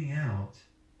cleaning out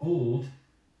old,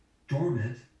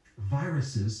 dormant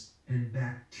viruses and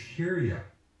bacteria.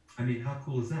 I mean, how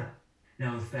cool is that?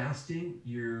 Now, with fasting,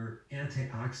 your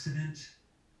antioxidant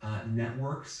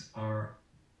networks are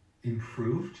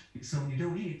improved. So when you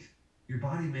don't eat, your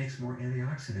body makes more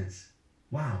antioxidants.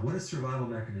 Wow, what a survival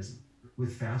mechanism.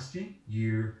 With fasting,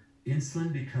 your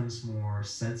insulin becomes more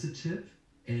sensitive,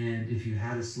 and if you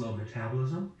had a slow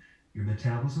metabolism, your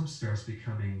metabolism starts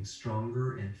becoming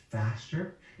stronger and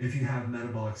faster. If you have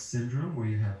metabolic syndrome where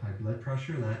you have high blood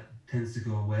pressure, that tends to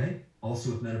go away.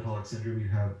 Also with metabolic syndrome, you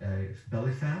have a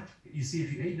belly fat. You see,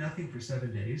 if you ate nothing for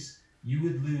 7 days, you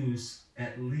would lose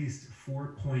at least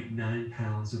 4.9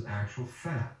 pounds of actual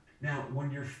fat. Now,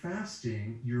 when you're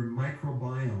fasting, your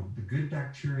microbiome, the good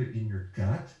bacteria in your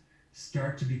gut,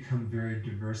 start to become very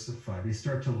diversified. They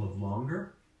start to live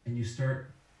longer, and you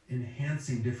start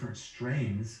enhancing different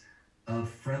strains of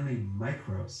friendly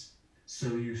microbes.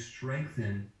 So you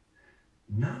strengthen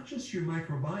not just your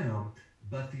microbiome,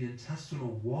 but the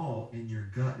intestinal wall in your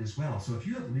gut as well. So if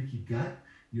you have leaky gut,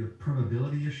 you have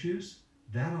permeability issues,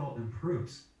 that all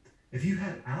improves. If you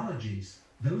had allergies,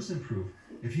 those improve.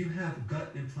 If you have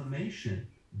gut inflammation,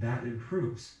 that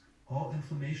improves. All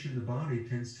inflammation in the body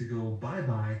tends to go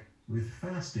bye-bye with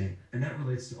fasting, and that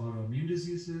relates to autoimmune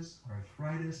diseases,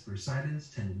 arthritis, bursitis,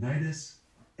 tendinitis,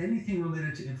 anything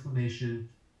related to inflammation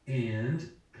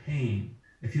and pain.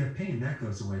 If you have pain, that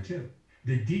goes away too.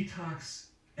 The detox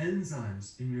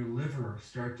enzymes in your liver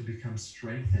start to become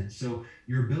strengthened, so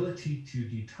your ability to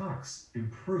detox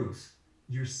improves.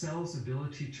 Your cell's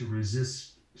ability to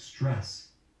resist stress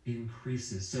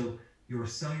increases, so your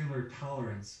cellular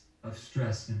tolerance of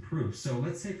stress improves. So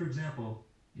let's say, for example,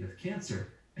 you have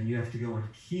cancer and you have to go on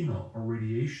chemo or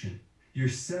radiation. Your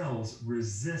cells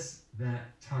resist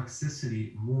that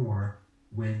toxicity more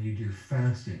when you do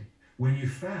fasting. When you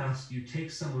fast, you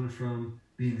take someone from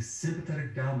being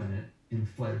sympathetic dominant in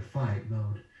flight or fight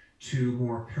mode to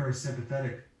more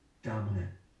parasympathetic dominant,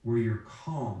 where you're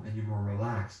calm and you're more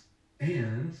relaxed.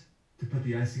 And to put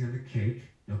the icing on the cake,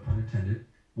 no pun intended,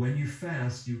 when you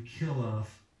fast, you kill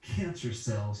off cancer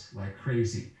cells like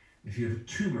crazy. If you have a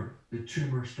tumor, the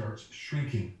tumor starts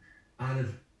shrinking. Out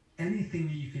of anything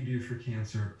that you can do for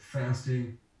cancer,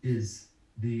 fasting is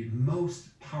the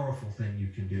most powerful thing you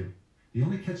can do. The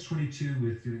only catch-22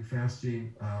 with doing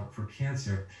fasting for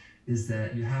cancer is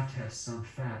that you have to have some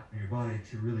fat in your body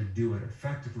to really do it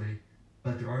effectively,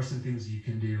 but there are some things you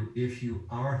can do if you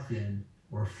are thin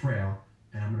or frail,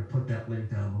 and I'm going to put that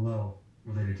link down below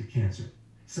related to cancer.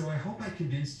 So I hope I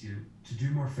convinced you to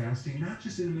do more fasting, not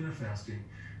just intermittent fasting,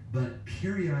 but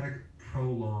periodic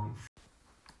prolonged.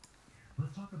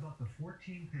 Let's talk about the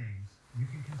 14 things you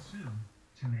can consume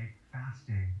to make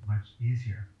fasting much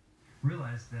easier.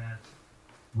 Realize that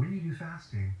when you do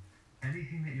fasting,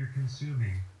 anything that you're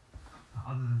consuming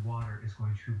other than water is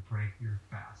going to break your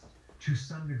fast to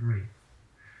some degree.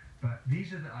 But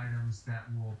these are the items that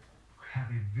will have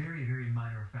a very, very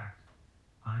minor effect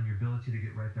on your ability to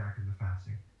get right back into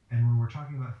fasting. And when we're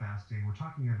talking about fasting, we're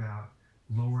talking about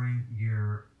lowering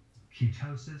your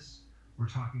ketosis, we're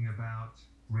talking about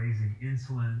raising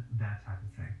insulin, that type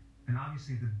of thing. And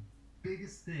obviously the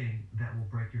biggest thing that will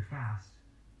break your fast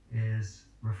is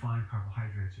refined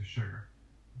carbohydrates or sugar,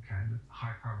 okay, the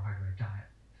high carbohydrate diet.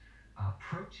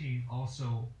 Protein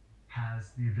also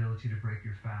has the ability to break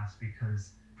your fast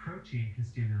because protein can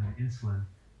stimulate insulin,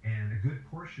 and a good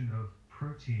portion of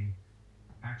protein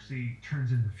actually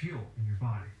turns into fuel in your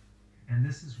body. And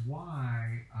this is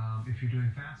why if you're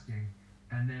doing fasting,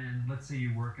 and then let's say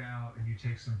you work out and you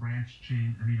take some branched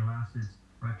chain amino acids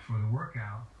right before the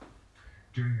workout,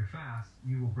 during your fast,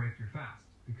 you will break your fast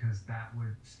because that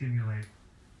would stimulate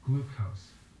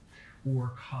glucose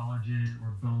or collagen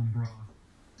or bone broth.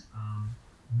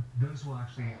 Those will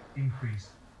actually increase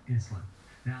insulin.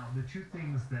 Now, the two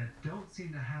things that don't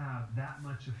seem to have that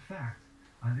much effect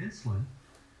on insulin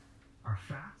are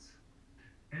fats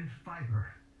and fiber.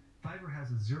 Fiber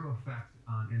has a zero effect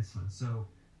on insulin. So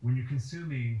when you're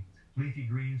consuming leafy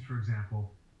greens, for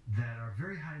example, that are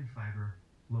very high in fiber,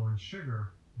 low in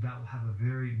sugar, that will have a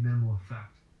very minimal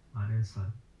effect on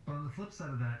insulin. But on the flip side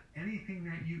of that, anything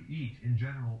that you eat in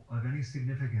general of any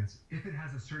significance, if it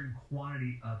has a certain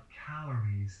quantity of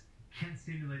calories, can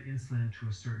stimulate insulin to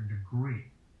a certain degree.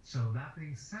 So that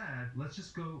being said, let's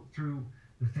just go through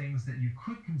the things that you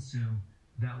could consume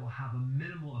that will have a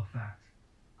minimal effect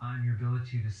on your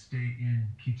ability to stay in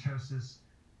ketosis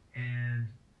and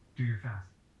do your fast.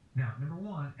 Now, number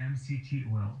one,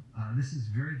 MCT oil. This is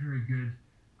very, very good,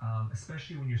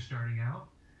 especially when you're starting out,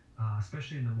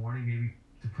 especially in the morning, maybe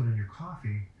to put in your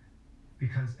coffee,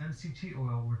 because MCT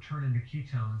oil will turn into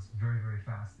ketones very, very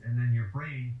fast. And then your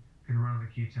brain can run on the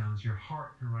ketones, your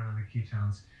heart can run on the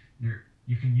ketones.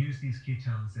 You can use these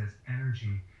ketones as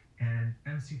energy, And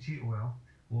MCT oil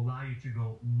will allow you to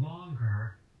go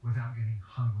longer without getting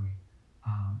hungry.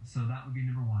 So that would be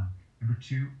number one. Number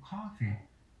two, coffee.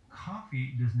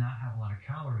 Coffee does not have a lot of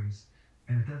calories,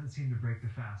 and it doesn't seem to break the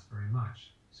fast very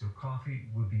much. So coffee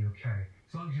would be okay,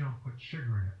 as long as you don't put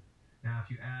sugar in it. Now, if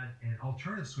you add an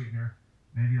alternative sweetener,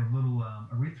 maybe a little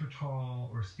erythritol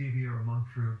or stevia or monk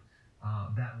fruit,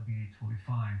 that would be totally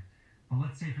fine. But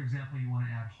let's say, for example, you want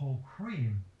to add whole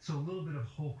cream. So a little bit of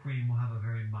whole cream will have a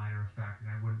very minor effect, and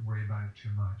I wouldn't worry about it too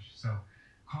much. So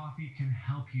coffee can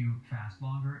help you fast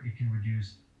longer. It can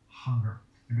reduce hunger.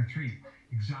 Number three,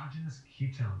 exogenous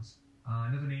ketones.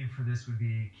 Another name for this would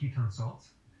be ketone salts.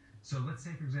 So let's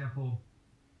say, for example,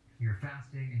 you're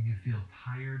fasting and you feel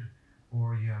tired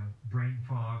or you have brain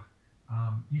fog.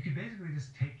 You can basically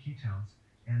just take ketones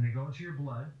and they go into your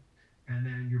blood, and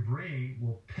then your brain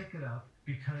will pick it up,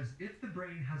 because if the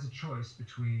brain has a choice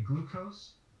between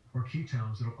glucose or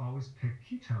ketones, it'll always pick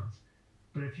ketones.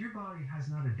 But if your body has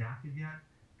not adapted yet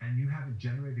and you haven't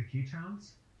generated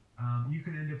ketones, you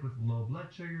can end up with low blood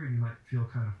sugar and you might feel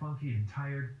kind of funky and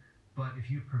tired. But if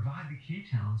you provide the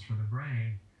ketones for the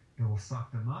brain, it will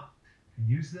suck them up and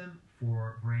use them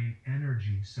for brain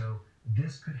energy. So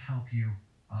this could help you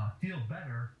feel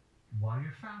better while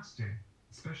you're fasting,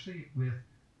 especially with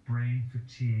brain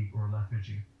fatigue or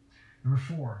lethargy. Number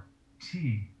four,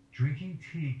 tea. Drinking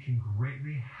tea can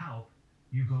greatly help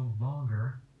you go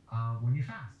longer when you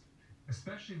fast,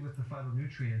 especially with the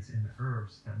phytonutrients in the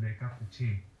herbs that make up the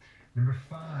tea. Number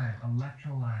five,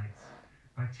 electrolytes.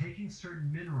 By taking certain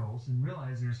minerals, and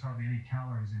realize there's hardly any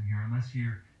calories in here unless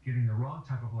you're getting the wrong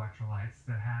type of electrolytes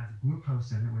that has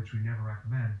glucose in it, which we never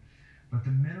recommend. But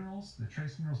the minerals, the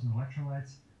trace minerals and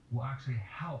electrolytes, will actually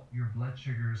help your blood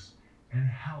sugars and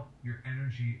help your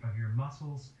energy of your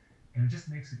muscles, and it just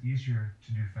makes it easier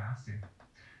to do fasting.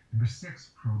 Number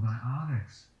six,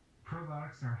 probiotics.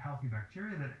 Probiotics are healthy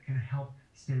bacteria that can help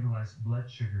stabilize blood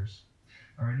sugars.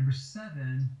 All right, number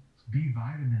seven, B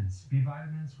vitamins. B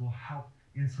vitamins will help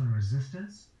insulin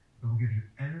resistance. It will give you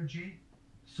energy.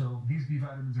 So these B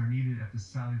vitamins are needed at the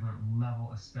cellular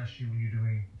level, especially when you're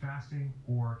doing fasting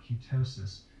or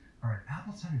ketosis. All right,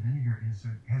 apple cider vinegar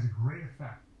has a great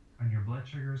effect on your blood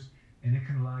sugars, and it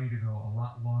can allow you to go a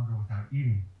lot longer without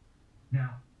eating.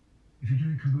 Now, if you're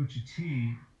doing kombucha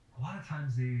tea, a lot of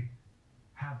times they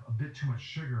have a bit too much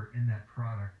sugar in that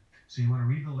product. So you want to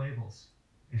read the labels.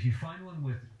 If you find one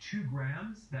with 2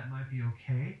 grams, that might be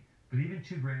okay, but even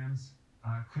 2 grams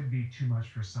could be too much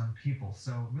for some people.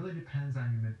 So it really depends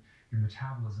on your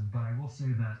metabolism. But I will say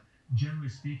that, generally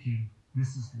speaking,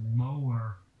 this is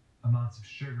lower amounts of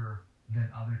sugar than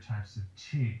other types of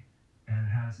tea. And it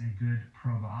has a good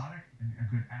probiotic and a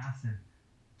good acid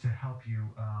to help you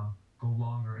go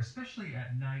longer, especially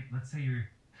at night. Let's say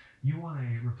you want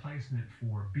a replacement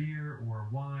for beer or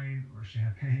wine or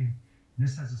champagne.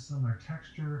 This has a similar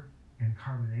texture and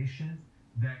carbonation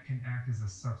that can act as a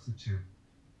substitute.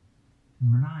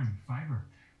 Number 9, fiber.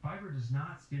 Fiber does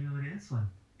not stimulate insulin,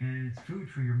 and it's food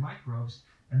for your microbes,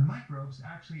 and the microbes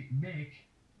actually make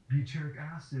butyric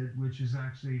acid, which is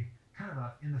actually kind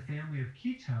of in the family of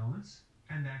ketones,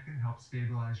 and that can help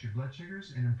stabilize your blood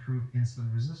sugars and improve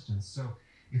insulin resistance. So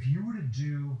if you were to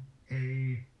do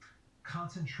a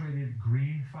concentrated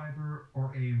green fiber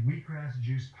or a wheatgrass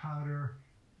juice powder,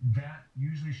 that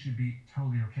usually should be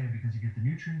totally okay because you get the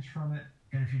nutrients from it.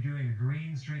 And if you're doing a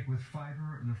greens drink with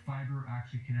fiber, the fiber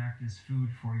actually can act as food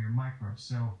for your microbes.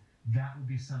 So that would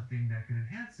be something that could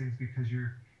enhance things because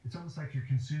it's almost like you're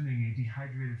consuming a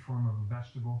dehydrated form of a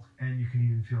vegetable, and you can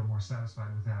even feel more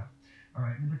satisfied with that. All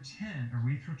right, number 10,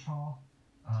 erythritol.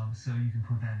 So you can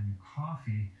put that in your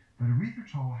coffee, but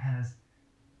erythritol has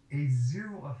a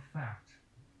 0 effect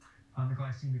on the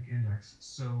glycemic index.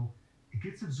 So it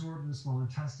gets absorbed in the small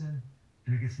intestine,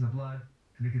 and it gets in the blood,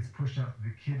 and it gets pushed out to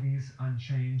the kidneys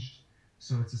unchanged.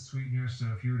 So it's a sweetener. So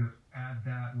if you were to add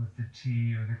that with the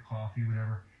tea or the coffee,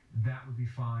 whatever, that would be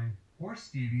fine. Or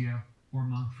stevia or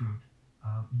monk fruit.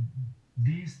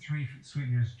 These 3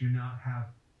 sweeteners do not have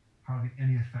hardly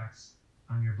any effects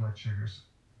on your blood sugars.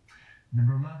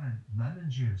 Number 11, lemon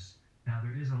juice. Now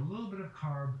there is a little bit of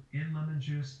carb in lemon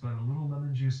juice, but a little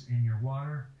lemon juice in your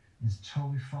water is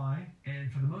totally fine.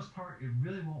 And for the most part, it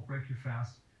really won't break your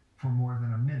fast for more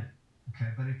than a minute.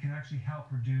 Okay, but it can actually help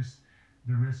reduce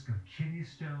the risk of kidney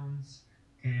stones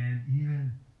and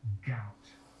even gout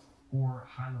or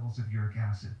high levels of uric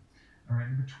acid. All right,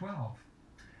 number 12,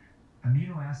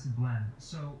 amino acid blend.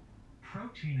 So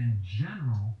protein in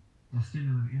general will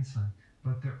stimulate insulin,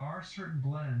 but there are certain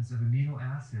blends of amino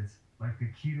acids, like the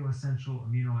keto essential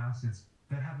amino acids,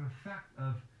 that have an effect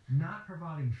of not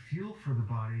providing fuel for the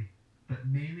body, but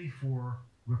mainly for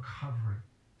recovery.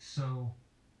 So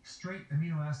straight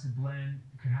amino acid blend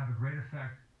could have a great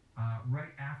effect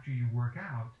right after you work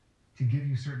out to give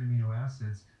you certain amino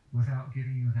acids without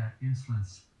giving you that insulin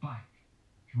spike.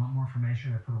 If you want more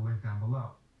information, I put a link down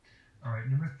below. All right,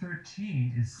 number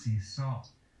 13 is sea salt.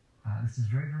 This is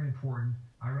very, very important.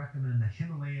 I recommend the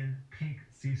Himalayan pink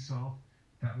sea salt.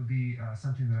 That would be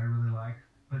something that I really like.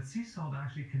 But sea salt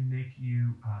actually can make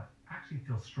you actually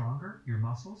feel stronger, your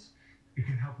muscles. It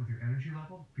can help with your energy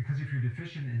level, because if you're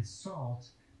deficient in salt,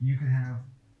 you can have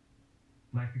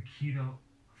like a keto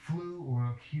flu or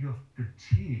a keto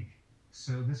fatigue.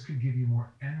 So this could give you more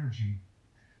energy.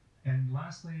 And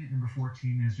lastly, number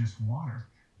 14 is just water.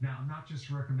 Now, I'm not just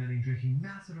recommending drinking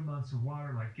massive amounts of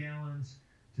water, like gallons,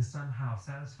 to somehow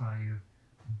satisfy you,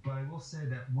 but I will say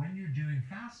that when you're doing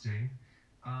fasting,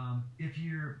 if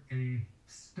you're a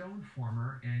stone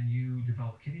former and you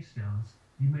develop kidney stones,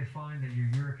 you may find that your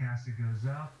uric acid goes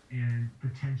up and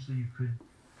potentially you could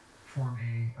form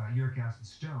a uric acid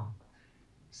stone.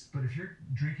 But if you're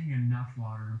drinking enough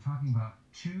water, I'm talking about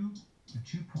 2 to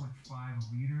 2.5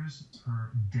 liters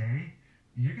per day,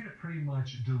 you're going to pretty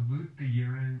much dilute the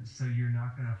urine, so you're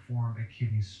not going to form a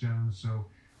kidney stone. So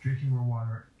drinking more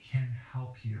water can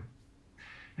help you.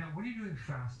 Now, when you're doing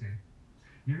fasting,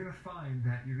 you're going to find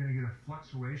that you're going to get a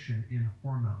fluctuation in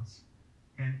hormones.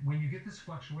 And when you get this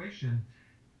fluctuation,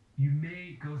 you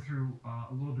may go through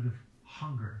a little bit of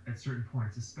hunger at certain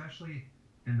points, especially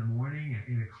in the morning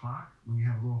at 8 o'clock when you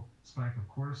have a little spike of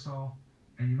cortisol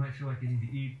and you might feel like you need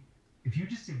to eat. If you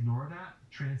just ignore that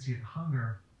transient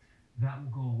hunger, that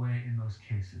will go away in most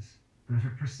cases. But if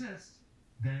it persists,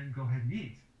 then go ahead and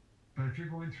eat. But if you're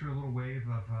going through a little wave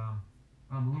of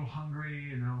I'm a little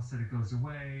hungry and then all of a sudden it goes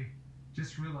away,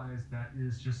 just realize that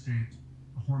is just a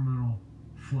hormonal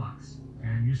flux,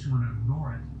 and you just want to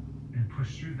ignore it and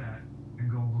push through that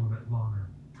and go a little bit longer.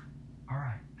 All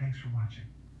right, thanks for watching.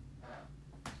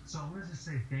 So I wanted to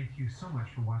say thank you so much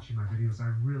for watching my videos.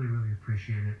 I really, really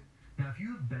appreciate it. Now, if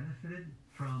you have benefited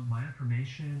from my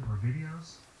information or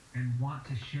videos and want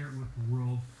to share it with the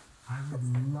world, I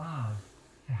would love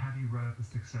to have you write up a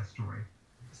success story.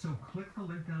 So click the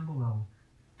link down below,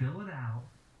 fill it out,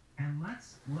 and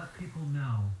let's let people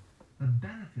know the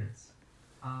benefits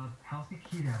of healthy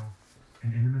keto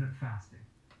and intermittent fasting.